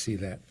nice to see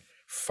that.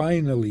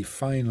 Finally,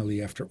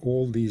 after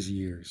all these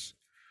years,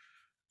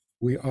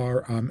 we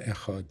are Am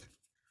Echad.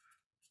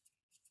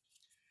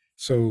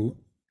 So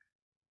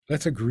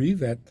let's agree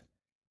that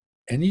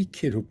any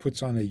kid who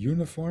puts on a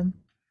uniform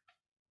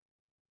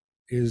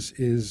is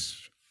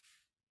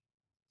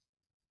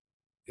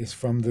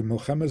from the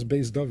Milchemes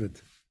Beis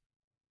David.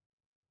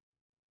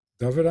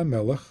 David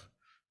HaMelech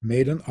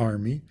made an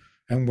army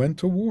and went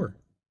to war.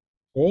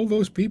 All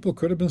those people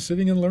could have been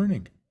sitting and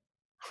learning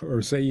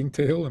or saying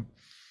Tehillim.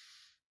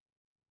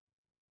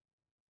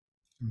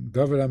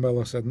 David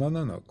HaMelech said,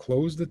 no,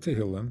 close the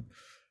Tehillim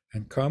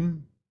and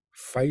come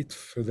fight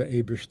for the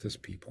Eibishter's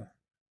people.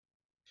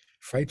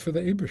 Fight for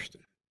the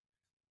Eibishter.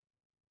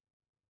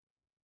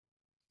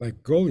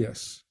 Like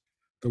Goliath.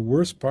 The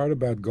worst part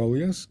about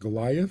Goliath,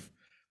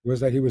 was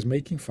that he was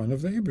making fun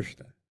of the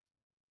Eibishter.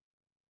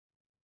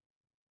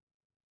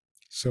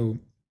 So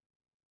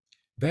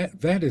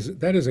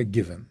that is a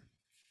given.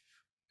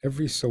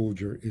 Every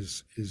soldier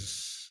is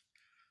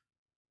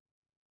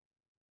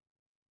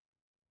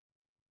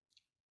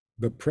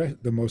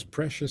the most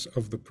precious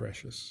of the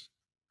precious.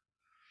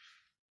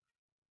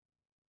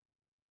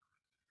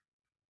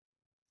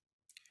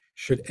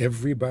 Should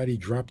everybody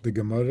drop the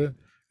Gemara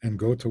and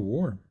go to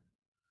war?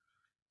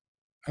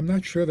 I'm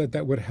not sure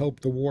that would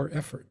help the war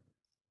effort.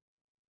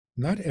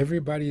 Not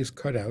everybody is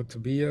cut out to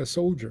be a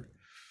soldier.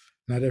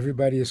 Not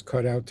everybody is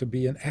cut out to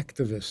be an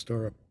activist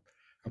or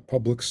a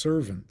public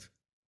servant.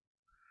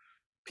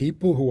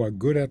 People who are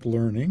good at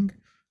learning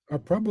are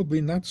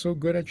probably not so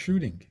good at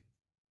shooting.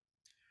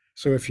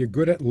 So if you're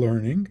good at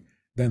learning,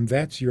 then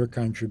that's your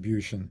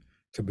contribution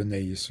to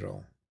Bnei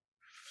Yisrael.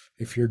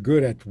 If you're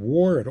good at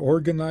war, at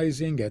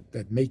organizing,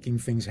 at making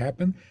things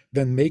happen,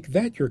 then make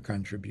that your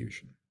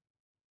contribution.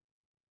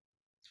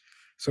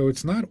 So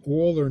it's not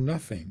all or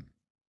nothing.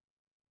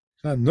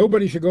 It's not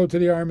nobody should go to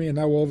the army, and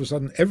now all of a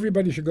sudden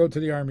everybody should go to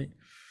the army.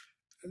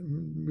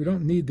 We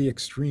don't need the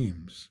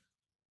extremes.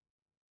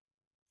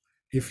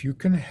 If you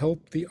can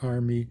help the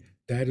army,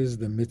 that is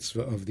the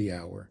mitzvah of the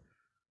hour.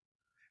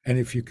 And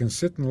if you can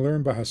sit and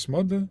learn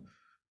Bahasmoda,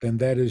 then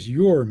that is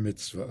your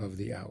mitzvah of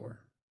the hour.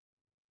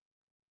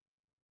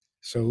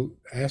 So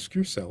ask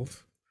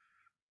yourself,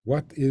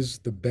 what is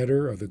the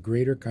better or the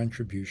greater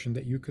contribution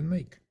that you can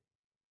make?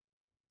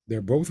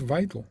 They're both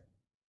vital,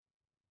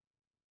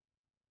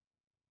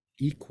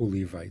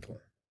 equally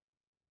vital.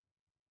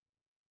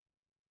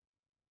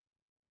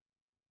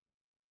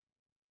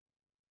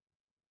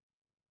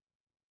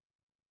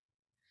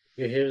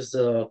 Okay, here's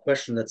a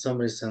question that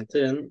somebody sent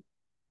in.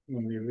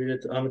 Let me read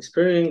it. I'm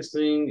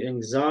experiencing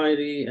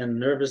anxiety and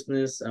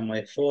nervousness, and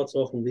my thoughts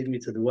often lead me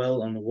to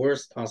dwell on the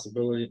worst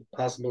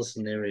possible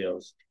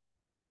scenarios.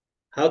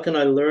 How can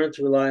I learn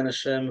to rely on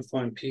Hashem and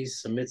find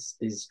peace amidst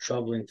these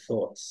troubling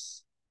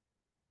thoughts?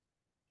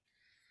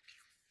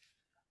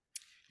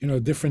 You know,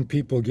 different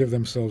people give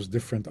themselves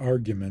different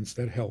arguments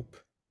that help.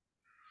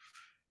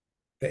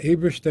 The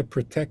Abish that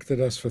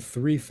protected us for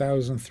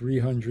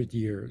 3,300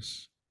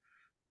 years,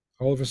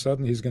 all of a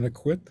sudden he's going to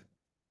quit?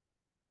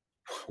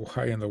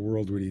 Why in the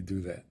world would he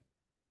do that?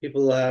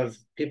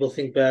 People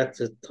think back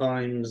to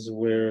times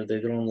where they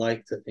don't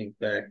like to think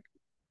back.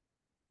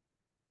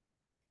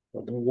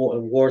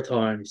 War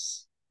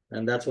times,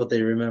 and that's what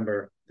they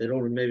remember. They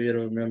don't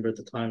remember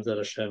the times that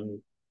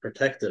Hashem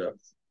protected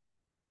us.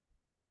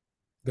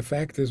 The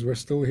fact is, we're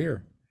still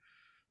here.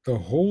 The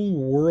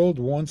whole world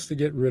wants to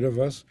get rid of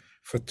us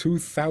for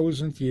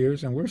 2,000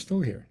 years, and we're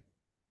still here.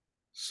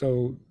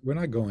 So we're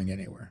not going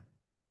anywhere.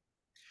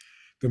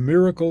 The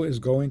miracle is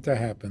going to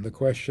happen. The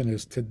question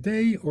is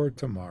today or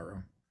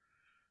tomorrow.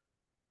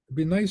 It'd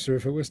be nicer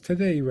if it was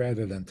today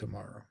rather than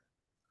tomorrow.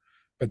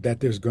 But that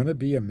there's going to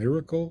be a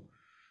miracle,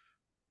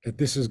 that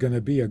this is going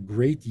to be a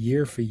great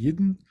year for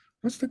Yidden,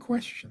 what's the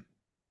question?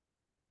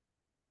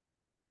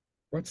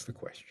 What's the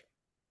question?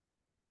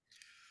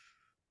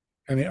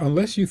 I mean,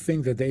 unless you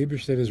think that the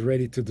Eibishter is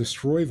ready to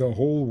destroy the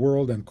whole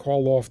world and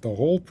call off the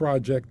whole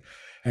project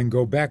and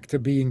go back to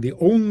being the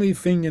only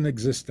thing in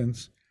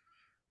existence,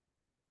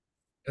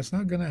 that's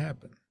not going to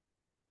happen.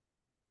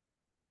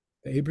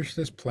 The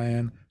Eibishter's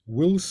plan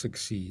will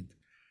succeed,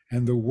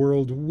 and the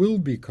world will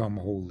become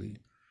holy.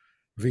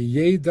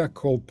 V'yeda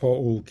kol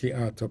pa'ol ki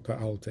ata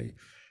pa'alte.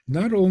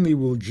 Not only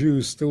will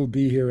Jews still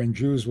be here and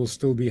Jews will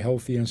still be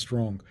healthy and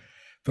strong,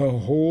 the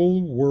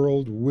whole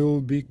world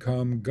will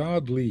become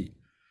godly.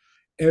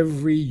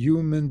 Every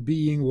human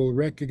being will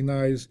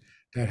recognize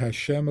that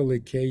Hashem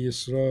Elikei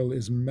Yisrael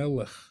is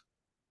Melech.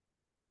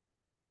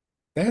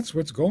 That's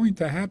what's going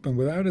to happen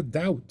without a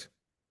doubt.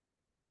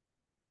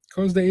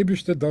 Because the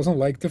Eibishter doesn't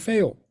like to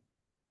fail.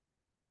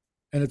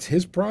 And it's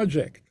his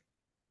project.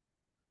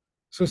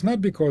 So it's not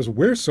because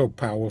we're so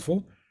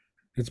powerful,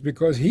 it's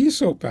because he's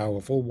so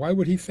powerful. Why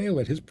would he fail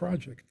at his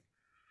project?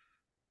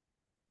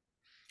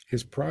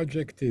 His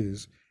project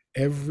is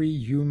every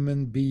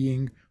human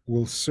being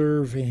will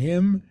serve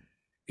him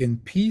in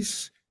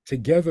peace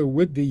together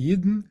with the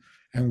Yidden,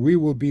 and we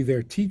will be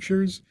their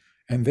teachers,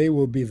 and they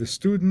will be the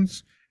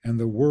students, and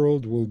the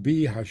world will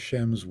be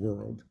Hashem's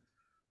world.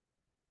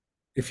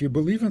 If you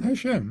believe in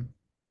Hashem,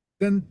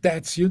 then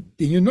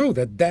you know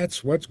that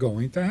that's what's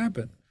going to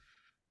happen.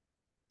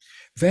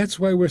 That's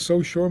why we're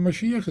so sure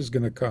Mashiach is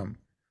going to come.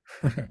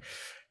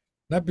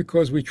 Not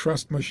because we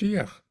trust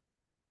Mashiach.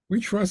 We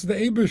trust the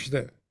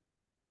Eibishter,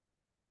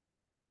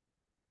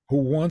 who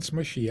wants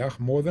Mashiach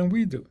more than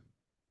we do.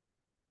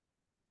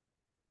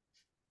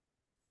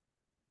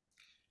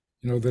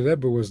 You know, the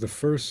Rebbe was the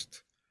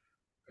first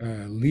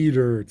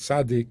leader,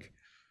 tzaddik,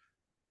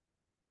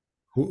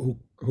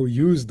 who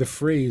used the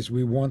phrase,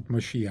 we want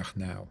Mashiach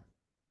now.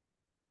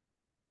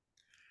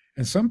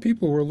 And some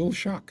people were a little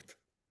shocked.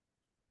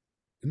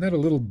 Isn't that a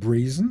little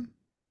brazen?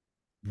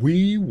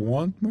 We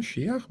want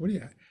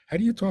Mashiach? How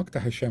do you talk to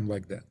Hashem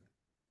like that?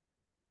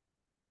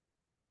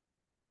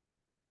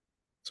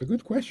 It's a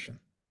good question.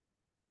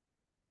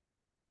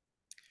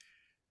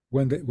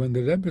 When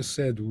the Rebbe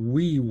said,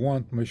 we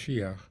want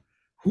Mashiach,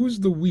 who's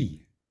the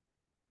we?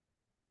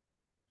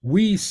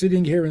 We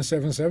sitting here in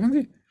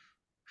 770?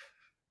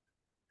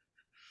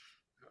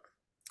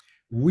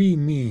 We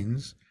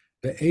means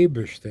the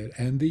Eibishter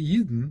and the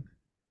Yidden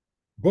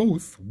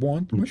both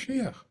want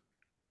Mashiach.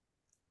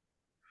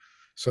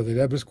 So the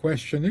Rebbe's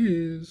question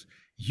is,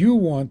 you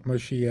want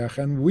Mashiach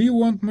and we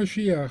want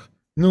Mashiach.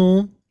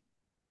 No.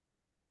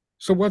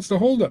 So what's the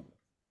holdup?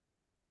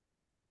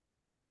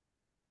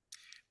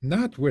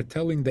 Not we're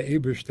telling the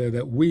Eibishter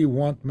that we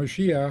want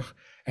Mashiach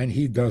and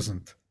he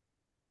doesn't.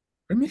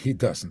 I mean, he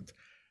doesn't.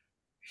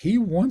 He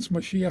wants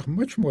Mashiach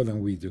much more than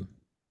we do.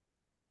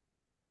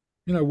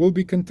 You know, we'll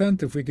be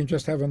content if we can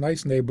just have a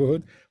nice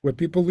neighborhood where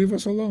people leave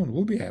us alone.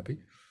 We'll be happy.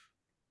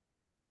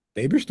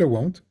 The Eibishter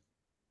won't.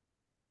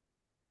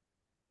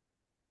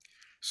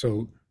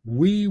 So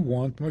we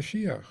want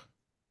Mashiach.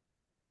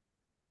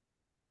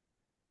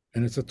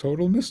 And it's a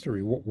total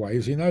mystery. Why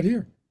is he not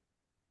here?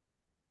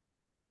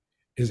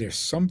 Is there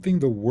something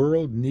the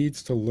world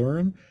needs to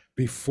learn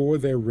before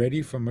they're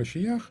ready for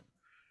Mashiach?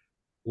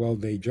 Well,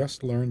 they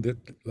just learned it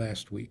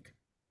last week.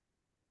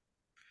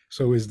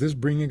 So is this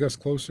bringing us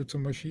closer to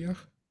Mashiach?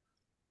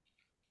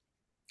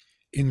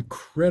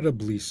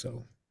 Incredibly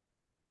so.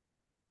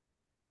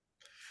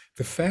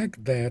 The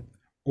fact that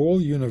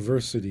all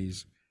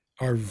universities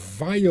are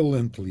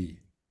violently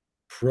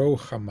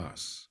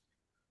pro-Hamas,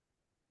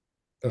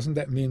 doesn't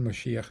that mean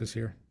Mashiach is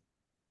here?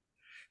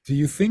 Do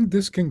you think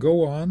this can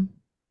go on?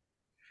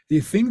 Do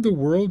you think the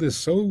world is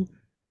so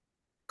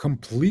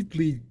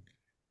completely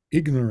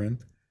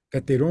ignorant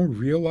that they don't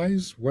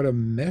realize what a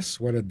mess,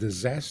 what a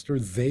disaster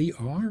they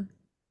are?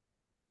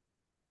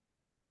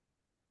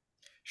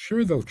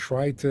 Sure, they'll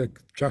try to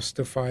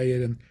justify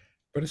it,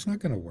 but it's not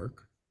going to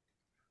work.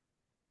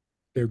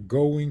 They're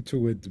going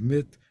to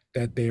admit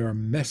that they are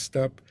messed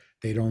up.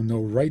 They don't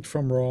know right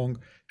from wrong.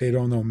 They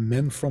don't know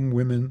men from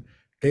women.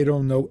 They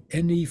don't know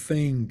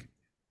anything.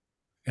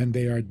 And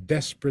they are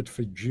desperate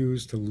for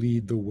Jews to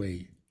lead the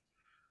way.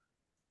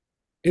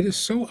 It is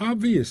so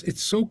obvious.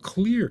 It's so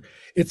clear.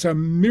 It's a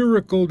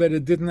miracle that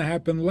it didn't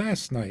happen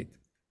last night.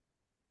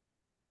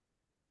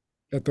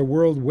 That the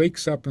world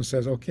wakes up and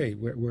says, okay,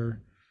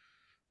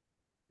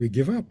 we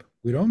give up.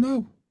 We don't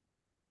know.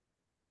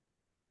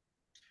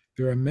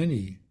 There are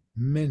many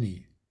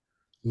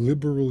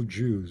liberal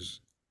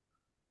Jews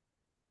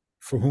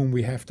for whom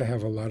we have to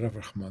have a lot of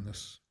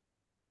rahmanas.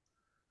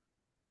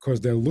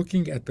 Because they're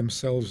looking at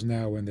themselves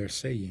now and they're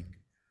saying,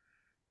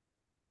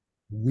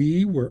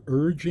 we were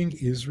urging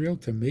Israel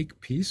to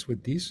make peace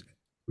with these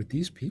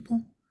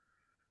people.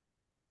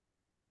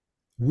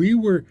 We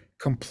were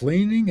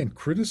complaining and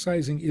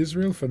criticizing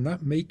Israel for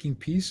not making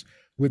peace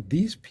with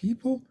these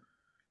people.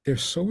 They're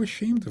so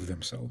ashamed of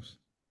themselves.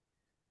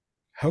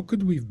 How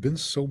could we have been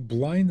so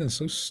blind and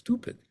so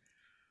stupid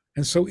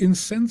and so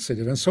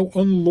insensitive and so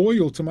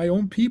unloyal to my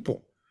own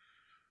people?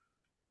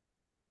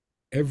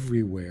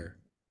 Everywhere,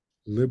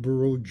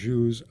 liberal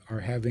Jews are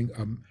having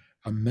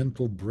a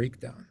mental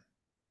breakdown.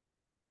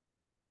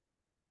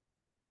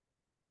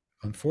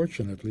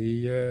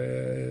 Unfortunately,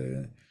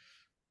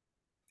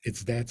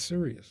 it's that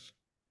serious.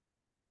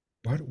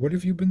 What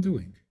have you been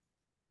doing?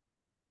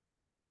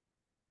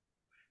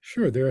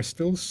 Sure, there are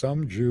still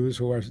some Jews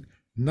who are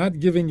not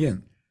giving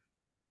in.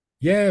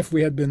 Yeah, if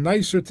we had been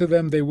nicer to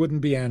them, they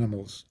wouldn't be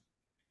animals.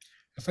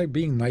 It's like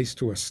being nice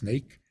to a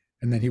snake,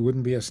 and then he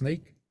wouldn't be a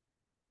snake.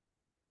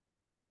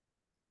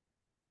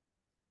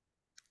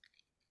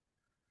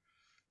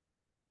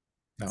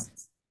 No.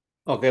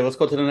 Okay, let's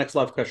go to the next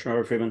live question,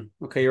 Rabbi Friedman.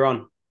 Okay, you're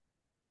on.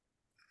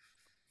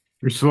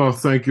 First of all,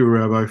 thank you,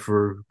 Rabbi,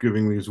 for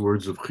giving these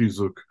words of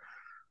chizuk.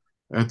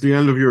 At the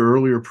end of your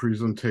earlier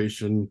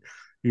presentation,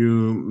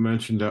 you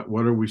mentioned that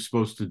what are we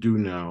supposed to do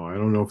now? I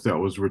don't know if that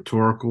was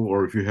rhetorical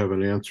or if you have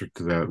an answer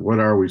to that. What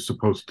are we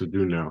supposed to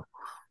do now?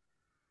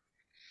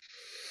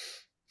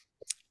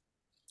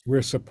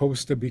 We're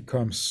supposed to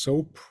become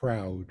so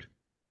proud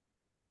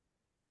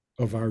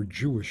of our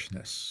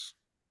Jewishness.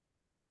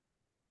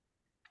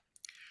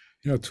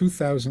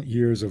 2,000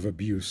 years of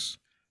abuse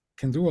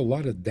can do a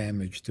lot of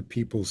damage to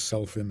people's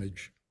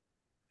self-image.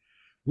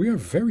 We are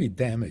very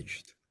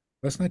damaged.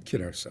 Let's not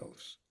kid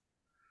ourselves.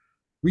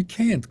 We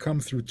can't come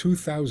through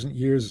 2,000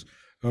 years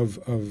of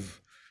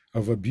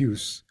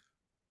abuse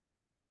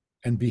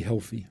and be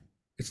healthy.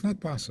 It's not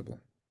possible.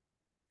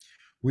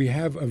 We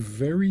have a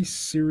very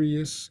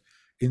serious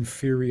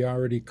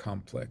inferiority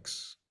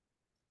complex.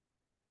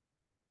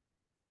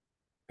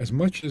 As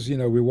much as,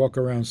 we walk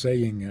around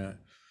saying,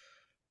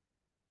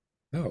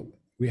 no,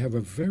 we have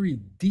a very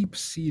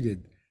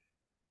deep-seated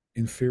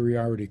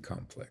inferiority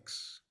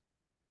complex.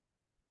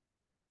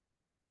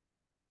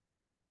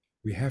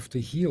 We have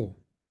to heal.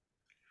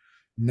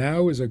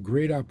 Now is a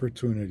great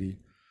opportunity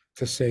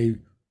to say,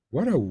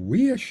 what are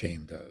we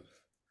ashamed of?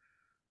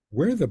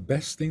 We're the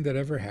best thing that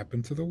ever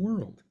happened to the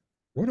world.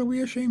 What are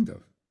we ashamed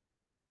of?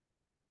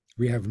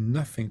 We have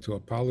nothing to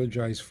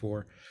apologize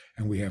for,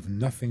 and we have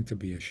nothing to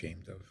be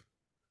ashamed of.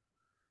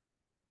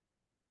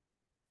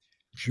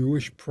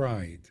 Jewish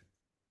pride,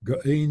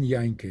 Ga'in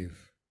Yankev,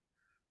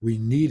 we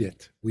need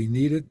it. We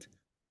need it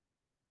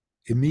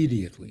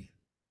immediately.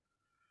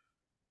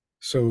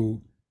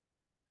 So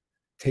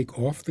take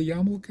off the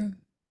yarmulke,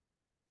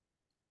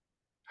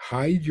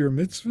 hide your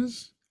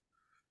mitzvahs,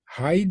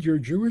 hide your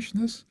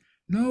Jewishness.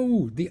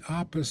 No, the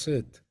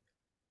opposite,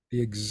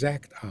 the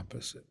exact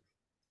opposite.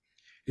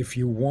 If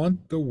you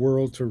want the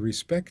world to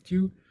respect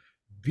you,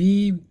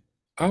 be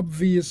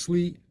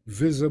obviously,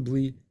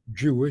 visibly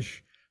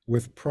Jewish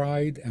with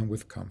pride and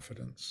with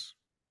confidence.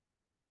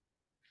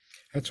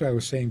 That's what I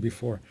was saying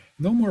before.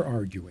 No more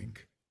arguing.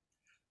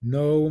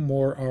 No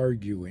more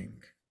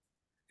arguing.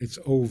 It's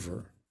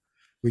over.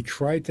 We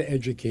try to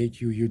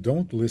educate you. You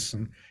don't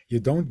listen. You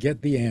don't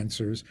get the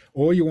answers.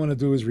 All you want to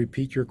do is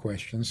repeat your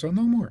questions. So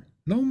no more.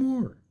 No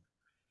more.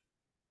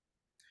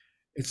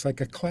 It's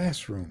like a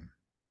classroom.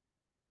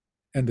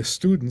 And the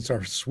students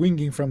are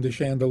swinging from the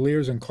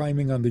chandeliers and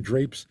climbing on the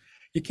drapes.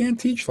 You can't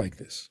teach like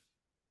this.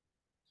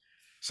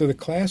 So the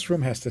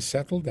classroom has to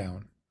settle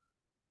down,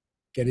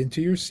 get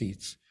into your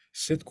seats,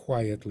 sit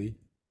quietly,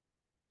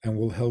 and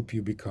we'll help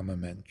you become a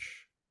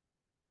mensch.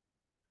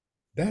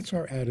 That's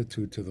our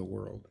attitude to the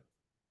world.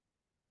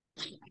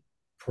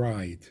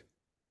 Pride,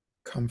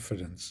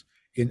 confidence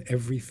in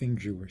everything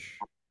Jewish.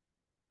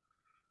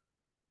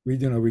 We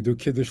do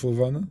Kiddush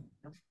Levana.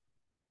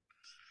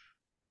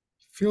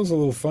 Feels a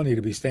little funny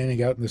to be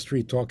standing out in the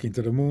street talking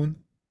to the moon.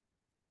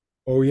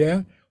 Oh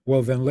yeah?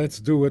 Well, then let's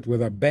do it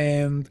with a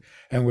band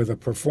and with a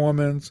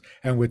performance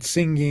and with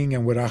singing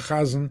and with a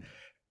chazan.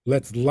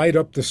 Let's light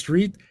up the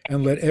street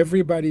and let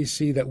everybody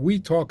see that we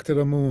talk to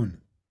the moon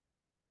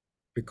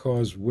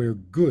because we're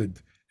good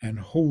and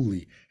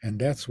holy, and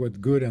that's what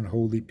good and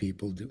holy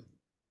people do.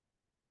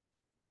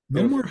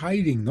 No more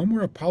hiding, no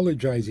more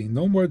apologizing,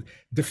 no more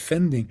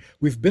defending.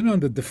 We've been on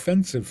the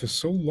defensive for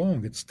so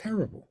long. It's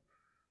terrible.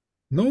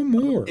 No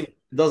more. It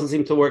doesn't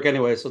seem to work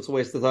anyway, so it's a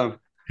waste of time.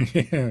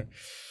 Yeah.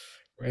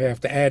 I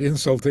have to add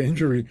insult to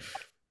injury.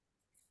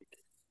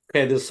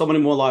 Okay, there's so many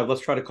more live.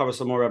 Let's try to cover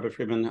some more, Rabbi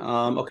Friedman.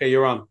 Okay,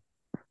 you're on.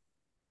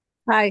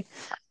 Hi.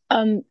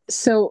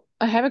 So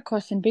I have a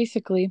question.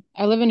 Basically,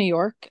 I live in New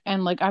York,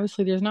 and like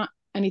obviously there's not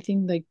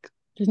anything like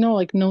there's no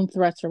like known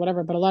threats or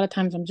whatever, but a lot of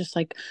times I'm just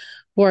like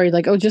worried,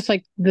 like, oh, just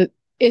like the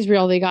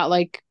Israel, they got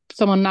like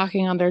someone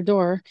knocking on their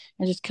door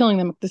and just killing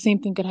them. The same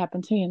thing could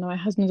happen to me. And my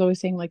husband's always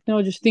saying, like,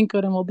 no, just think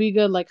good and we'll be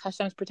good, like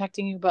Hashem's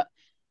protecting you. But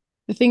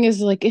the thing is,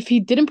 like, if he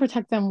didn't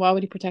protect them, why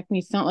would he protect me?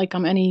 It's not like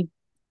I'm any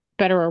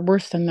better or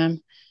worse than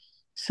them.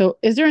 So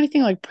is there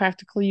anything like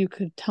practical you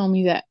could tell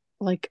me that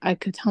like I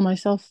could tell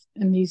myself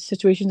in these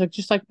situations, like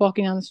just like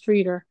walking down the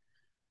street or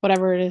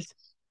whatever it is?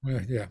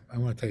 Well, yeah, I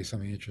want to tell you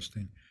something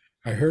interesting.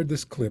 I heard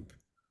this clip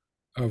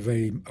of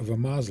a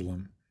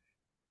Muslim,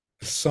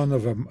 the son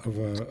of a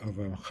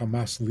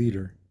Hamas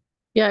leader.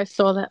 Yeah, I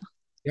saw that.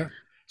 Yeah.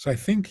 So I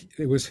think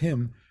it was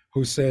him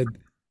who said,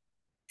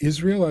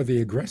 Israel are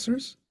the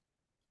aggressors?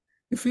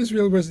 If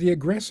Israel was the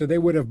aggressor, they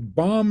would have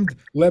bombed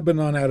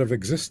Lebanon out of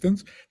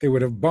existence. They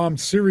would have bombed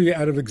Syria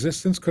out of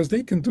existence because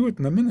they can do it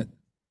in a minute.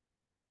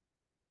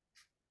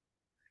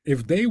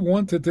 If they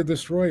wanted to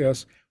destroy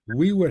us,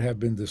 we would have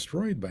been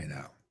destroyed by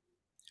now.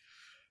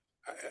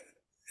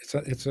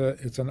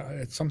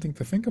 It's something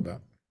to think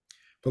about.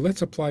 But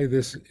let's apply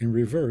this in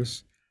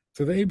reverse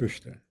to the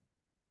Eibishter.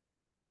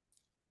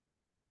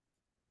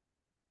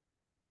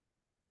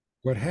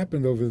 What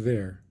happened over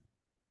there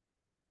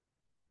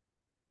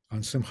on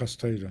Simchas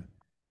Torah,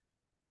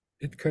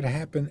 it could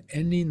happen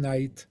any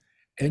night,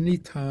 any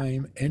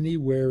time,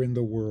 anywhere in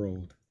the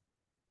world.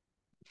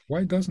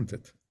 Why doesn't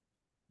it?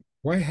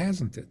 Why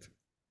hasn't it?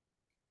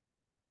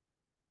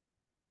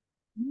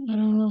 I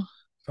don't know.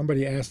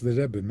 Somebody asked the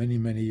Rebbe many,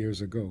 many years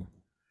ago,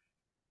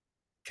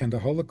 can the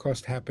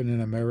Holocaust happen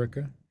in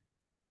America?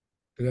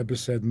 The Rebbe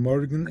said,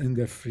 Morgen in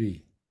der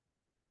Früh.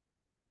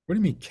 What do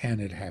you mean,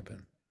 can it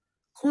happen?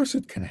 Of course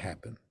it can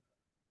happen.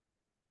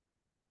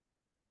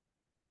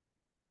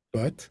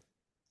 But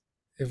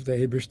if the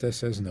Eibishter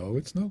says no,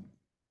 it's no.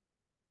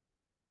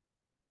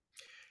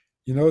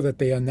 You know that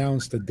they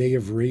announced a day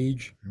of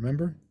rage,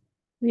 remember?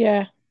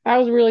 Yeah, I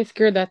was really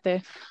scared that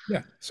day.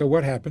 Yeah, so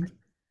what happened?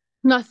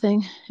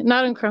 Nothing.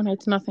 Not in Crown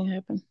Heights, nothing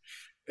happened.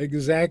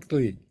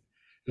 Exactly.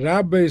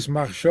 Rabbe's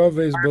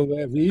machshoves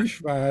belev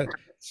ish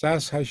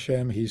v'sas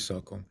Hashem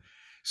hisokum.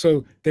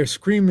 So they're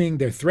screaming,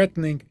 they're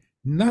threatening.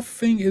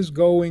 Nothing is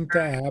going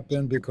to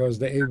happen because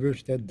the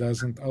Eibishter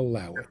doesn't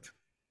allow it.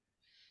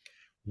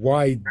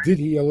 Why did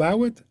he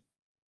allow it?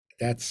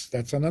 That's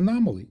an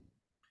anomaly.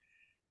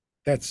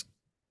 That's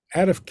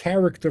out of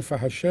character for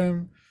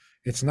Hashem.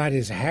 It's not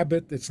his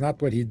habit. It's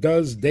not what he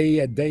does day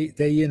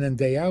in and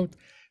day out.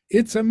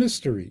 It's a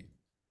mystery.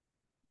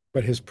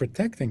 But his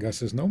protecting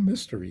us is no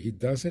mystery. He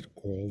does it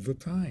all the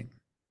time.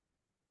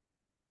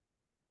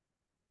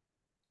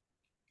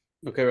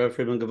 Okay, Rabbi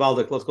Friedman,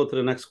 Gavaldik. Let's go to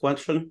the next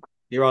question.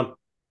 You're on.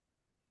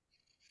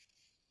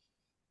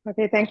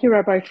 Okay, thank you,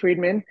 Rabbi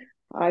Friedman.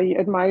 I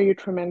admire you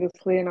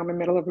tremendously, and I'm in the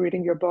middle of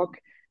reading your book,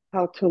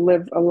 How to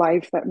Live a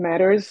Life That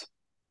Matters,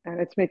 and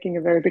it's making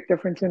a very big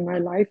difference in my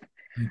life.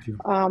 Thank you.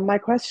 My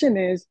question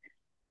is,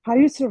 how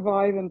do you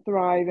survive and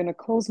thrive in a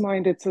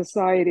closed-minded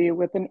society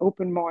with an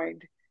open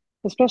mind,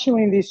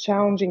 especially in these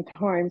challenging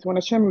times when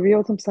Hashem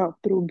reveals himself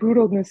through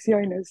brutal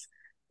nisyonos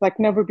like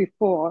never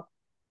before,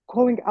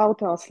 calling out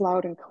to us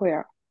loud and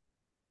clear?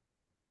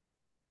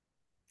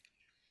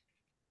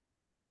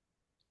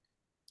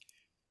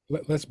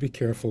 Let's be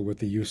careful with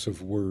the use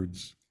of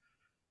words.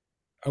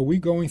 Are we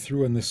going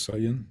through a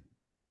nisayon?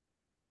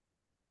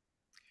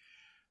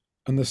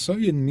 A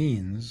nisayon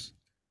means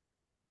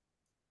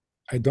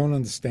I don't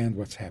understand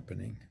what's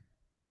happening.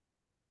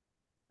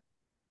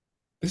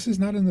 This is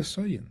not a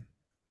nisayon.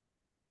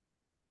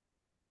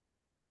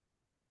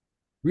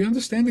 We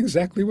understand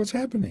exactly what's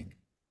happening.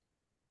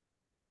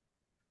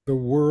 The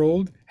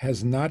world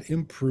has not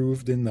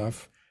improved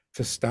enough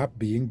to stop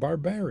being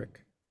barbaric.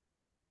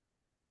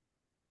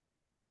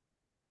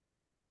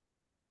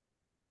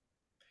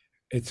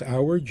 It's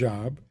our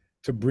job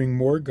to bring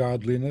more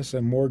godliness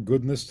and more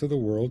goodness to the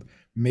world.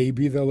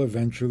 Maybe they'll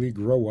eventually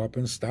grow up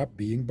and stop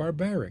being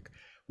barbaric.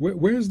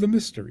 Where's the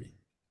mystery?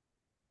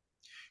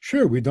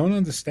 Sure, we don't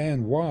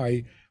understand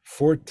why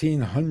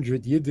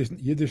 1,400 Yiddish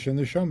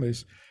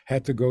neshamas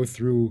had to go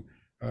through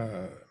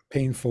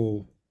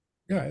painful.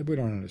 Yeah, we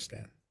don't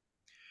understand.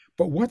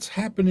 But what's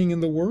happening in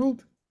the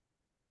world?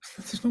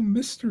 There's no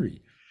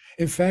mystery.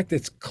 In fact,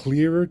 it's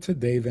clearer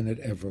today than it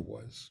ever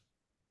was.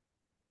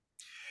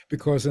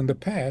 Because in the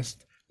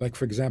past, like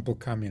for example,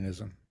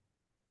 communism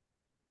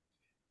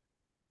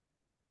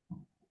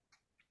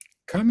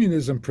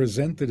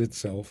presented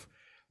itself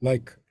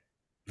like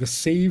the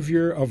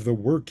savior of the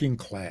working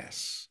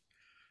class.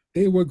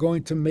 They were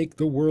going to make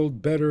the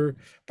world better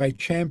by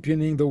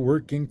championing the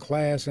working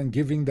class and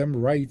giving them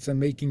rights and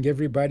making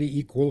everybody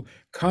equal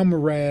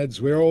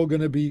comrades. We're all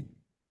going to be.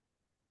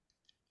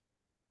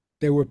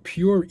 They were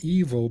pure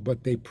evil,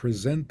 but they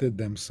presented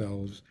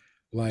themselves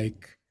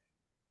like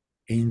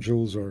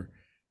angels, or,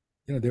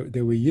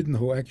 there were Yidden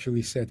who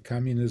actually said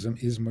communism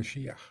is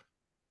Mashiach.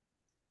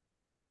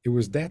 It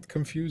was that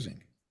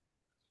confusing.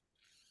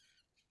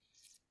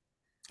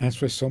 That's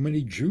why so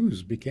many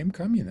Jews became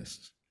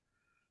communists.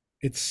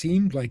 It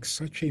seemed like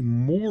such a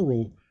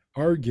moral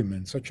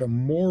argument, such a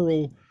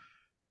moral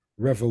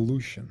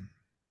revolution.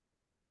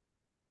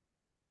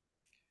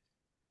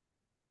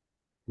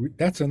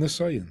 That's a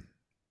Nisayan.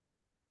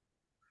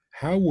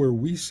 How were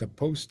we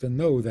supposed to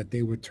know that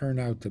they would turn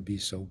out to be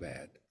so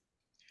bad?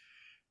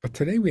 But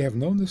today we have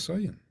no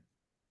Nisayan.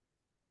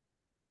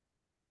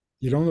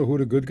 You don't know who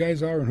the good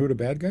guys are and who the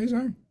bad guys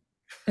are?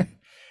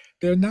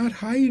 They're not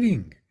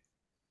hiding.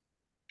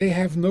 They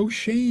have no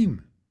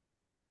shame.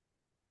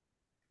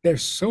 They're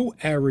so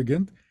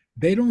arrogant,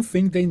 they don't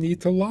think they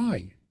need to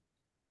lie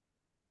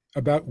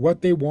about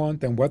what they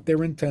want and what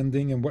they're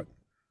intending and what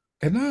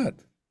they're not.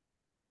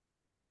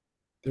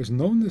 There's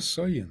no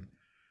Nisayan.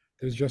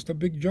 There's just a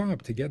big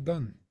job to get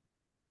done.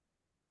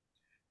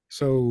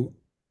 So,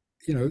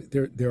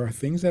 there are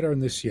things that are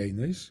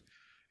Nisyanis,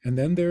 and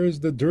then there's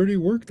the dirty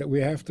work that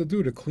we have to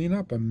do to clean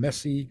up a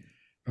messy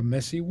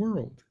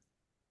world.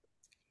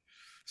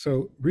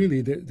 So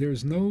really,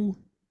 there's no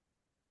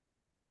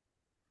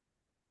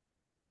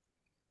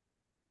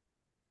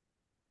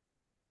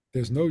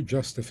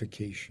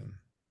justification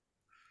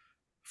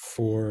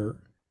for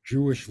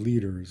Jewish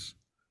leaders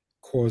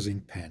causing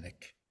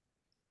panic.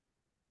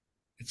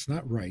 It's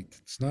not right.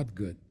 It's not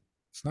good.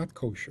 It's not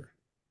kosher.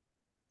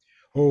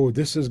 Oh,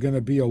 this is going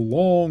to be a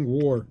long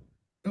war.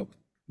 No,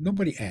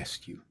 nobody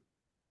asked you.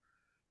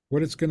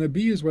 What it's going to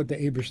be is what the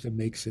Eibishter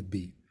makes it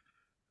be.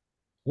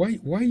 Why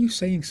are you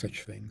saying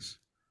such things?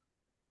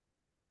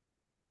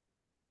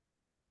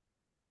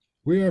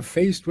 We are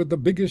faced with the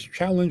biggest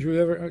challenge we've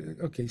ever.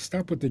 Okay,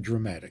 stop with the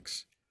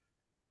dramatics.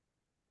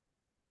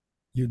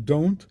 You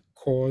don't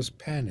cause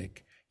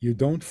panic. You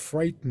don't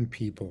frighten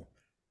people.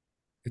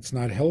 It's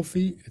not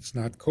healthy. It's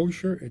not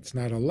kosher. It's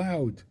not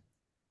allowed.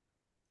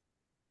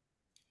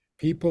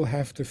 People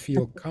have to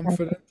feel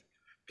confident.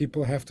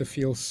 People have to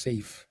feel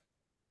safe.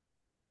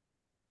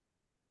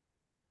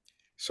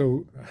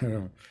 So,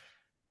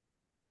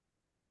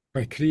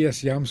 by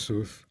Kriyas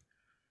Yamsuf,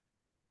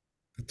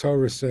 the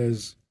Torah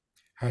says,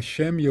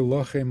 Hashem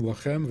yilochem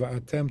lochem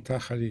va'atem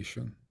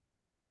tacharishun.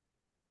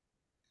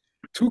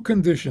 Two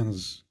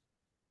conditions.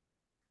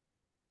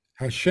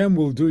 Hashem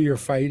will do your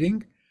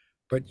fighting,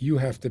 but you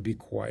have to be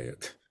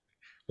quiet.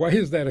 Why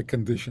is that a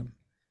condition?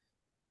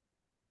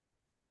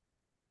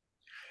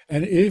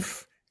 And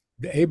if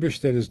the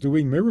Eibishter is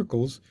doing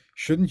miracles,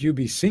 shouldn't you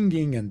be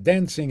singing and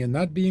dancing and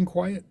not being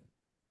quiet?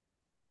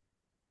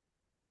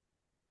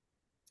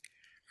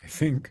 I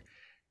think,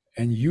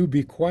 and you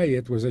be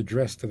quiet was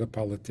addressed to the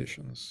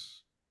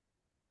politicians.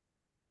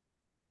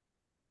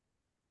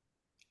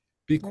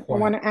 Be quiet. I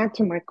want to add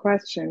to my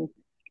question.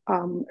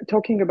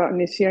 Talking about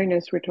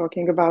Nisyonis, we're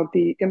talking about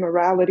the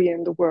immorality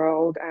in the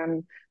world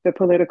and the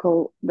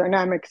political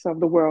dynamics of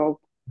the world,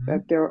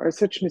 that there are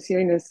such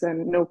Nisyonis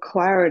and no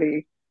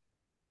clarity.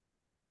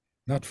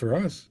 Not for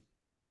us.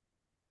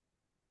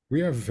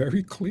 We are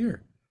very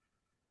clear.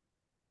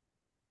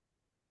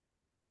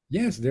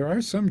 Yes, there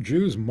are some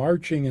Jews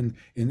marching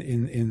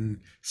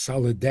in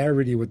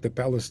solidarity with the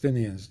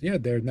Palestinians. Yeah,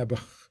 they're never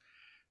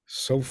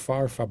so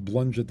far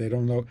fablunget, they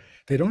don't know.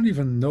 They don't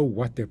even know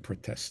what they're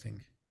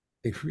protesting.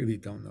 They really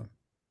don't know.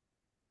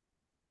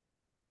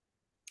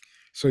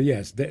 So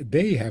yes,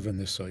 they have a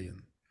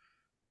Nisayan.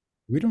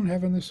 We don't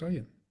have a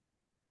Nisayan.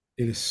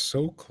 It is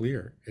so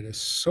clear. It is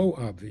so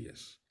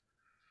obvious.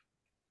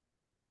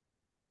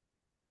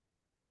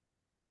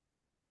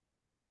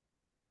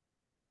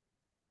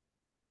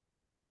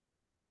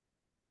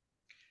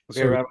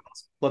 Okay, So Rabbi,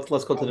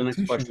 let's go to the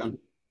next question.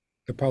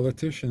 The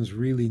politicians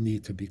really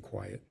need to be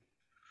quiet.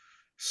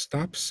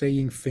 Stop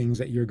saying things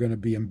that you're going to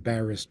be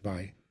embarrassed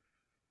by,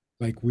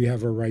 like we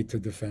have a right to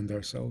defend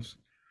ourselves.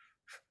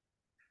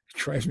 It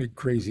drives me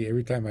crazy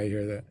every time I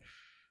hear that.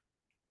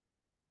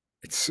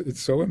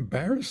 It's so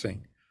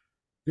embarrassing.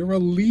 You're a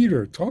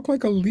leader. Talk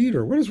like a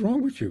leader. What is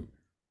wrong with you?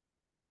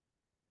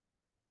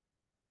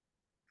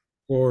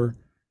 or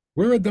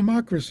we're a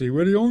democracy,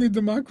 we're the only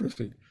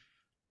democracy.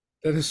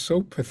 That is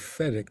so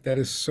pathetic. That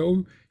is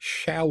so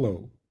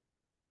shallow.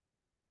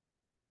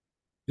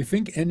 You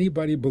think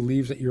anybody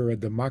believes that you're a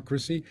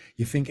democracy?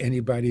 You think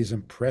anybody is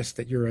impressed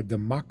that you're a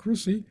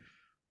democracy?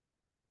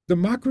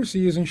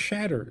 Democracy is in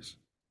shatters.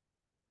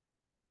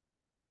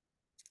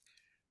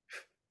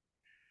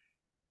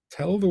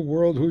 Tell the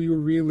world who you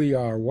really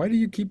are. Why do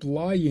you keep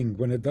lying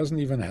when it doesn't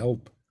even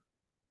help?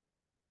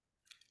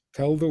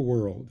 Tell the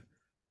world,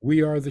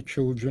 we are the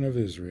children of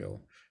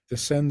Israel,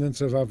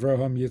 descendants of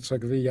Avraham,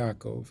 Yitzchak, and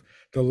Yaakov.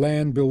 The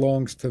land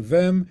belongs to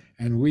them,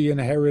 and we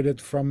inherit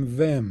it from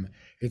them.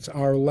 It's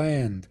our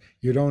land.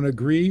 You don't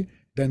agree?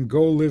 Then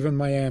go live in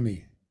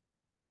Miami.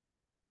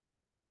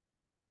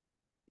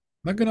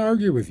 I'm not going to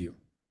argue with you.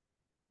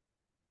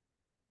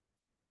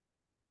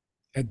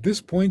 At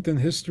this point in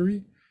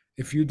history,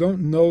 if you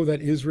don't know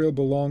that Israel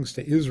belongs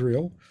to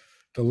Israel,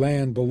 the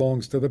land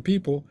belongs to the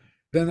people,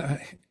 then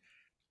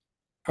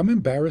I'm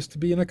embarrassed to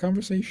be in a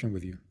conversation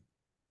with you.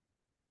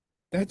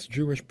 That's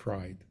Jewish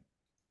pride.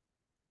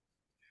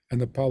 And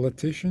the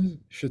politicians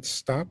should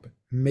stop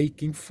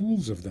making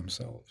fools of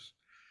themselves.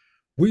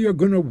 We are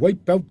going to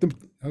wipe out the...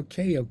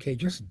 Okay,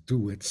 just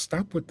do it.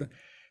 Stop with the...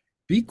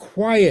 Be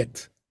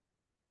quiet.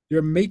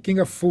 You're making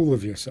a fool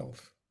of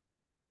yourself.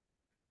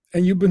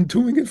 And you've been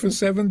doing it for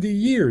 70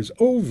 years,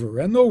 over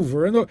and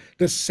over and over.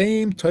 The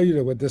same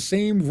Torah with the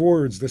same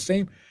words, the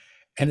same...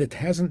 And it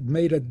hasn't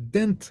made a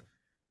dent.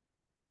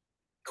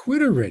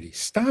 Quit already.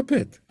 Stop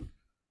it.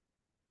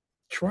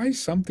 Try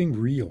something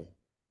real.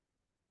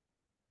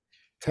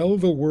 Tell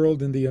the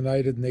world in the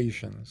United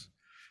Nations,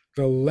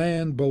 the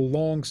land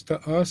belongs to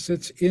us.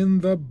 It's in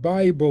the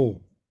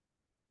Bible.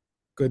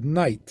 Good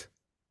night.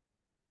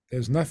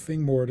 There's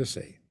nothing more to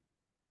say.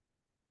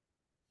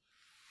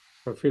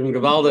 For Friedman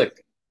Gavaldik.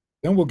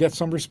 Then we'll get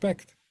some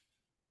respect.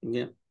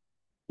 Yeah.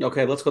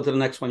 Okay, let's go to the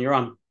next one. You're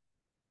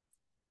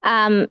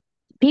on.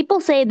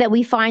 People say that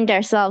we find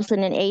ourselves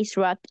in an Ace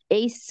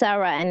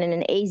Sarah and in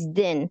an Ace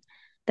Din,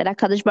 that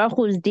HaKadosh Baruch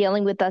Hu is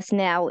dealing with us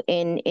now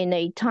in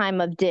a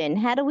time of Din.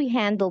 How do we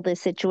handle this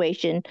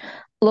situation,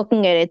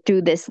 looking at it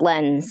through this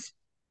lens?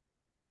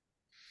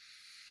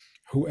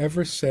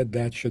 Whoever said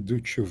that should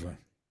do tshuva.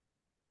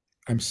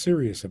 I'm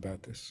serious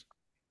about this.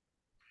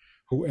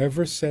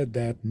 Whoever said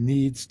that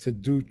needs to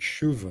do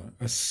tshuva,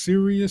 a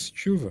serious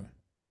tshuva.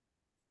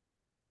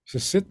 So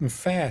sit and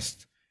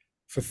fast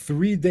for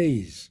 3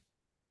 days.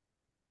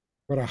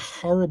 What a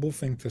horrible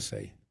thing to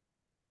say.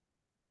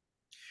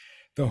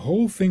 The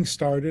whole thing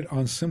started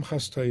on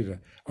Simchas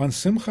Torah. On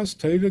Simchas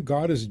Torah,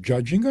 God is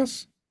judging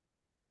us.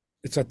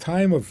 It's a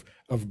time of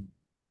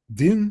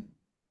din.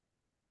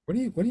 What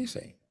are you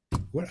saying?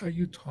 What are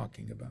you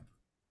talking about?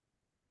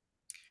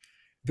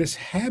 This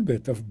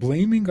habit of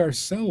blaming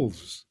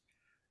ourselves,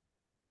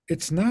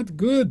 it's not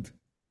good.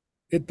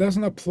 It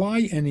doesn't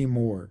apply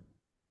anymore.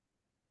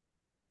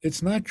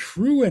 It's not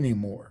true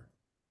anymore.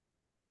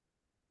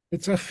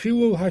 It's a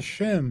chilul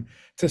Hashem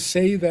to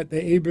say that the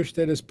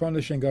Eibishter is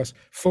punishing us.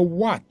 For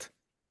what?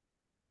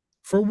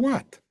 For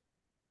what?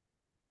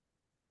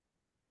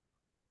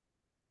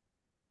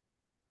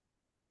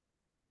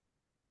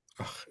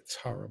 Ugh, it's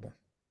horrible.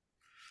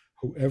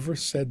 Whoever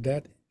said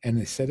that, and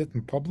they said it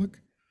in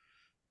public,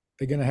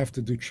 they're going to have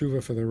to do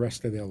tshuva for the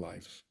rest of their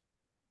lives.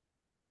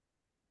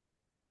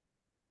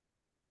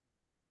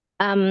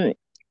 Can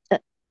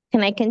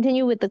I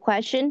continue with the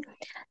question?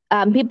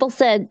 People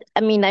said,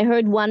 I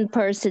heard one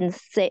person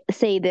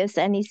say this,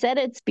 and he said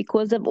it's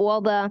because of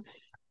all the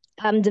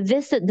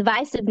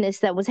divisiveness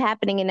that was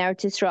happening in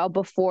Eretz Yisrael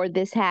before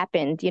this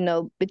happened,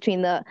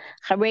 between the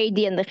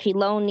Haredi and the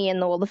Chiloni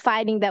and all the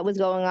fighting that was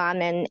going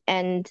on,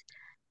 and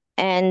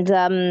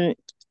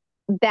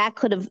that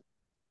could have,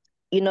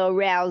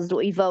 aroused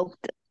or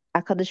evoked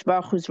HaKadosh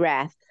Baruch Hu's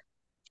wrath.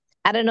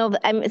 I don't know.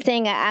 I'm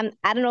saying I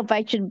don't know if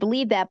I should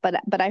believe that,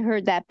 but I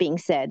heard that being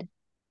said.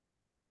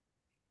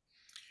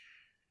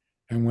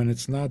 And when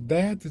it's not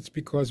that, it's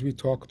because we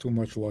talk too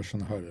much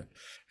Lashon Hara.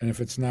 And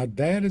if it's not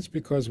that, it's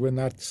because we're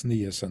not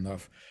tznius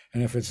enough.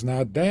 And if it's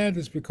not that,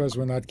 it's because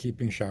we're not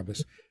keeping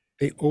Shabbos.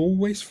 They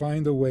always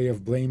find a way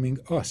of blaming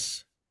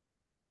us.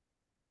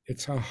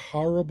 It's a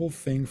horrible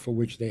thing for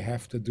which they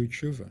have to do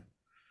tshuva.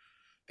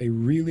 They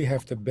really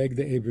have to beg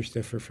the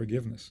Eibishter for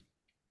forgiveness.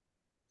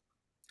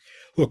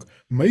 Look,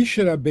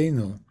 Moshe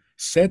Rabbeinu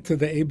said to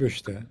the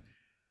Eibishter,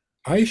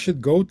 I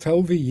should go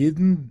tell the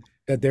Yidden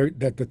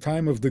that the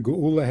time of the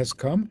Geula has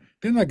come.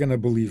 They're not going to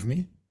believe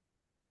me.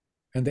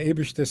 And the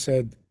Eibishter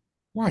said,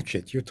 watch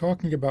it, you're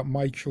talking about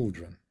my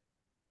children.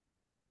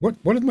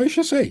 What did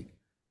Moshe say?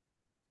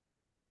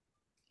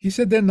 He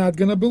said, they're not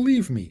going to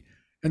believe me.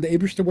 And the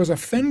Eibishter was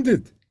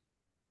offended.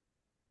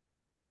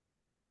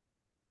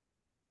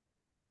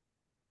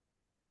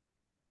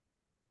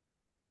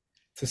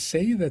 To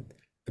say that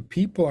the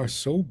people are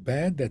so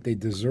bad that they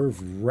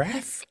deserve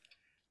wrath,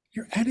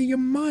 you're out of your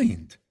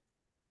mind.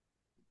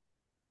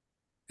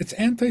 It's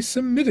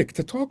anti-Semitic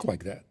to talk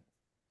like that.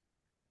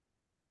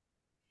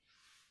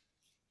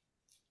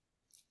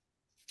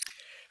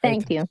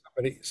 Thank you.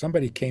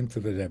 Somebody came to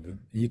the Rebbe.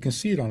 You can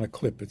see it on a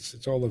clip.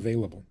 It's all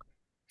available.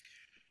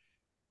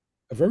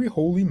 A very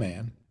holy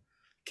man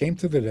came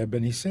to the Rebbe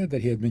and he said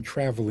that he had been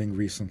traveling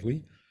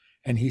recently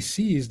and he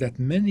sees that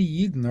many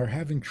Yidden are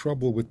having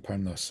trouble with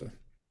parnasa.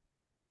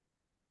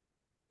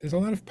 There's a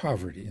lot of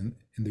poverty in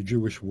the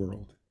Jewish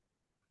world.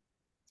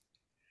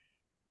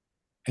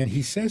 And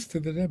he says to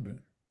the Rebbe,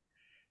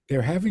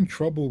 they're having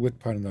trouble with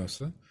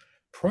parnasa,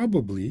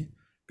 probably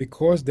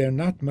because they're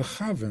not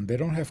mechaven, they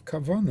don't have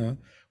kavana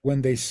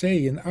when they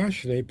say in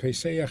Ashrei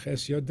Peseach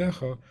es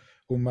yodecha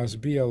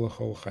umasbia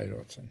l'chol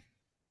chayrotzen.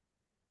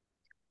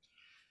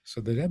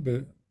 So the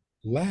Rebbe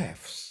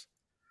laughs,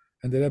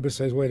 and the Rebbe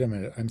says, wait a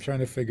minute, I'm trying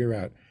to figure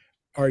out,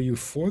 are you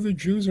for the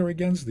Jews or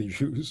against the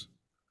Jews?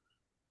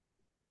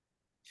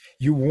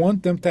 You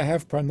want them to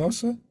have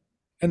parnasa,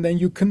 and then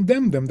you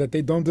condemn them that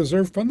they don't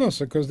deserve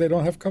parnasa because they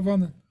don't have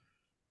kavana.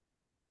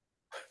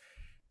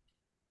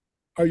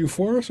 Are you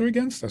for us or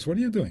against us? What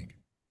are you doing?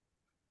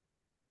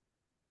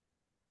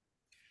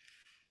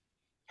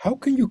 How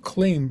can you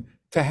claim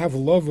to have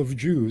love of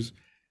Jews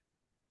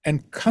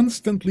and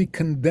constantly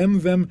condemn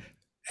them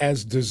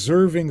as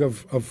deserving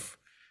of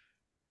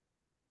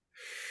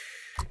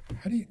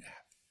how do you,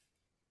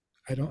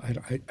 I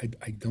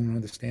don't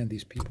understand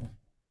these people.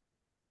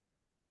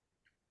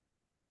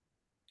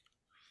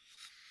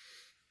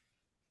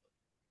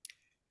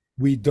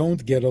 We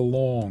don't get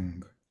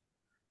along.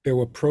 There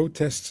were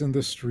protests in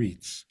the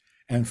streets,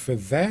 and for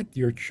that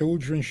your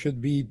children should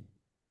be.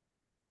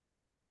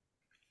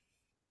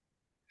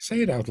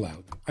 Say it out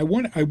loud. I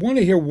want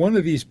to hear one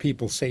of these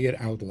people say it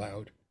out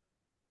loud.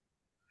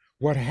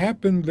 What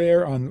happened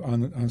there on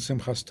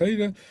Simchas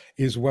Torah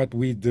is what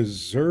we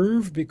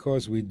deserve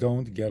because we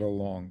don't get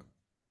along.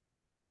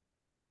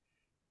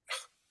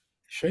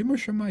 Shema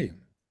Shemayim.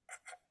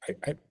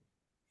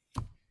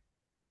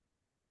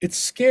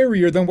 It's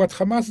scarier than what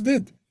Hamas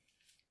did.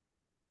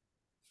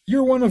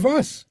 You're one of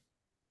us.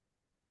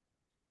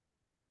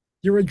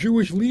 You're a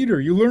Jewish leader.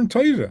 You learn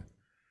Torah.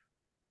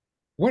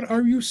 What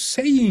are you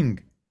saying?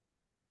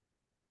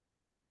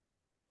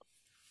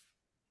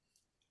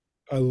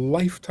 A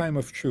lifetime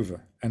of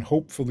tshuva, and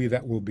hopefully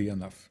that will be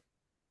enough.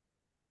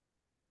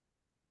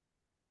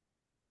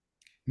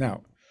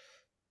 Now,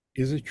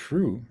 is it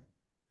true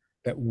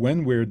that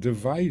when we're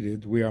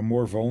divided, we are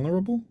more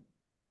vulnerable?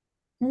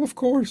 Well, of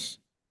course.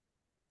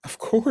 Of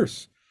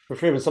course. For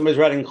Friedman, somebody's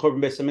writing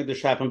Churban Beis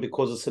Hamikdash happened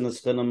because of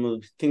sinas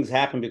chinam. Things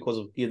happen because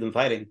of Yidden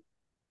fighting.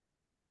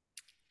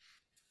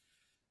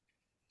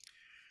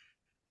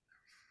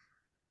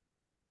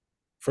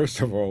 First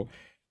of all,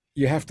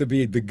 you have to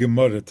be the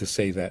Gemara to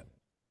say that.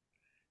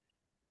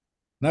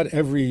 Not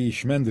every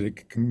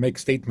Shmendrik can make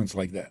statements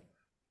like that.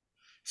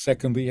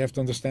 Secondly, you have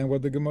to understand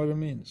what the Gemara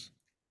means.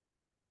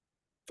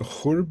 The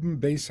Churban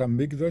Beis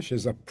Hamikdash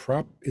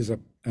is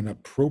an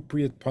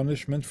appropriate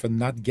punishment for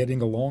not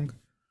getting along.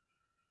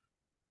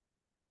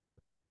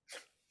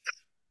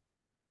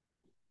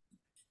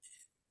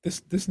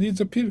 This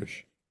needs a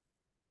pirush.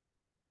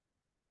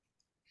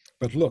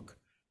 But look,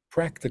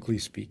 practically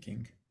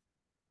speaking,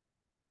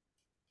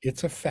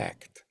 it's a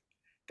fact.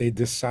 They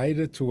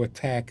decided to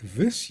attack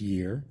this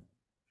year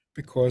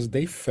because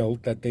they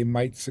felt that they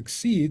might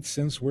succeed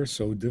since we're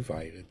so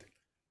divided.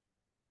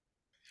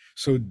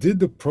 So did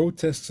the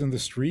protests in the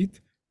street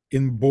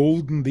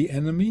embolden the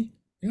enemy?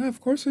 Yeah, of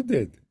course it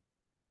did.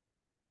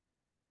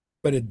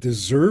 But it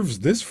deserves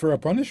this for a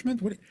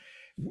punishment?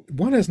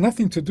 One has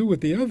nothing to do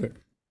with the other.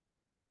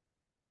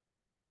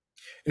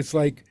 It's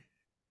like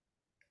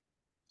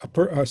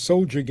a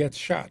soldier gets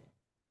shot.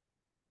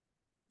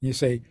 You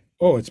say,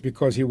 oh, it's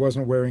because he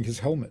wasn't wearing his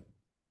helmet.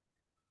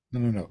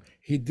 No.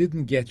 He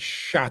didn't get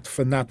shot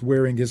for not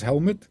wearing his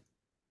helmet,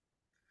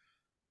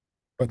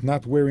 but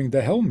not wearing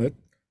the helmet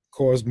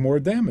caused more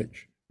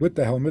damage. With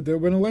the helmet, there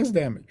would have been less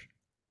damage.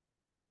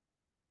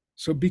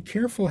 So be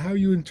careful how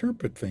you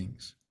interpret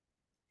things.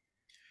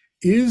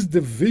 Is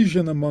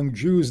division among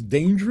Jews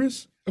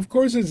dangerous? Of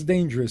course it's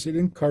dangerous. It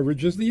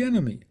encourages the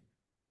enemy.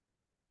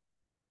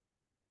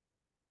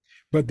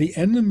 But the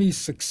enemy's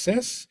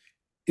success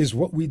is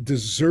what we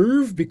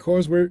deserve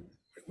because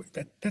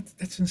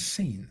that's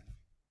insane.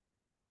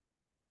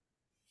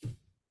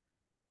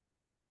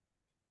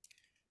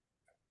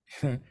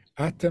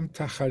 Atem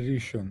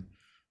tacharishon.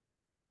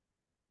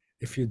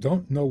 If you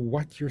don't know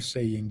what you're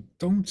saying,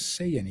 don't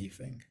say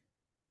anything.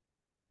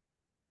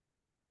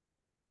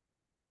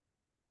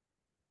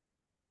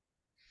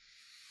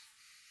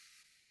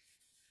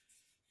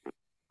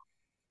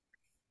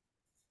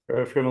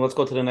 Friedman, let's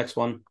go to the next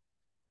one.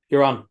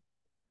 You're on.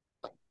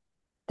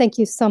 Thank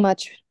you so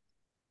much,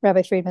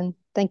 Rabbi Friedman.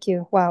 Thank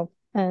you. Wow.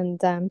 And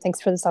thanks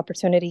for this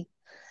opportunity.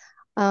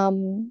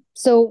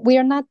 So we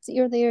are not,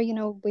 you're there,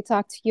 we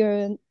talked,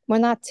 we're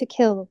not to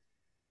kill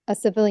a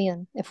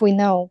civilian if we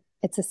know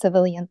it's a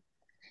civilian.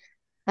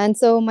 And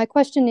so my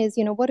question is,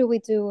 what do we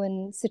do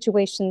in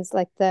situations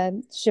like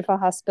the Shifa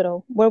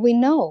hospital where we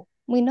know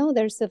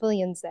there's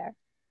civilians there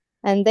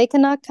and they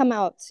cannot come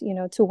out,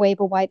 to wave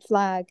a white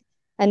flag.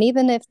 And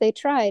even if they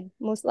tried,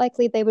 most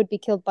likely they would be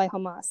killed by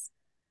Hamas.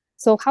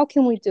 So how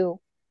can we do?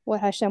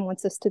 what Hashem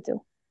wants us to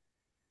do.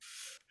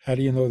 How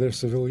do you know they're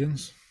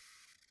civilians?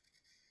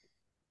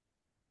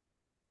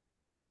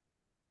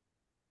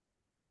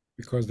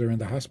 Because they're in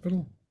the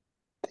hospital?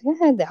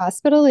 Yeah, the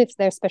hospital,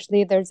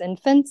 especially if there's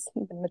infants,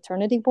 the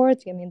maternity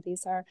wards. I mean,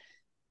 these are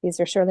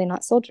surely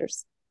not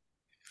soldiers.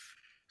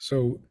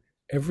 So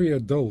every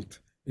adult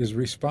is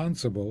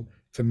responsible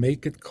to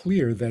make it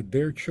clear that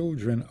their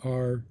children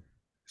are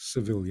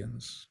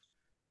civilians,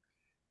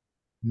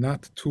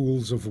 not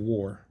tools of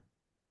war.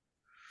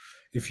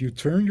 If you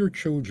turn your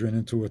children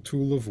into a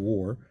tool of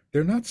war,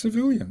 they're not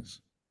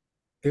civilians.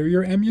 They're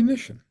your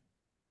ammunition.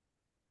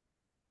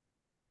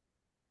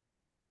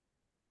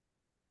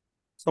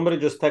 Somebody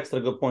just texted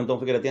a good point. Don't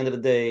forget, at the end of the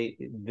day,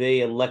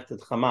 they elected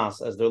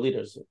Hamas as their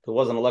leaders. There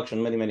was an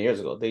election many, many years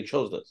ago. They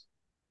chose this.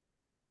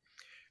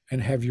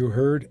 And have you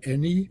heard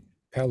any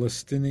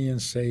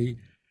Palestinians say,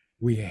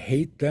 we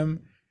hate them,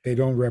 they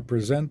don't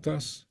represent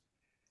us?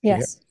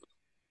 Yes.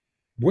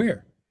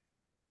 Where?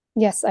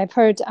 Yes, I've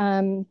heard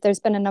there's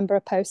been a number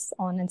of posts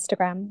on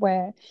Instagram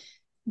where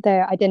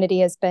their identity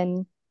has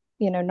been,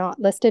 not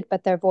listed,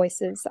 but their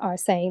voices are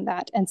saying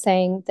that, and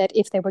saying that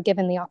if they were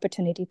given the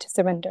opportunity to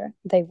surrender,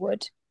 they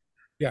would.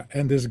 Yeah,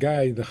 and this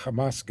guy, the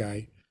Hamas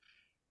guy,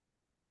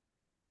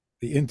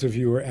 the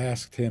interviewer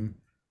asked him,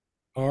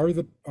 are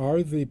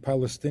the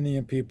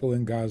Palestinian people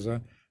in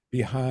Gaza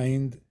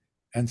behind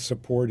and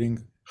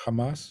supporting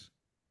Hamas?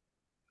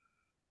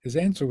 His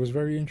answer was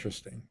very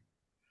interesting.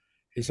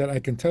 He said, I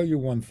can tell you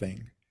one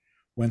thing.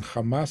 When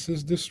Hamas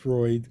is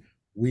destroyed,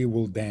 we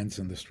will dance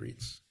in the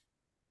streets.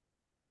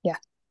 Yeah,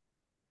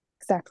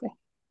 exactly.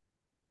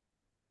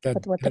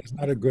 That's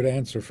not a good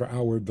answer for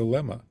our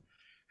dilemma.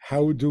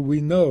 How do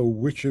we know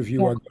which of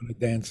you are going to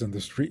dance in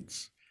the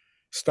streets?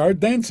 Start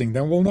dancing,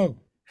 then we'll know.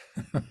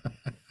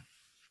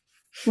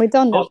 We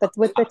don't know, but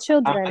with the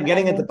children.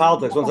 Getting into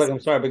politics, one second, I'm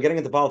sorry, but getting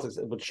into politics,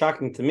 what's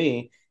shocking to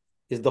me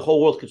is the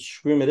whole world could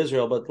scream at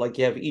Israel, but like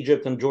you have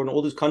Egypt and Jordan,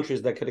 all these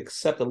countries that could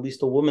accept at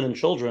least a woman and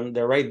children,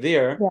 they're right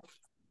there,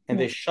 and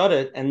they shut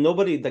it, and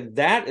nobody, like,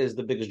 that is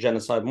the biggest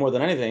genocide more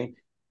than anything.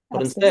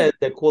 But instead,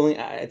 they're calling,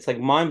 it's like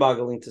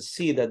mind-boggling to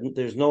see that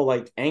there's no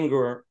like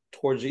anger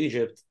towards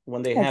Egypt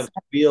when they have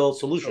a real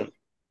solution.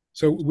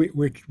 So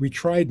we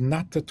tried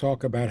not to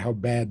talk about how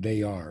bad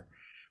they are.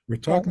 We're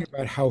talking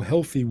about how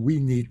healthy we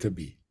need to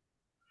be.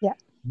 Yeah.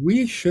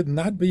 We should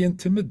not be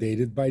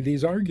intimidated by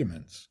these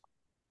arguments.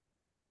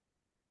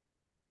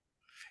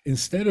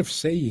 Instead of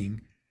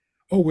saying,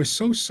 oh, we're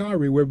so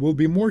sorry, we'll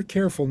be more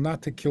careful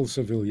not to kill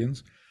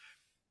civilians,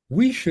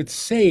 we should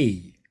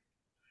say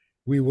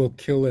we will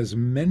kill as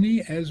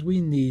many as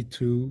we need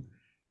to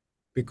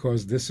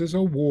because this is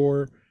a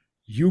war.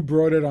 You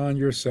brought it on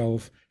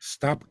yourself.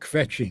 Stop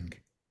kvetching.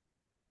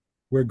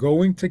 We're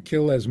going to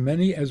kill as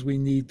many as we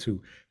need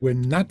to. We're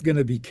not going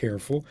to be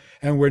careful,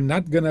 and we're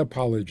not going to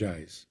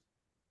apologize.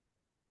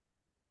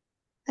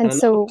 And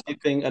so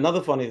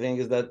another funny thing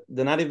is that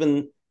they're not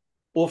even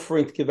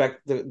offering to give back.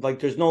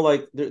 There's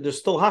no there's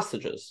still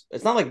hostages.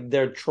 It's not like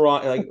they're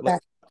trying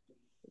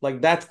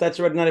that's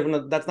already not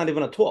even that's not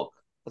even a talk.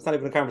 That's not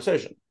even a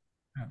conversation.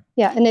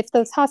 Yeah, and if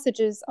those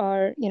hostages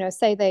are,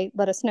 say they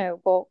let us know,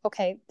 well,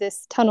 okay,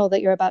 this tunnel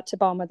that you're about to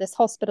bomb or this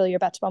hospital you're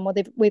about to bomb, well,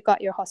 we've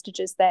got your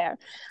hostages there.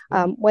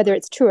 Whether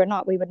it's true or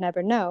not, we would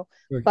never know.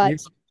 Look, but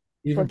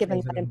we're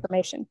given that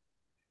information.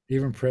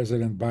 Even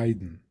President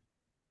Biden,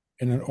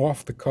 in an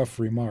off-the-cuff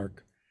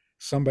remark,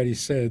 somebody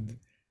said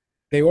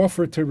they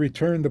offered to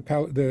return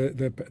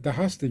the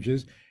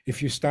hostages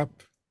if you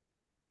stop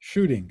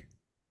shooting.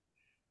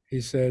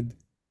 He said,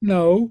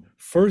 no,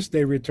 first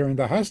they return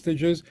the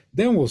hostages,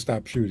 then we'll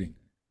stop shooting.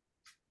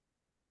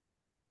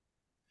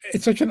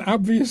 It's such an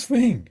obvious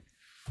thing.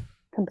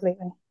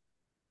 Completely.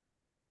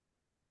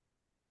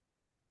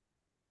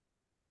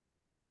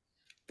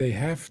 They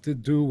have to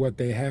do what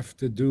they have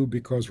to do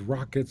because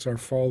rockets are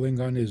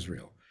falling on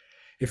Israel.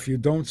 If you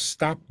don't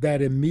stop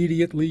that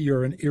immediately,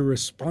 you're an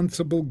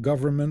irresponsible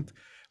government,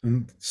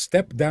 and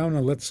step down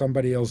and let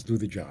somebody else do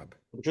the job.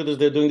 The truth is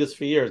they're doing this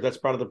for years. That's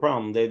part of the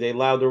problem. They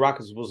allowed the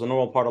rockets. It was a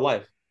normal part of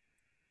life.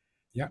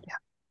 Yeah.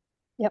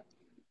 Yep.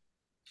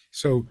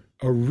 So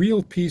a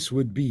real peace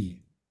would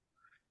be,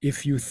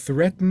 if you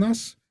threaten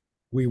us,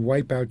 we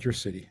wipe out your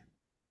city.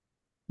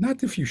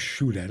 Not if you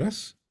shoot at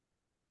us.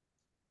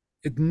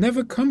 It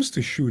never comes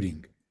to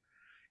shooting.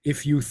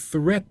 If you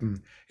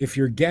threaten, if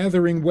you're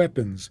gathering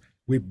weapons,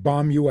 we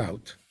bomb you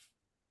out.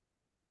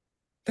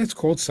 That's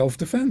called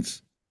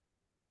self-defense.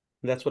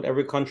 That's what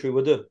every country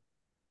would do.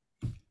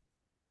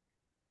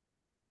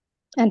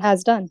 And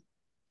has done.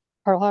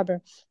 Pearl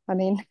Harbor. I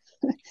mean...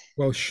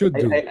 Well, should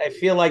do. I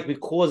feel like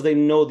because they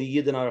know the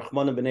Yidden are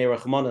Rachmanim b'nei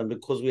Rachmanim,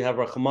 because we have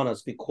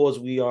Rachmanas, because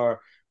we are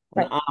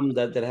an Am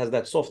that has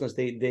that softness,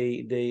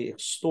 they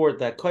extort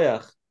that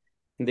koyach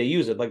and they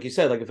use it. Like you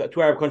said, like if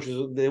two Arab countries,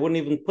 they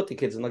wouldn't even put the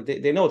kids in. Like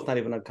they know it's not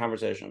even a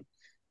conversation,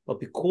 but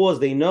because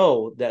they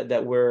know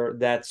that we're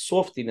that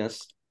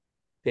softiness,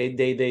 they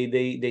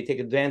take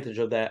advantage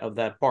of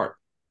that part.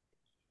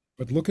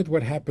 But look at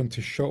what happened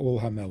to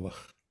Shaul HaMelech.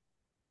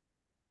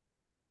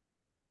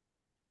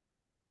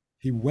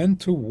 He went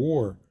to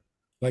war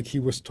like he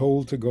was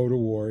told to go to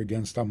war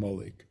against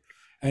Amalek.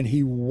 And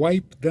he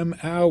wiped them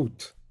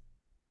out,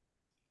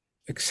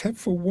 except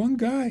for one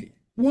guy.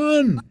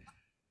 One!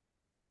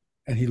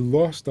 And he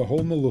lost the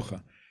whole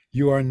Melucha.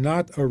 You are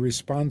not a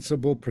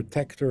responsible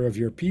protector of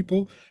your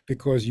people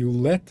because you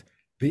let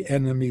the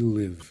enemy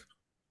live.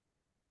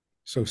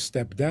 So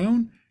step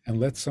down and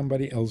let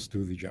somebody else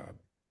do the job.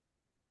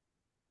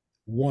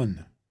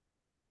 One.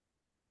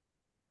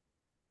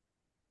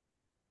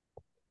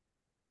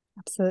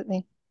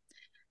 Absolutely.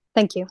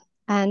 Thank you.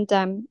 And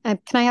can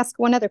I ask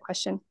one other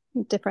question?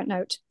 Different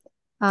note.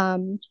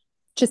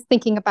 Just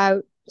thinking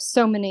about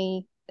so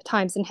many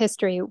times in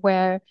history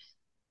where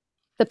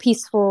the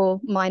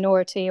peaceful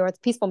minority or the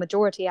peaceful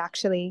majority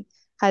actually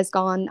has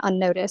gone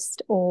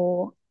unnoticed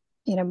or,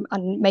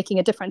 making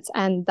a difference.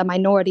 And the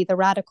minority, the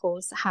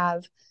radicals,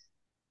 have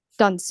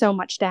done so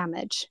much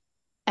damage.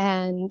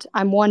 And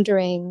I'm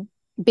wondering,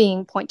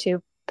 being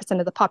 0.2%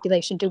 of the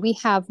population, do we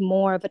have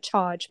more of a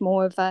charge,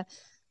 more of a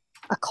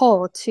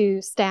call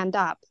to stand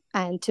up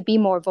and to be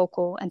more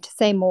vocal and to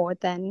say more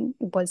than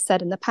was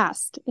said in the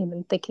past,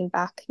 even thinking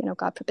back,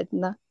 God forbid,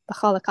 in the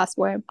Holocaust,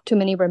 where too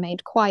many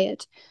remained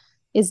quiet?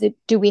 Should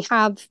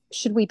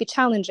we be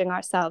challenging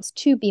ourselves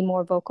to be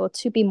more vocal,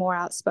 to be more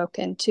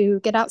outspoken, to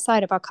get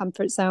outside of our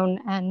comfort zone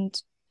and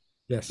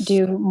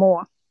do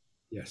more?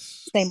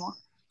 Yes. Say more.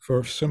 For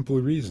a simple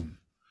reason.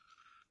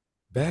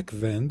 Back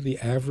then, the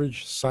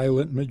average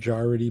silent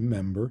majority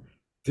member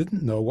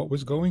didn't know what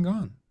was going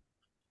on.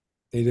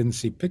 They didn't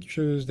see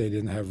pictures, they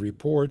didn't have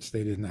reports,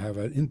 they didn't have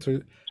an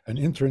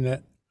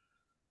internet.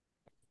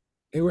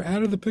 They were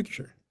out of the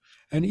picture.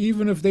 And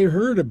even if they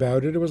heard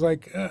about it, it was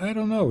like, I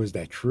don't know, is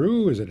that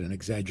true? Is it an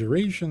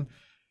exaggeration?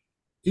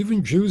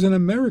 Even Jews in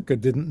America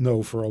didn't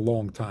know for a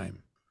long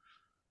time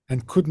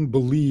and couldn't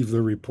believe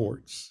the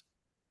reports.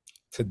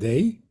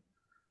 Today,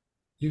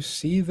 you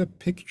see the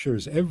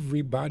pictures.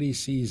 Everybody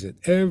sees it.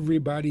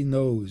 Everybody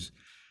knows.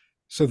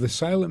 So the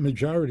silent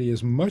majority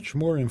is much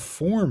more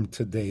informed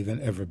today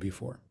than ever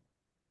before.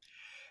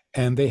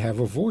 And they have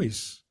a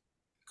voice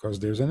because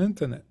there's an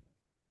internet,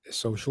 there's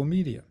social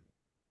media.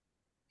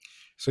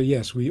 So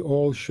yes, we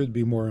all should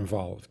be more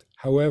involved.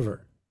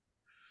 However,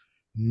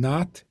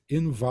 not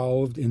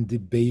involved in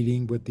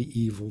debating with the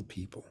evil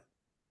people.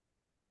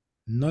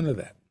 None of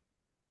that.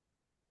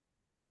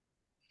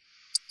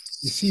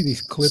 You see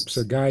these clips,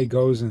 a guy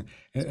goes at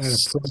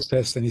a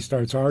protest and he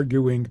starts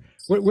arguing.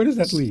 Where does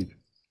that lead?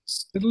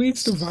 It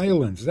leads to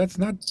violence. That's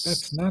not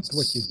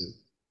what you do.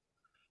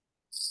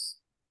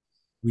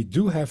 We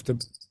do have to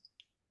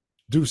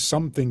do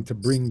something to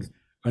bring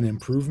an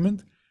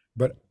improvement,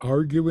 but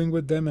arguing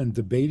with them and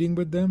debating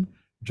with them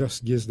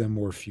just gives them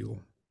more fuel.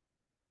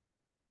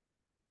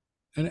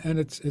 And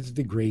it's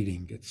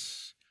degrading.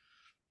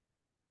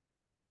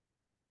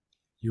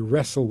 You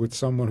wrestle with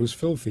someone who's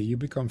filthy, you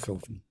become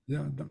filthy.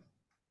 Yeah,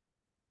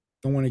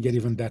 don't want to get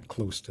even that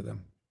close to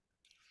them.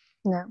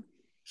 No.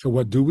 So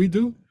what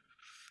do?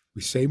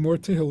 We say more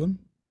Tehillim,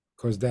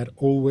 because that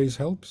always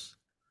helps.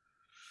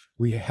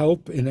 We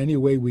help in any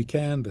way we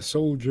can, the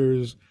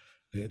soldiers,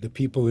 the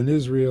people in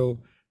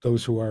Israel,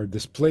 those who are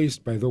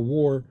displaced by the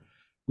war.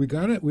 We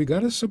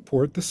gotta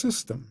support the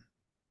system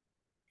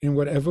in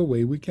whatever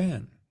way we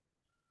can.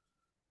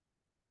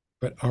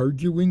 But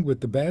arguing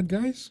with the bad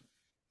guys,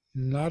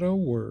 not a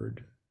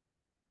word.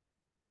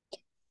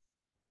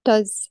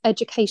 Does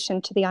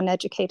education to the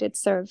uneducated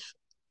serve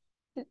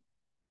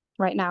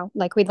right now?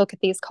 Like, we look at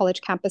these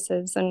college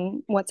campuses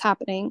and what's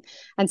happening,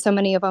 and so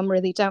many of them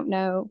really don't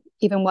know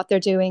even what they're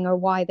doing or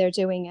why they're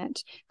doing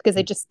it because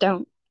they just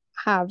don't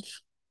have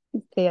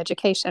the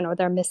education, or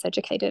they're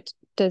miseducated.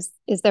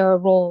 Is there a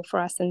role for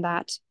us in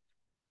that?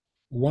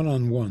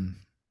 One-on-one.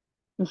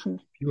 Mm-hmm.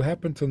 If you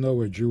happen to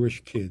know a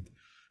Jewish kid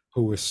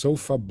who is so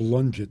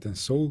fablunged and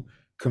so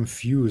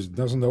confused,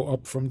 doesn't know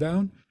up from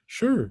down,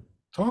 sure,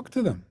 talk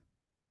to them.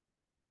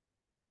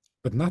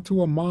 But not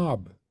to a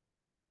mob,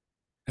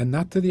 and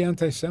not to the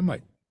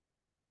anti-Semite.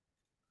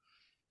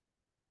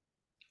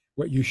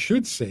 What you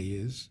should say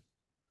is,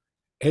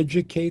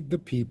 educate the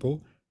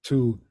people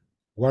to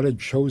what a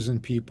chosen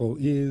people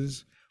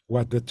is,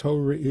 what the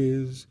Torah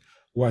is,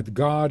 what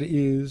God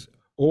is,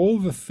 all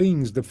the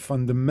things, the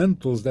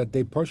fundamentals that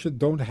they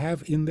don't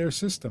have in their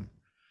system.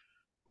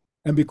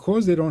 And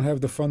because they don't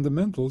have the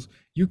fundamentals,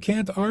 you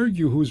can't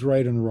argue who's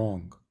right and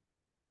wrong.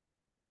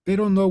 They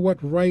don't know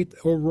what right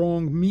or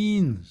wrong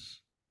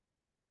means.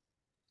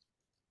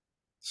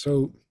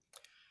 So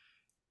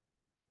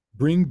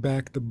bring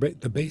back the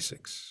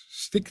basics.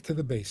 Stick to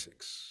the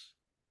basics.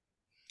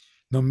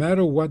 No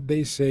matter what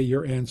they say,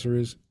 your answer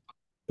is,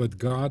 but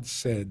God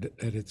said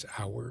that it's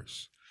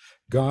ours.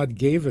 God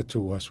gave it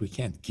to us. We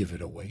can't give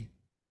it away.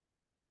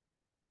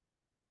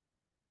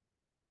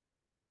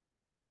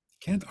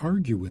 Can't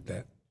argue with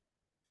that.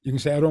 You can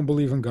say, I don't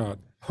believe in God.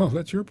 Well,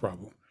 that's your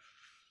problem.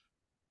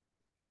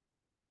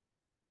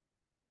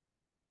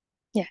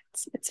 Yeah,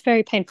 it's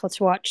very painful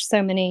to watch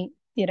so many,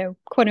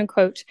 quote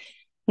unquote,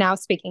 now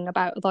speaking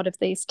about a lot of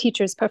these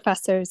teachers,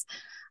 professors,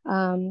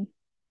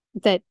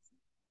 that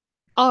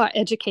are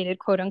educated,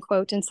 quote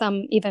unquote, and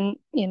some even,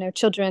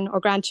 children or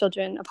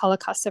grandchildren of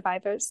Holocaust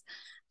survivors.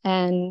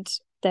 And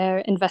their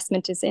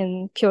investment is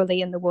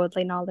purely in the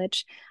worldly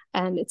knowledge.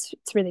 And it's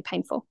really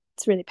painful.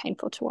 It's really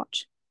painful to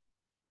watch.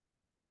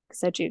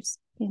 Because they're Jews,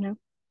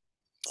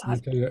 I'll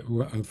tell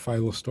you a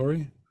final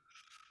story.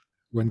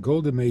 When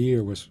Golda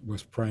Meir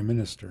was prime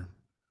minister,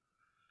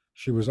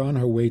 she was on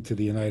her way to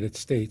the United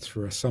States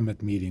for a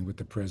summit meeting with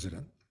the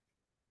president.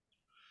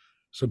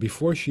 So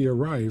before she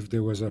arrived,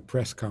 there was a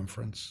press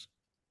conference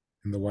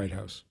in the White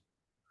House.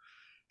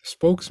 The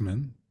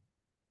spokesman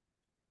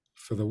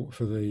for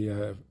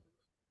the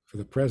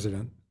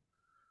president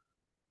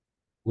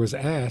was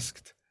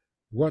asked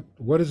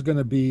what is going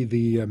to be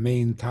the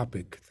main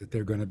topic that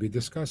they're going to be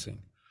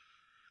discussing.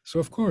 So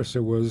of course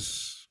it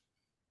was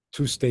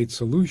two-state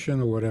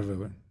solution or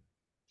whatever.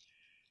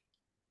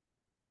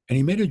 And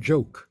he made a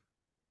joke.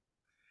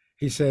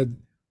 He said,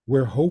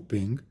 "We're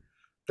hoping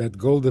that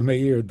Golda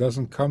Meir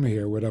doesn't come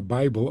here with a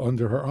Bible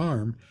under her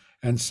arm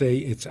and say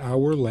it's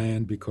our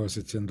land because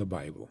it's in the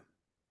Bible."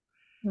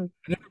 And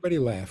everybody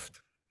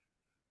laughed.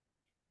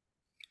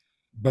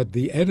 But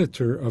the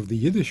editor of the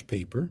Yiddish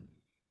paper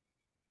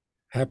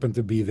happened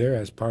to be there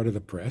as part of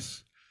the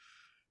press.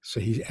 So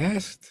he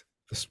asked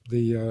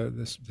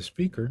the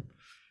speaker,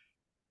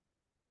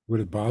 "Would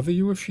it bother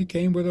you if she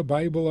came with a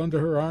Bible under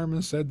her arm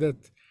and said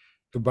that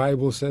the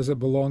Bible says it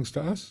belongs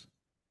to us?"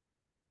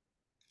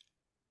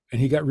 And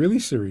he got really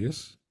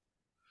serious.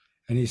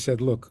 And he said,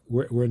 "Look,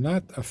 we're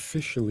not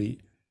officially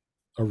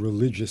a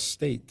religious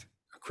state,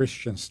 a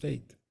Christian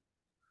state.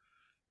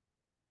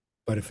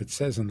 But if it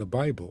says in the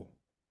Bible,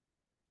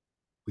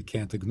 we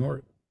can't ignore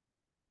it."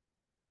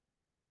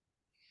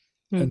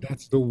 And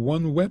that's the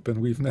one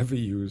weapon we've never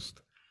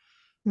used.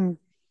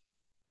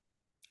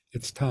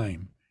 It's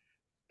time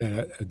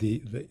that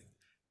the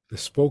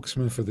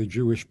spokesman for the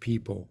Jewish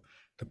people,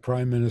 the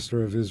Prime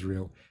Minister of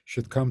Israel,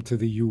 should come to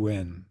the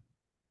UN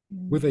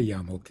with a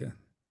yarmulke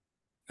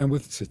and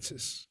with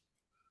tzitzis.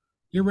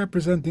 You're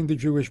representing the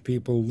Jewish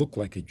people, look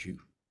like a Jew.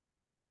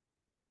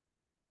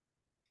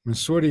 When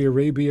Saudi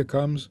Arabia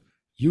comes,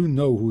 you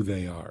know who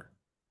they are,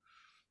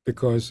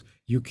 because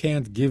you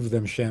can't give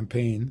them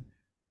champagne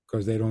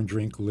because they don't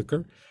drink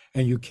liquor,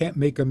 and you can't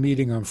make a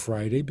meeting on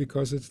Friday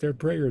because it's their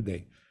prayer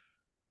day.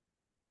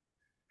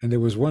 And there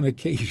was one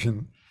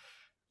occasion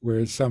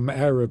where some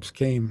Arabs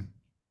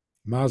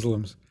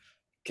Muslims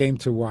came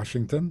to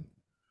Washington,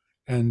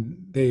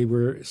 and they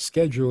were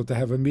scheduled to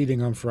have a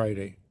meeting on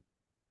Friday.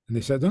 And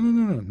they said, no,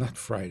 not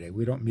Friday.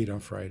 We don't meet on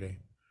Friday.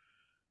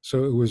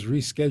 So it was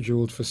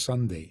rescheduled for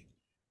Sunday.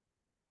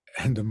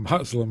 And the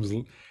Muslims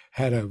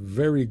had a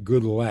very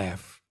good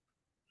laugh.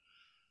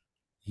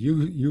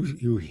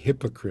 You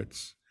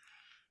hypocrites.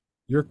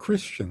 You're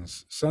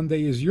Christians.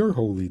 Sunday is your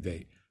holy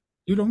day.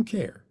 You don't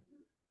care.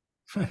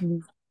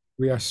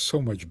 We are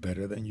so much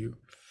better than you.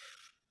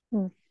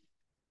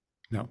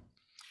 Now,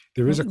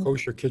 there is a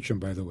kosher kitchen,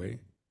 by the way.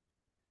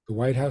 The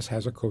White House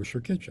has a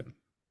kosher kitchen.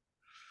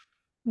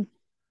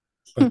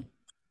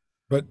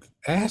 But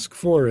ask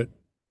for it.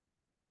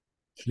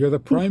 You're the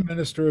Prime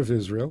Minister of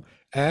Israel.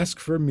 Ask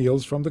for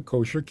meals from the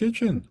kosher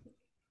kitchen.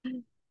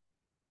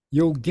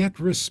 You'll get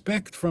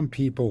respect from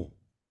people.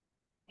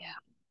 Yeah.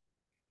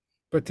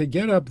 But to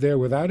get up there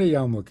without a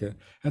yarmulke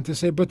and to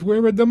say, but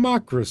we're a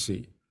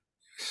democracy,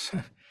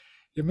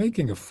 you're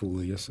making a fool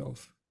of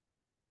yourself.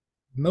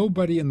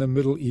 Nobody in the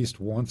Middle East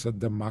wants a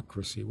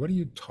democracy. What are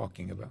you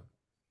talking about?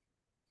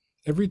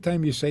 Every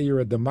time you say you're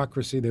a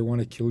democracy, they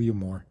want to kill you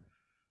more.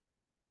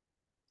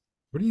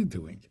 What are you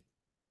doing?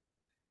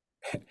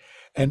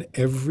 And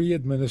every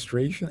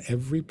administration,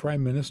 every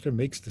prime minister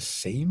makes the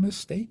same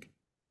mistake.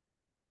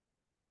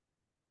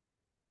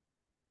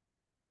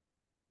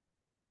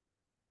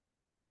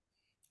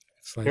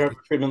 It's like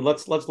Friedman,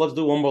 let's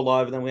do one more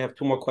live, and then we have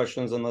two more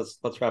questions, and let's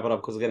wrap it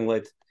up because it's getting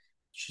late.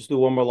 Let's just do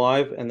one more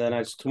live, and then I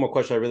just two more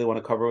questions I really want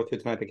to cover with you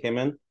tonight that came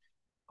in.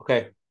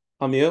 Okay,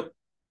 unmute.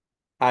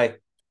 Hi.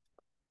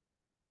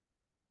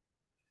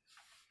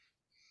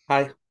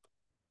 Hi.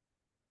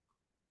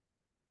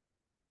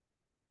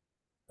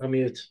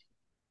 Unmute.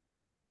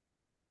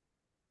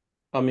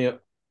 Unmute.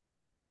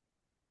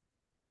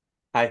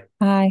 Hi.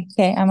 Hi.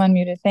 Okay, I'm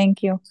unmuted.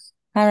 Thank you.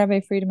 Hi, Rabbi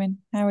Friedman.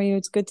 How are you?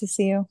 It's good to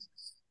see you.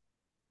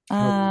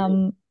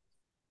 Baruch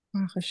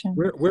Hashem.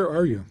 Where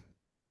are you?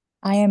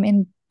 I am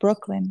in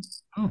Brooklyn.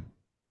 Oh.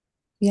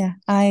 Yeah,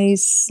 I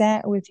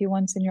sat with you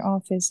once in your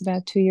office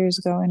about 2 years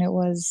ago, and it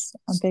was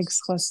a big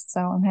schluss,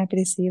 so I'm happy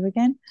to see you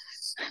again.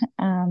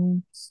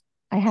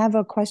 I have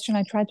a question.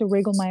 I tried to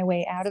wriggle my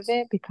way out of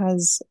it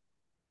because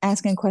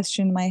asking a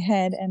question in my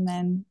head and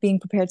then being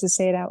prepared to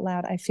say it out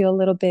loud, I feel a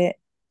little bit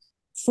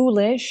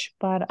foolish,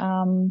 but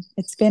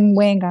it's been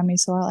weighing on me,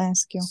 so I'll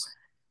ask you.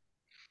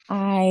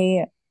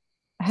 I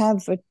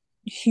have a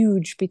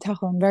huge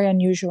bitachon, very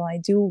unusual. I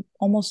do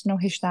almost no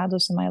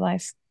hishtadlus in my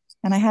life,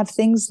 and I have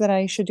things that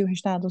I should do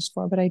hishtadlus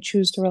for, but I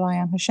choose to rely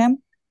on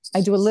Hashem.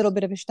 I do a little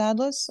bit of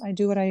hishtadlus. I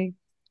do what I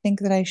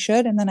think that I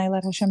should, and then I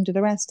let Hashem do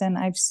the rest. And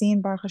I've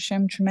seen Baruch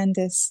Hashem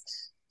tremendous,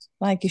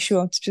 like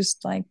Yeshua. It's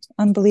just like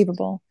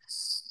unbelievable.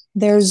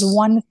 There's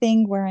one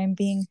thing where I'm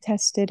being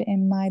tested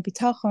in my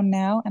bitachon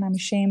now, and I'm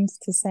ashamed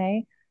to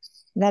say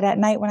that at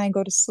night when I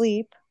go to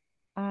sleep,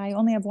 I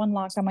only have one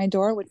lock on my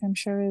door, which I'm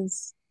sure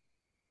is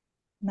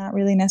not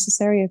really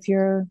necessary if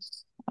you're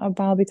a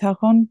Baal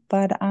Bitachon,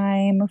 but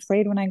I'm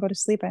afraid when I go to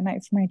sleep at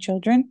night for my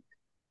children.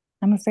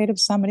 I'm afraid of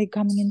somebody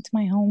coming into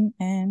my home,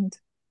 and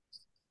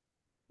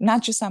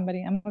not just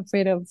somebody. I'm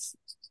afraid of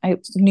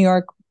New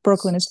York,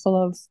 Brooklyn is full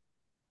of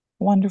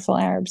wonderful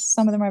Arabs.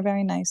 Some of them are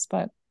very nice,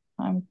 but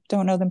I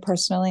don't know them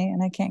personally,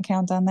 and I can't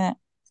count on that.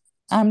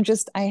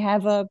 I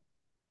have a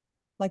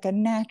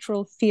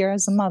natural fear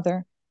as a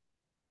mother.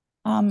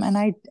 And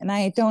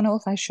I don't know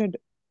if I should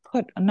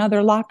put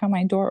another lock on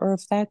my door or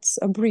if that's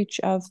a breach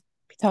of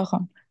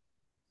bitachon,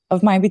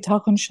 of my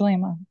bitachon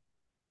shalema.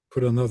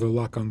 Put another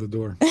lock on the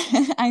door.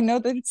 I know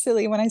that it's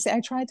silly when I say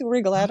I tried to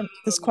wriggle out of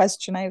this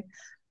question.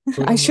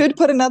 I should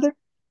put another.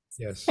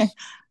 Yes.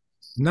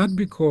 Not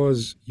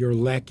because you're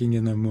lacking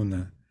in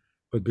emunah,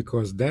 but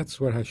because that's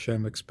what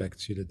Hashem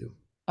expects you to do.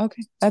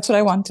 Okay, that's what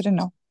I wanted to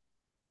know.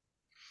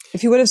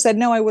 If you would have said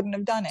no, I wouldn't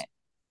have done it.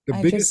 The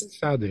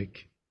biggest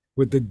tzaddik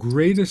with the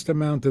greatest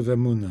amount of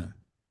emunah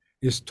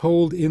is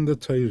told in the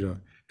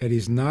Torah that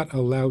he's not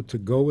allowed to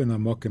go in a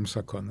mokim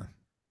sakana.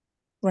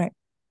 Right.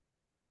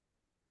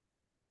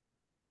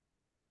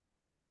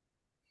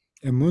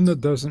 Emunah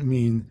doesn't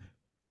mean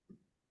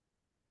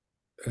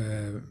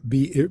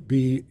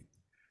be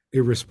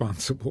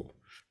irresponsible,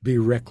 be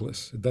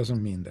reckless. It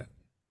doesn't mean that.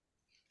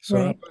 So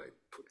right.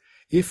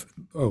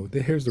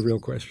 Here's the real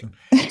question.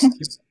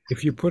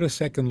 If you put a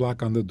second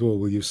lock on the door,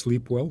 will you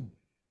sleep well?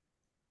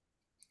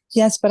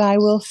 Yes, but I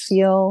will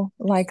feel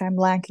like I'm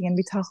lacking in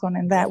bitachon,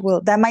 and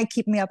that might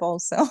keep me up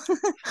also.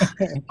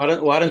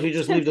 Why don't you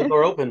just leave the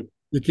door open?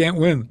 You can't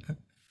win.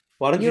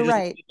 Why don't you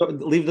just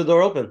leave the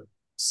door open?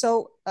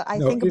 So I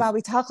think about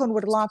bitachon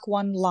would lock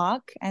one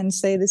lock and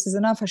say, this is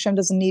enough. Hashem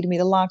doesn't need me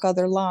to lock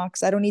other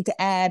locks. I don't need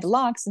to add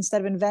locks. Instead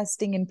of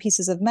investing in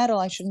pieces of metal,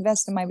 I should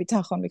invest in my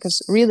bitachon,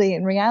 because really,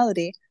 in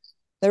reality,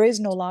 there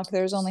is no lock.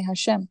 There is only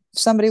Hashem. If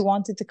somebody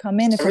wanted to come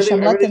in, I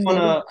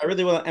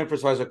really want to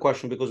emphasize a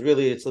question, because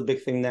really it's a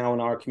big thing now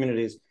in our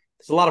communities.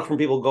 There's a lot of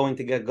people going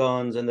to get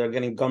guns and they're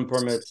getting gun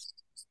permits.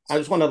 I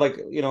just want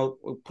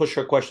to push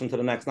her question to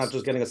the next, not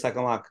just getting a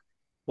second lock.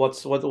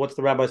 What's the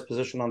rabbi's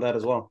position on that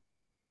as well?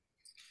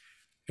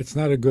 It's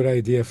not a good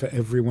idea for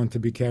everyone to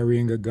be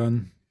carrying a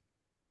gun.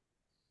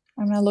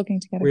 I'm not looking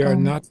to get a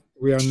gun.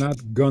 We are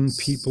not gun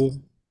people.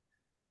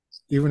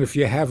 Even if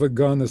you have a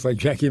gun, it's like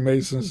Jackie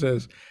Mason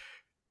says,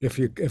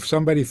 if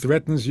somebody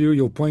threatens you,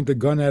 you'll point the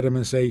gun at him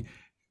and say,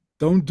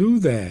 don't do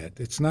that.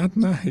 It's not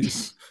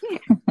nice.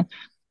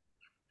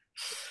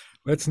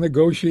 Let's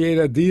negotiate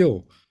a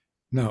deal.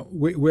 No,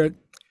 we're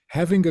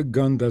having a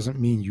gun doesn't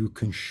mean you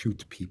can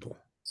shoot people.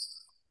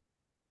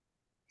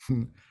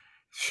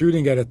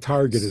 Shooting at a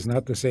target is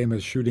not the same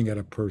as shooting at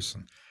a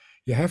person.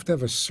 You have to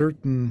have a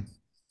certain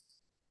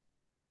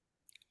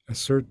I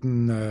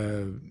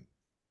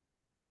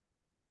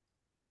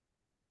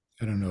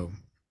don't know,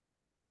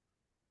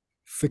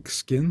 thick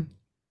skin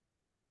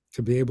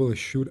to be able to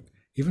shoot.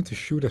 Even to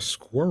shoot a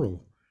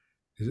squirrel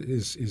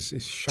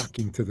is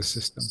shocking to the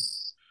system.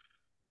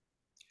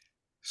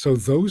 So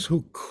those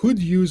who could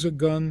use a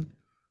gun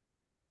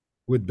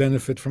would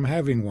benefit from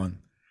having one.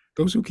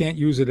 Those who can't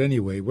use it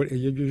anyway,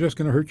 you're just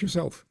going to hurt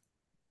yourself.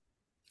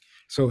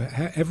 So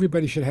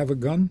everybody should have a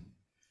gun.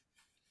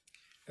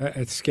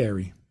 It's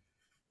scary.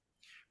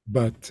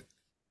 But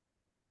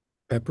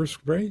pepper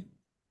spray?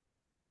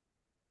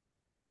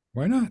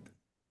 Why not?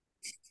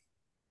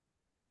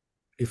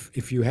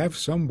 If you have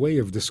some way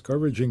of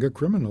discouraging a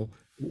criminal,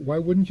 why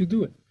wouldn't you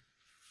do it?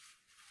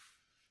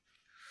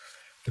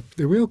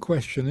 The real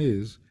question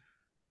is,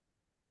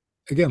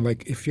 again,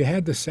 like if you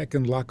had the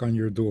second lock on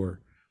your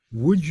door,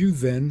 would you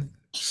then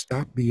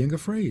stop being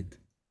afraid?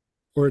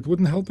 Or it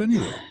wouldn't help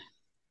anyway?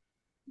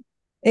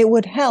 It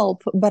would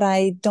help, but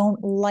I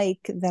don't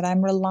like that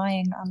I'm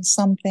relying on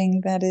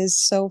something that is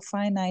so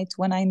finite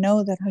when I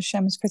know that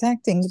Hashem is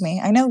protecting me.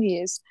 I know He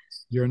is.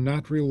 You're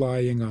not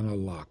relying on a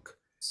lock.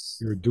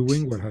 You're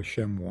doing what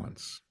Hashem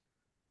wants.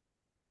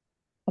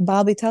 A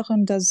Baal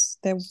Bitachon does,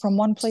 from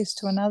one place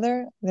to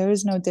another, there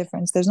is no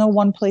difference. There's no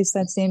one place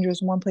that's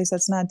dangerous and one place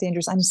that's not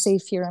dangerous. I'm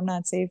safe here, I'm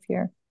not safe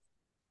here.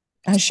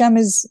 Hashem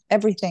is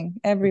everything,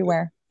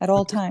 everywhere, at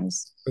all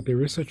times. But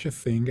there is such a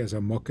thing as a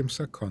mokim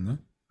sakana,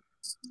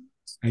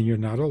 and you're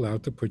not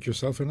allowed to put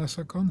yourself in a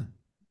sakana.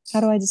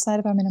 How do I decide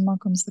if I'm in a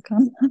mokim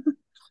sakana?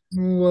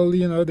 Well,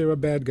 there are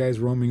bad guys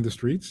roaming the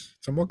streets.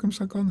 It's a mokim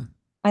sakana.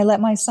 I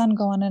let my son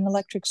go on an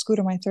electric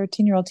scooter, my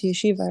 13-year-old, to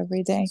yeshiva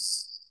every day.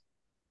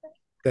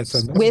 That's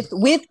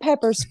with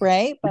pepper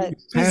spray, but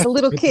he's a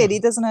little kid. He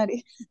doesn't know.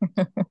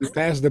 You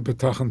passed the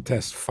bitachon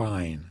test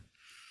fine.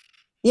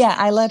 Yeah,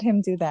 I let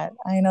him do that.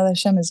 I know that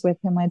Hashem is with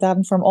him. I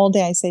daven for him all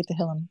day. I say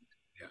Tehillim.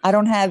 Yeah. I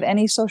don't have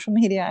any social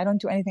media. I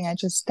don't do anything. I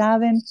just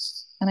daven,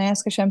 and I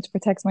ask Hashem to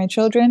protect my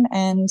children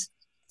and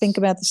think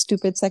about the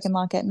stupid second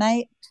lock at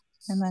night,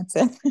 and that's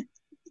it.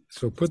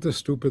 So put the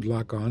stupid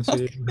lock on so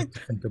you can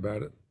think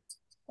about it.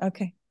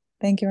 Okay.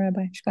 Thank you,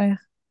 Rabbi. Shkaya.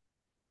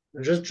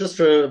 Just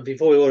for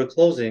before we go to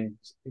closing,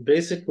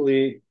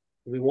 basically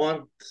we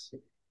want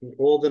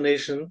all the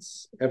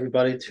nations,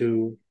 everybody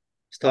to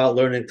start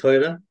learning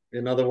Torah.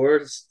 In other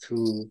words,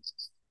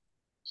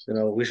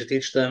 we should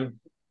teach them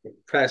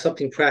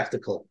something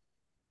practical.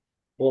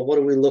 Well, what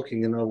are we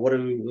looking?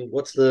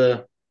 What's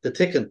the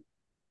ticket?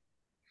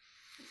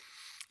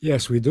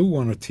 Yes, we do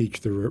want to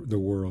teach the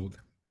world.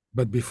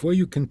 But before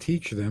you can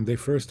teach them, they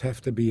first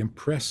have to be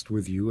impressed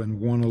with you and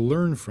want to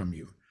learn from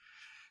you.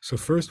 So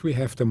first we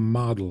have to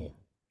model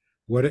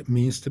what it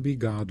means to be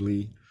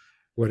godly,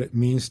 what it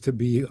means to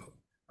be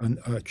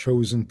a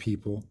chosen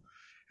people.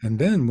 And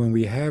then when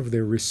we have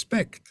their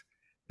respect,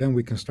 then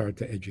we can start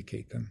to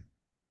educate them.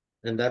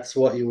 And that's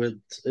what you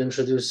would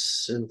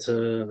introduce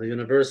into the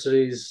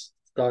universities,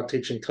 start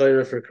teaching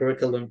Torah for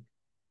curriculum.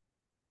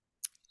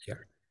 Yeah.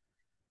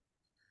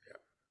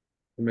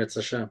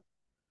 Hashem.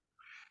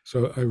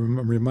 So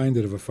I'm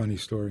reminded of a funny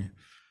story.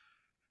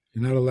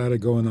 You're not allowed to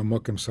go in a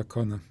mokem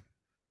sakona.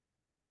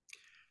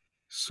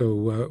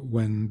 So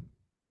when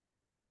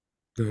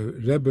the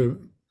Rebbe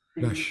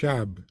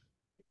Rashab,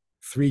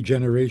 3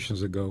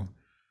 generations ago,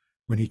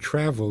 when he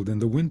traveled in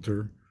the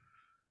winter,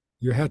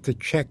 you had to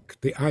check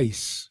the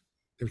ice.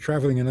 They were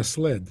traveling in a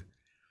sled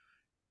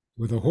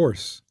with a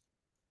horse.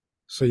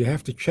 So you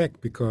have to check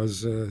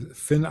because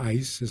thin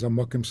ice is a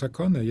mokem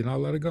sakona. You're not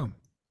allowed to go.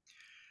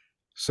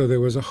 So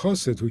there was a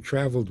chassid who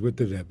traveled with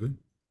the Rebbe,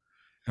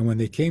 and when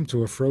they came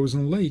to a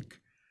frozen lake,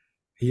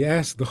 he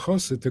asked the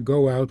chassid to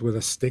go out with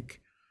a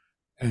stick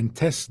and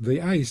test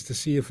the ice to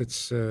see if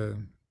it's...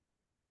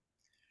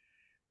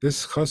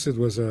 This chassid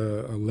was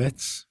a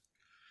letz.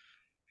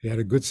 He had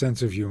a good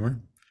sense of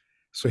humor.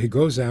 So he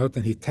goes out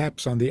and he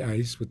taps on the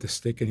ice with the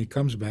stick and he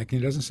comes back and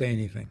he doesn't say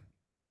anything.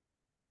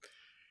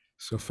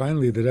 So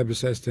finally the Rebbe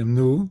says to him,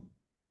 "Nu,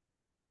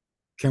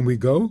 can we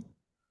go?"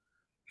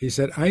 He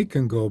said, "I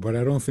can go, but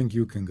I don't think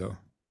you can go."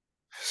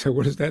 So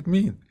what does that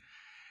mean?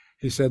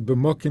 He said,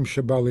 "B'mokim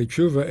shabale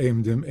tshuva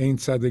eimdim ein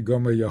tzadik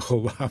gomer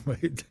yachol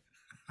lamed."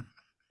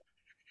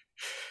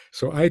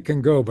 So I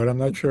can go, but I'm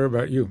not sure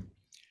about you.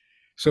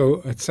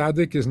 So a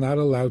tzaddik is not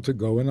allowed to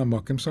go in a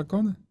mokim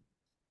sakona.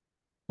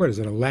 What is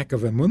it, a lack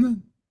of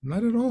emunah?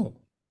 Not at all.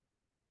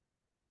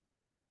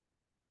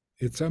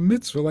 It's a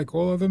mitzvah like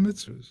all other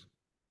mitzvahs.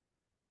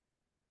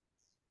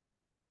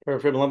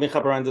 Perfect. Let me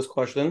hop around this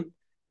question.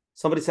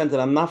 Somebody sent it.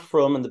 I'm not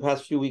from, and the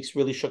past few weeks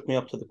really shook me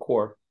up to the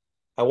core.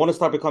 I want to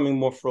start becoming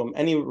more from.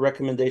 Any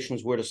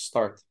recommendations where to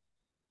start?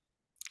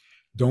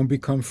 Don't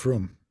become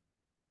frum.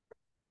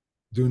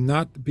 Do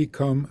not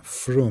become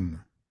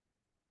frum.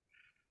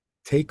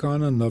 Take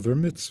on another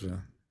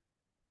mitzvah.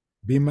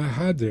 Be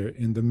mahader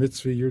in the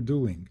mitzvah you're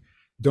doing.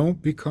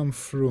 Don't become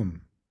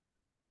frum.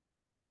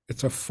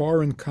 It's a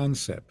foreign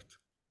concept.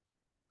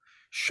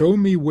 Show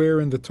me where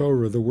in the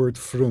Torah the word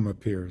frum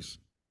appears.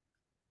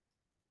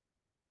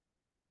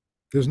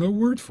 There's no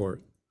word for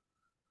it.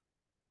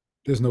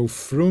 There's no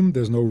frum,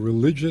 there's no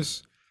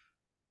religious.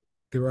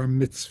 There are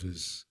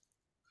mitzvahs.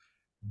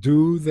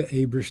 Do the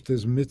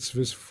Eibishter's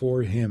mitzvahs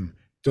for him.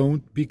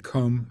 Don't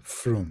become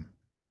frum.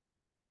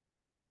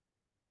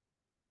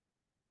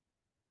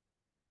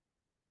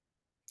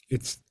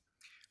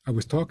 I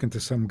was talking to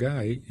some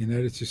guy in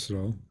Eretz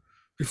Yisrael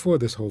before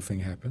this whole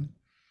thing happened,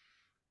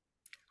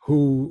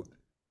 who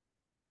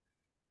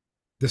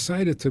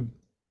decided to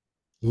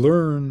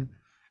learn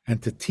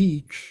and to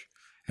teach,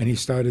 and he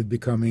started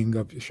becoming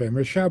a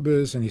Shomer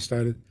Shabbos, and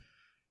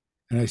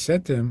I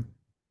said to him,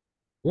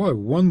 "Well,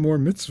 one more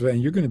mitzvah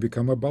and you're going to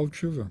become a Baal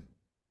Tshuva."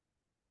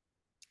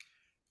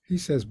 He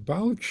says,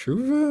 "Baal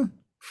Tshuva?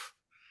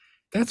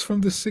 That's from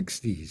the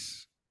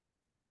 60s.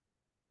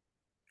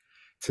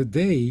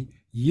 Today,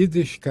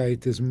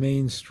 Yiddishkeit is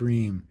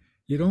mainstream.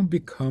 You don't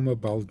become a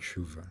Baal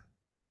Tshuva."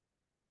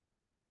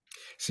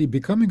 See,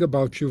 becoming a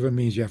Baal Tshuva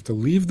means you have to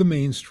leave the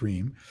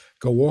mainstream,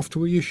 go off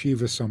to a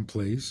yeshiva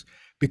someplace,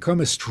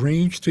 become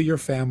estranged to your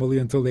family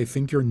until they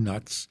think you're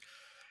nuts,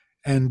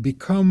 and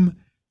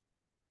become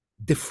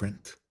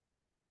different.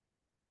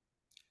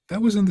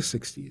 That was in the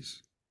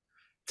 60s.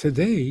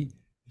 Today,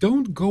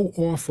 don't go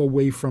off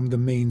away from the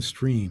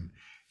mainstream.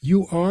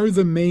 You are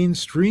the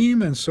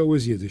mainstream, and so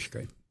is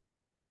Yiddishkeit.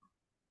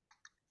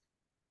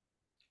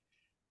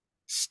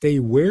 Stay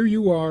where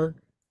you are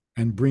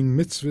and bring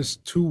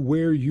mitzvahs to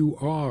where you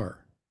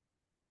are.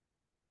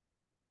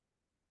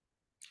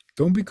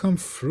 Don't become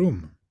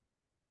frum,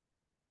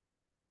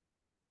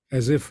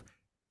 as if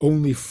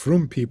only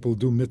frum people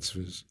do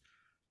mitzvahs.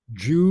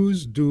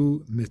 Jews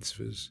do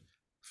mitzvahs,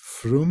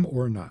 frum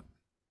or not.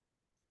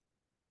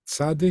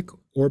 Tzaddik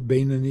or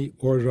Beinani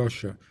or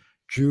Rasha,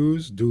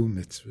 Jews do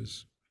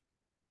mitzvahs.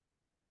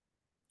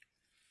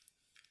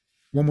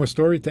 One more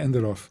story to end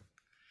it off.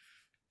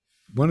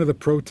 One of the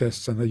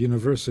protests on the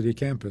university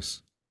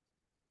campus,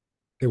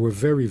 they were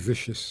very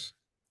vicious,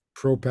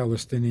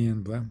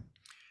 pro-Palestinian, blah,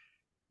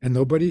 and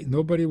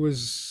nobody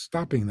was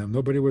stopping them.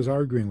 Nobody was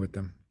arguing with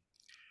them.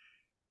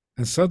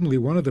 And suddenly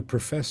one of the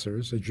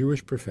professors, a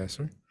Jewish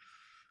professor,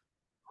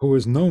 who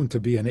was known to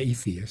be an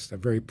atheist, a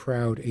very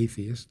proud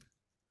atheist,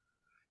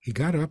 he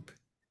got up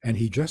and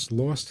he just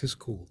lost his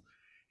cool.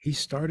 He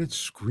started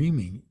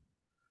screaming.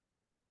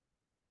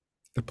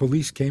 The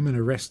police came and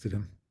arrested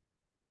him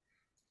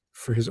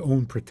for his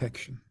own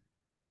protection.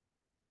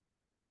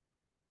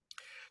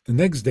 The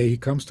next day he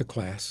comes to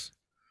class,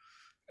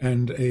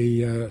 and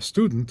a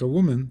student, a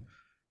woman,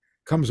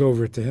 comes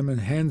over to him and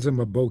hands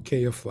him a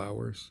bouquet of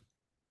flowers.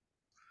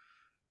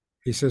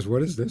 He says,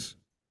 "What is this?"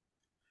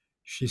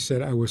 She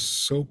said, "I was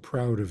so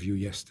proud of you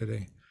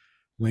yesterday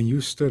when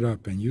you stood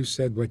up and you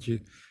said what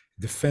you,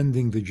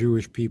 defending the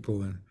Jewish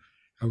people, and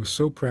I was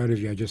so proud of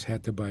you, I just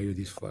had to buy you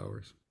these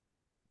flowers."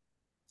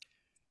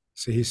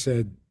 So he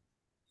said,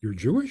 "You're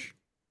Jewish?"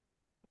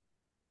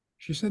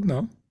 She said,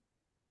 "No."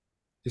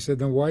 He said,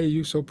 "Then why are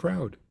you so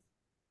proud?"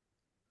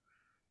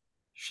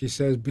 She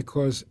says,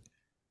 "Because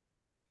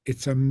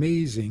it's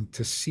amazing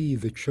to see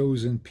the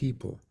chosen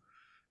people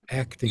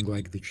acting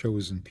like the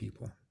chosen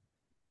people."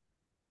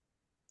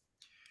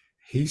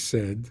 He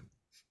said,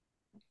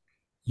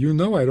 "You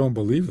know I don't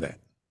believe that.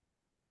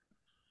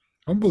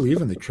 I don't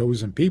believe in the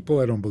chosen people.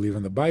 I don't believe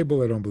in the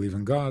Bible. I don't believe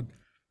in God."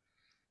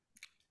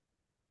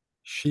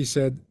 She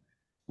said,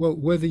 "Well,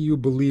 whether you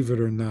believe it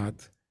or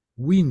not,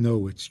 we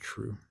know it's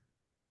true."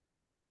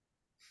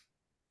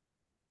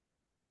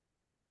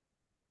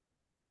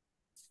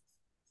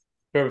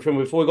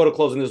 Before we go to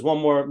closing, there's one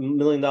more $1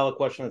 million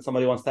question that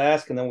somebody wants to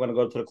ask, and then we're going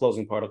to go to the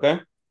closing part, okay?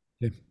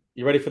 Yeah.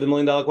 You ready for the $1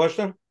 million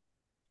question?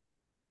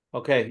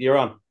 Okay, you're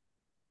on.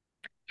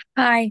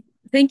 Hi.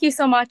 Thank you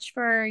so much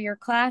for your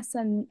class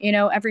and,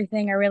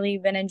 everything. I really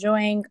been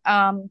enjoying.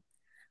 I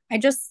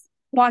just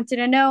wanted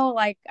to know,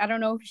 like, I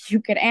don't know if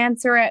you could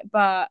answer it,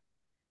 but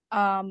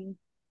I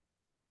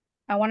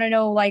want to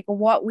know, like,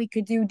 what we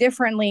could do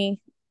differently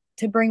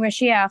to bring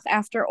Mashiach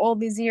after all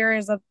these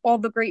years of all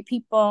the great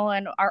people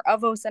and our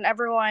avos and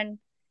everyone.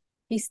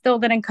 He still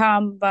didn't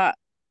come, but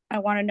I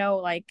want to know,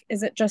 like,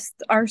 is it just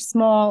our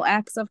small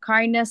acts of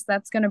kindness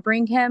that's going to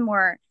bring him,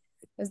 or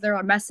is there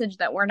a message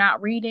that we're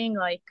not reading?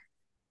 Like,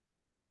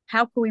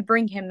 how can we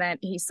bring him that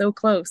he's so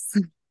close?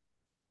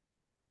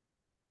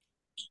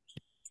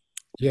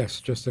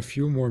 Yes, just a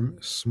few more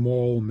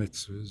small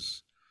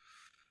mitzvahs.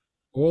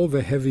 All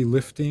the heavy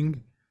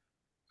lifting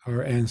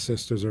our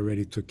ancestors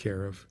already took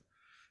care of.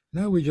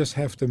 Now we just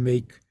have to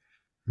make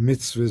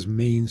mitzvahs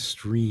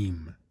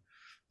mainstream.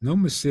 No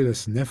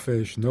mesiras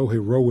nefesh, no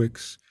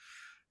heroics,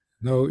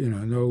 no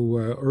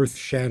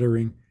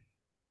earth-shattering.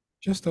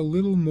 Just a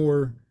little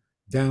more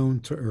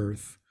down to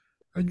earth.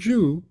 A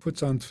Jew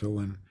puts on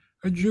tefillin.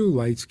 A Jew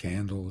lights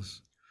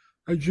candles.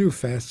 A Jew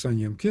fasts on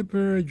Yom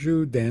Kippur. A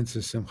Jew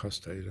dances Simchas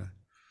Torah.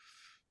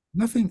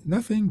 Nothing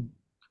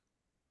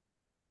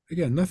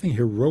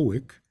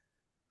heroic,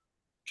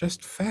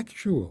 just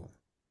factual.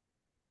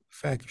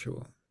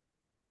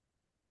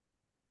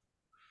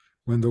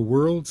 When the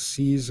world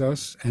sees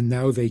us, and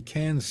now they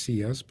can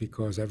see us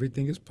because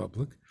everything is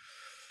public,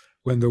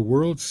 when the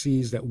world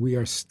sees that we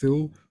are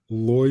still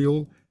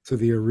loyal to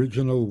the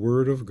original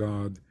word of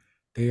God,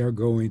 they are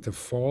going to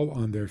fall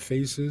on their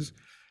faces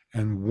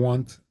and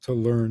want to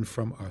learn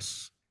from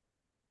us.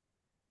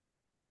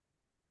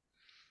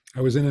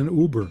 I was in an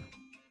Uber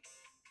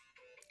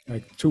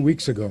like 2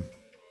 weeks ago,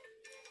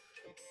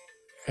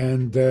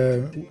 and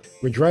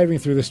we're driving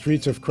through the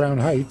streets of Crown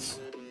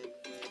Heights,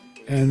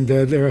 and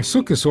there are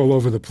sukkahs all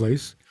over the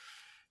place.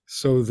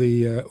 So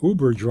the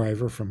Uber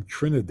driver from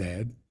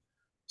Trinidad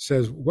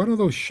says, "What are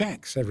those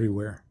shacks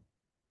everywhere?"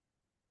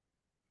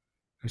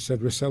 I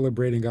said, "We're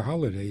celebrating a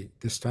holiday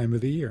this time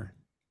of the year."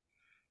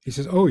 He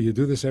says, "Oh, you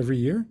do this every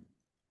year?"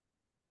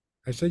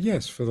 I said,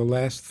 "Yes, for the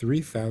last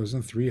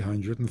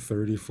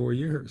 3,334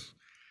 years."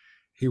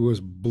 He was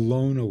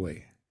blown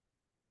away.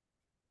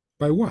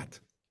 By what?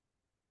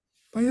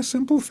 By a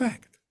simple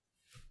fact.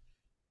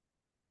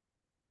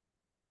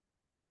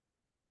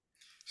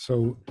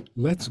 So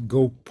let's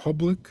go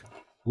public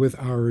with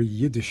our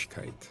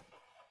Yiddishkeit,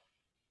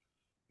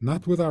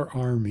 not with our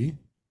army.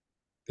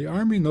 The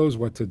army knows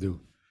what to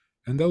do,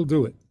 and they'll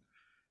do it.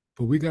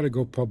 But we got to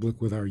go public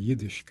with our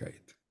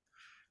Yiddishkeit.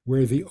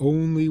 We're the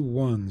only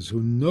ones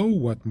who know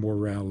what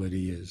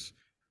morality is.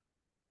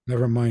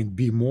 Never mind,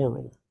 be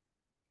moral.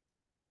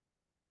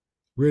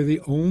 We're the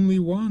only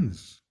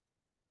ones.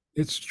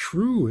 It's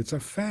true. It's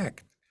a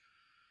fact.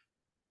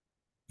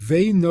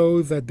 They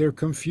know that they're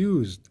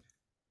confused.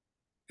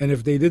 And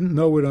if they didn't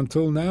know it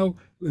until now,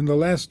 in the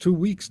last 2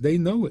 weeks, they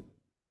know it.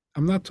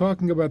 I'm not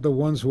talking about the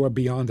ones who are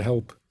beyond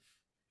help.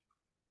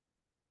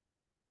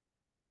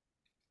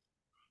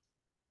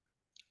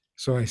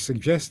 So I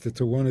suggested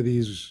to one of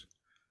these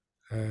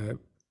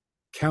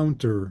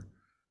counter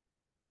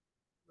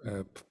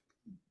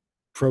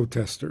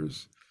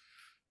protesters,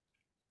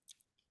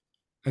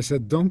 I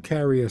said, don't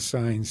carry a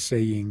sign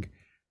saying,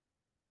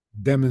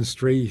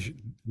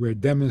 we're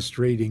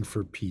demonstrating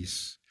for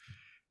peace.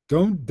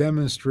 Don't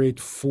demonstrate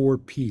for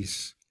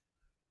peace.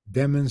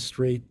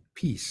 Demonstrate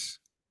peace.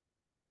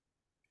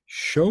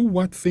 Show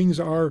what things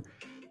are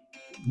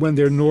when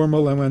they're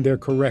normal and when they're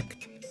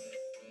correct.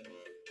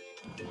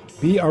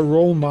 Be a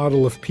role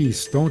model of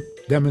peace. Don't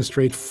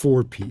demonstrate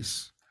for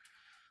peace.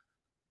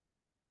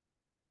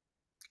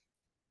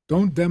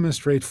 Don't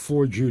demonstrate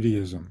for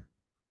Judaism.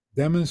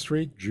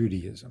 demonstrate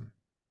Judaism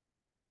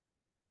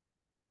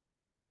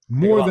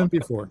more than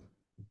before.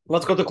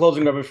 Let's go to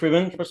closing, Rabbi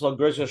Friedman. First of all,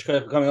 gracious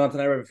for coming on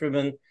tonight, Rabbi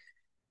Friedman,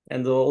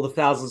 and all the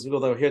thousands of people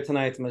that were here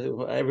tonight.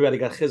 Everybody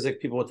got chizik.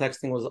 People were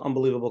texting. It was an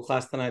unbelievable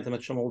class tonight. I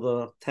met all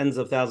the tens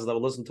of thousands that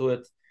would listen to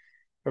it.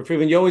 Rabbi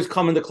Friedman, you always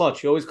come in the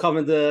clutch. You always come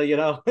in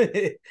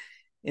the,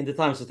 in the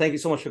time. So thank you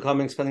so much for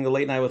coming, spending the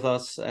late night with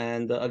us.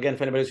 And again,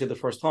 if anybody's here the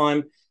first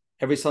time,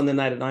 every Sunday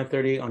night at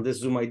 9:30 on this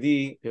Zoom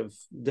ID, we have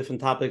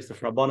different topics, the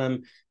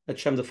Rabbanim,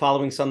 Hashem the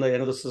following Sunday. I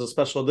know this is a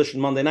special edition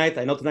Monday night.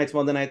 I know tonight's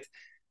Monday night.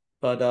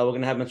 But we're going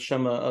to have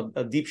Hashem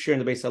a deep share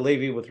in the Beis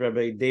HaLevi with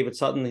Rabbi David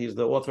Sutton. He's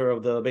the author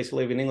of the Beis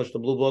HaLevi in English, the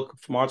Blue Book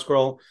from Art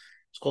Scroll.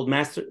 It's called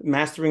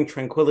Mastering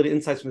Tranquility,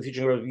 Insights from the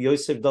Teaching of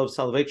Yosef Dov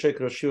Soloveitchik,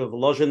 Rosh Yeshiva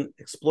Volozhin,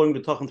 exploring the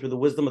Tachon through the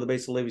wisdom of the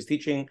Beis HaLevi's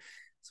teaching.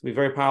 It's going to be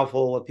very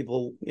powerful. Let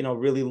people,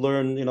 really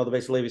learn, the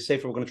Beis HaLevi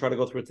Sefer. We're going to try to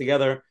go through it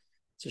together.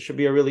 So it should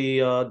be a really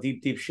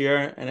deep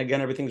share. And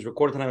again, everything is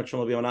recorded tonight. Hashem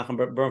will be on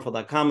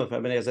NachumBernfeld.com. If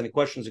anybody has any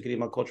questions, you can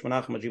email Coach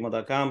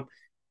Menachem@gmail.com.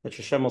 That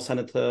Hashem will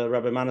send it to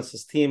Rabbi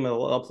Manis's team.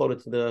 It'll upload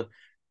it to the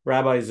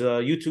Rabbi's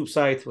YouTube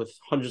site with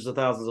hundreds of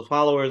thousands of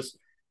followers.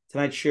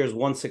 Tonight's share is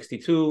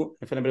 162.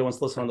 If anybody wants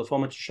to listen on the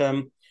phone with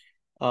Hashem,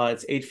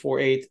 it's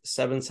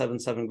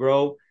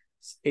 848-777-GROW.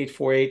 It's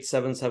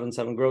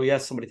 848-777-GROW.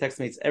 Yes, somebody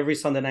texted me. It's every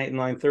Sunday night at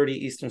 9:30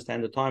 Eastern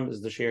Standard Time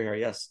is the share here.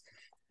 Yes.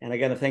 And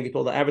again, thank you to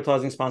all the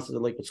advertising sponsors, the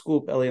Lakewood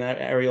Scoop, Ellie and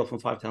Ariel from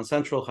 5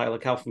 Central, Chayla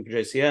Cal from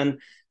JCN.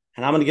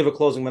 And I'm going to give a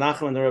closing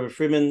Menachem and then Rabbi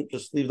Friedman.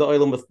 Just leave the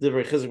oilam with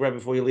Divrei Chizuk right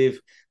before you leave.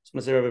 So I'm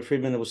going to say, Rabbi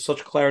Friedman, there was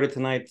such clarity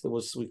tonight.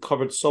 We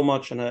covered so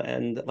much,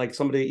 and like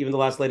somebody, even the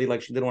last lady,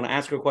 like she didn't want to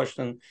ask her a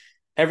question.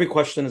 Every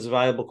question is a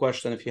valuable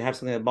question. If you have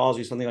something that bothers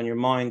you, something on your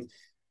mind,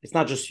 it's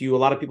not just you. A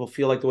lot of people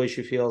feel like the way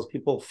she feels.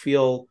 People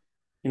feel,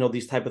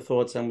 these type of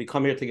thoughts, and we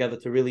come here together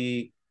to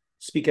really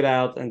speak it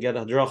out and get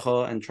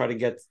hadracha and try to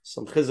get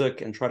some chizuk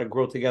and try to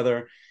grow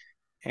together.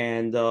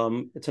 And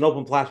it's an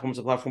open platform. It's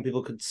a platform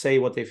people could say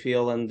what they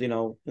feel, and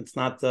it's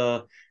not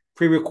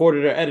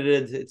pre-recorded or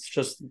edited. It's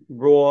just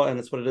raw, and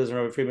it's what it is. And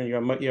Rabbi Friedman,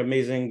 you're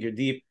amazing. You're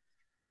deep,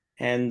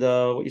 and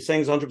what you're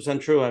saying is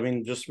 100% true. I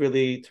mean, just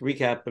really to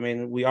recap,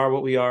 we are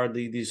what we are.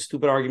 These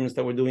stupid arguments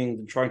that we're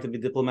doing, trying to be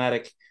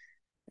diplomatic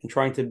and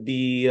trying to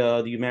be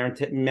the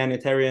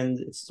humanitarian,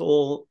 it's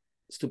all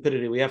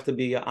stupidity. We have to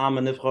be Am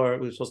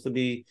Nivchar. We're supposed to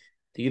be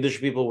the Yiddish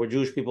people. We're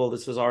Jewish people.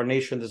 This is our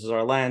nation. This is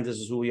our land. This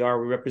is who we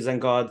are. We represent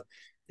God.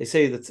 They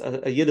say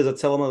that a Yid is a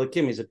Tzelem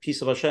Elokim. He's a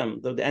piece of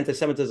Hashem. The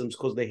anti-Semitism is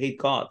because they hate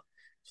God.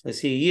 So they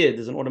see a Yid,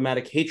 there's an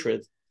automatic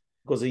hatred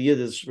because a Yid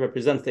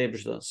represents the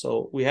Eibishter.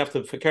 So we have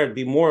to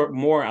be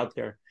more out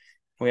there.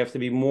 We have to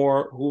be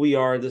more who we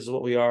are. This is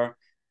what we are.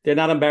 They're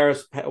not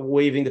embarrassed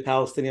waving the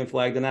Palestinian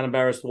flag. They're not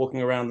embarrassed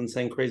walking around and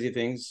saying crazy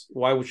things.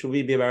 Why should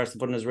we be embarrassed to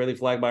put an Israeli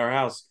flag by our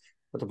house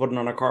or to put it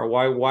on our car?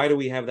 Why do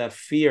we have that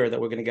fear that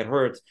we're going to get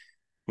hurt?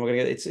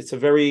 It's a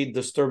very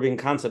disturbing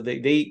concept.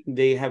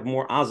 They have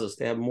more azas.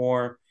 They have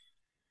more.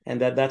 And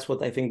that's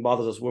what I think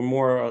bothers us. We're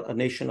more a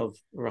nation of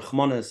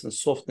rachmanis and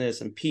softness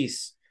and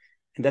peace.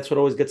 And that's what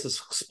always gets us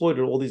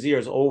exploited all these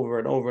years over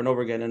and over and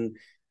over again. And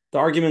the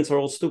arguments are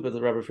all stupid,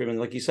 Rabbi Friedman.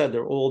 Like you said,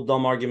 they're all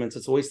dumb arguments.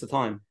 It's a waste of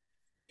time.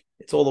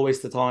 It's all a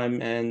waste of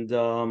time. And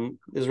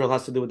Israel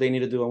has to do what they need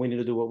to do, and we need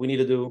to do what we need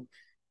to do.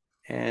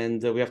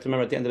 And we have to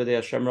remember at the end of the day,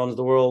 Hashem runs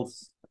the world,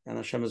 and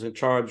Hashem is in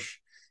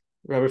charge.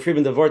 Rabbi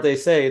Friedman, the word they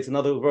say, it's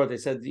another word. They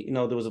said,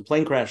 there was a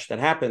plane crash that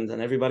happened,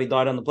 and everybody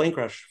died on the plane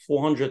crash.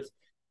 400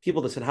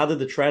 people. They said, how did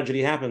the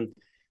tragedy happen?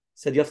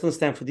 Said, you have to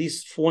understand, for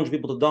these 400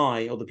 people to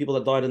die, or the people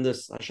that died in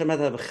this, Hashem had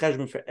to have a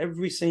cheshbon for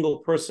every single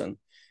person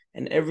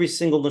and every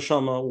single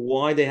neshama,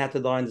 why they had to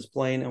die in this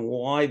plane and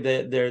why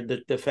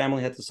their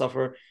family had to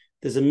suffer.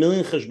 There's a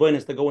million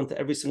cheshbonis that go into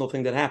every single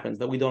thing that happens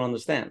that we don't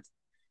understand.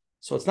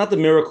 So it's not the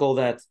miracle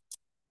that,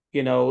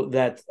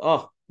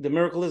 the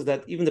miracle is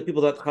that even the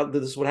people that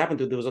this is what happened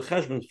to, there was a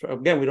cheshbon.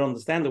 Again, we don't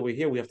understand that we're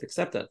here. We have to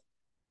accept that.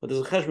 But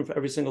there's a cheshbon for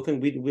every single thing.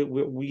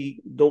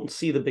 We don't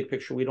see the big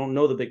picture. We don't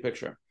know the big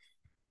picture.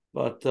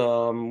 But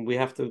we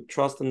have to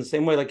trust in the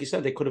same way. Like you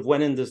said, they could have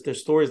went in.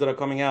 There's stories that are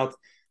coming out.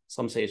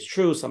 Some say it's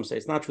true. Some say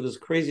it's not true. There's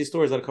crazy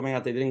stories that are coming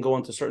out. They didn't go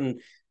into certain.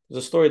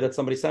 There's a story that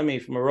somebody sent me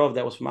from a Rav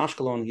that was from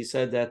Ashkelon. He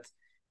said that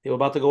they were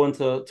about to go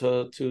into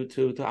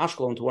to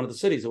Ashkelon, to one of the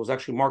cities. It was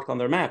actually marked on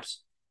their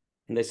maps.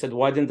 And they said,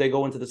 why didn't they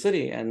go into the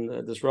city?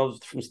 And this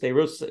Rav from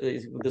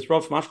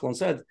Ashkelon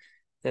said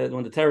that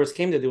when the terrorists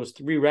came there was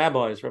 3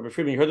 rabbis. Rabbi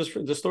Friedman, you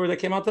heard this story that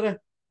came out today?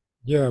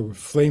 Yeah, with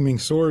flaming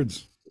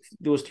swords.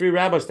 There was 3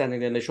 rabbis standing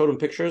there, and they showed him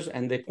pictures,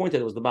 and they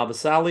pointed. It was the Baba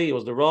Sali, it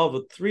was the Rav,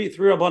 with three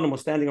rabbanim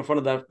was standing in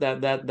front of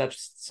that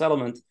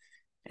settlement,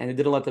 and they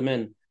didn't let them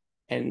in.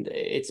 And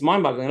it's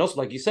mind-boggling. And also,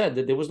 like you said,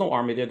 that there was no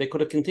army there. They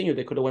could have continued.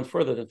 They could have went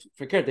further.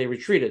 They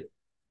retreated.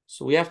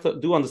 So we have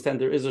to understand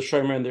there is a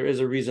shomer and there is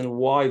a reason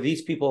why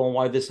these people and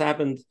why this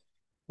happened.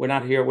 We're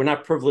not here. We're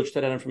not privileged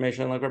to that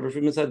information. Like Rabbi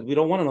Friedman said, we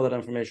don't want to know that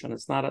information.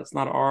 It's not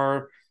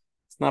our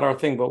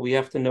thing. But we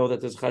have to know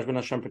that this Cheshbon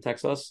Hashem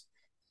protects us.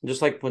 And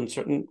just like when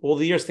all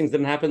the years things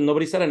didn't happen,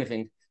 nobody said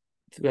anything.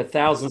 We had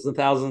thousands and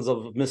thousands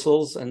of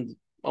missiles, and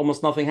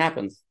almost nothing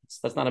happened.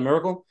 That's not a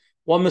miracle.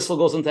 one missile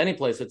goes into any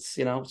place. It's,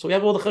 so we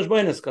have all the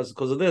cheshbonis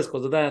because of this,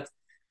 because of that.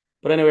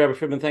 But anyway, Rabbi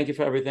Friedman, thank you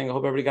for everything. I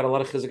hope everybody got a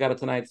lot of chizuk out of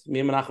tonight.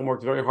 Me and Menachem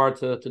worked very hard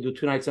to do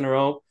 2 nights in a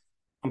row.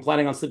 I'm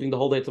planning on sleeping the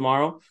whole day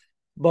tomorrow.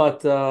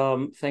 But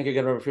thank you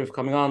again, Rabbi Friedman, for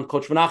coming on.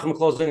 Coach Menachem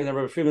closing, and then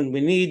Rabbi Friedman,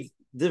 we need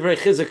divrei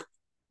chizuk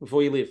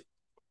before you leave.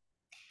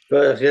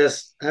 But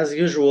yes, as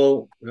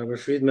usual, Rabbi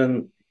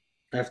Friedman,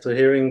 after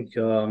hearing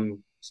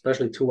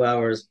especially 2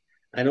 hours,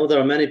 I know there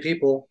are many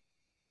people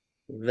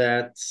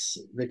that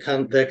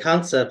their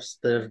concepts,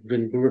 they've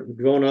been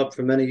grown up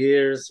for many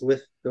years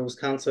with those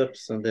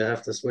concepts, and they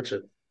have to switch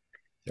it.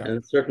 Yeah.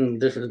 And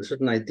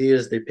certain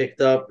ideas they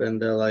picked up,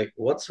 and they're like,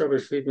 "What's Rabbi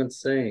Friedman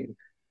saying?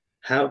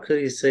 How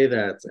could he say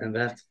that?" And they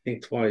have to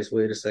think twice.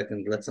 Wait a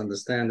second, let's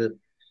understand it.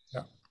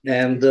 Yeah.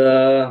 And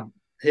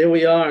here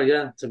we are,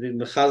 to be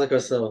mechazik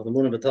ourselves, the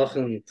Munah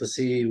B'tachon, to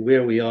see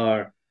where we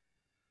are,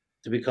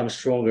 to become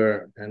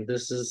stronger. And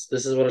this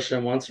is what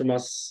Hashem wants from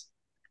us.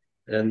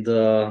 And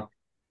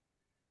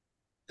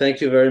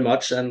thank you very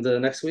much. And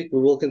next week we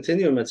will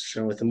continue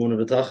with the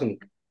Munah B'tachon.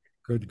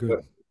 Good.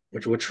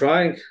 Which we're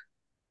trying.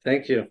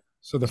 Thank you.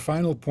 So the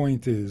final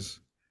point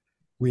is,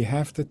 we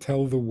have to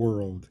tell the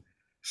world,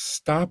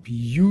 stop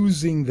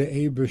using the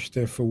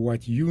Eibishter for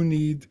what you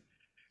need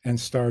and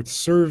start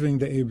serving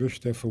the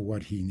Eibishter for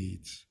what he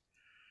needs.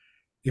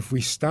 If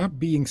we stop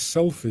being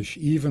selfish,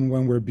 even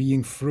when we're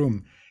being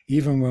frum,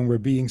 even when we're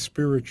being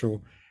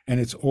spiritual, and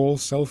it's all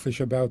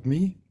selfish about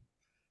me,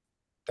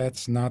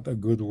 that's not a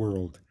good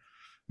world.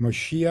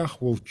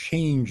 Mashiach will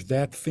change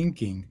that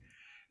thinking,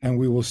 and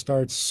we will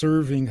start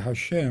serving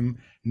Hashem,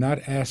 not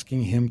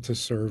asking him to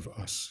serve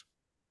us.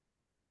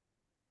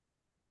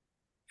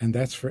 And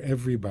that's for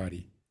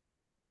everybody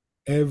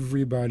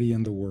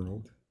in the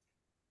world.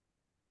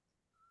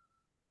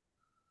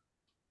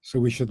 So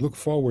we should look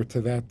forward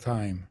to that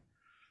time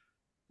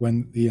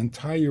when the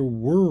entire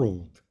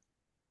world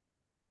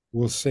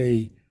will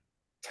say,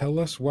 tell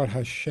us what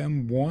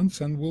Hashem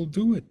wants and we'll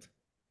do it,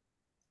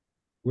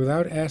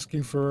 without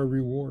asking for a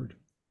reward.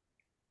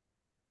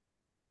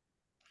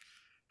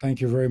 Thank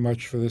you very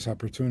much for this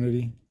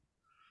opportunity,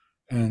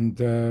 and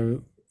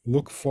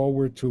look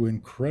forward to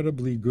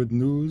incredibly good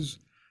news,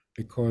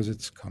 because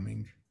it's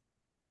coming.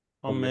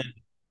 Amen.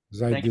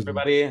 Thank you,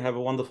 everybody. Have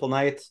a wonderful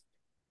night.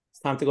 It's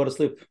time to go to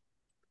sleep.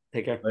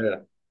 Take care. Oh, yeah.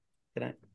 Good night.